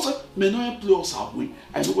 What's it? Me no employ sagwe.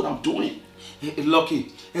 I know what I'm doing.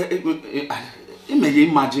 Lucky. You may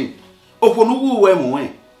imagine. Okonu we mo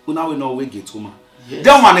una we no we get woman.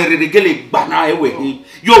 That man regele bana ewe.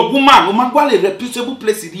 Your woman, o magwale reputable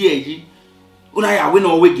place here yi. Una ya we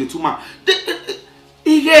no we get woman.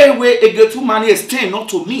 Ihe we e get woman is staying not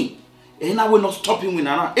to me. And I will not stop him with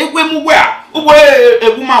Nana. A woman we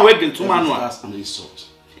get woman. That's an insult.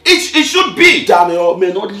 It should be. Daniel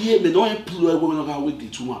may not hear, may not employ a woman of our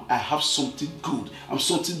weekly woman. I have something good. I'm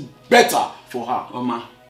something better for her. Oma,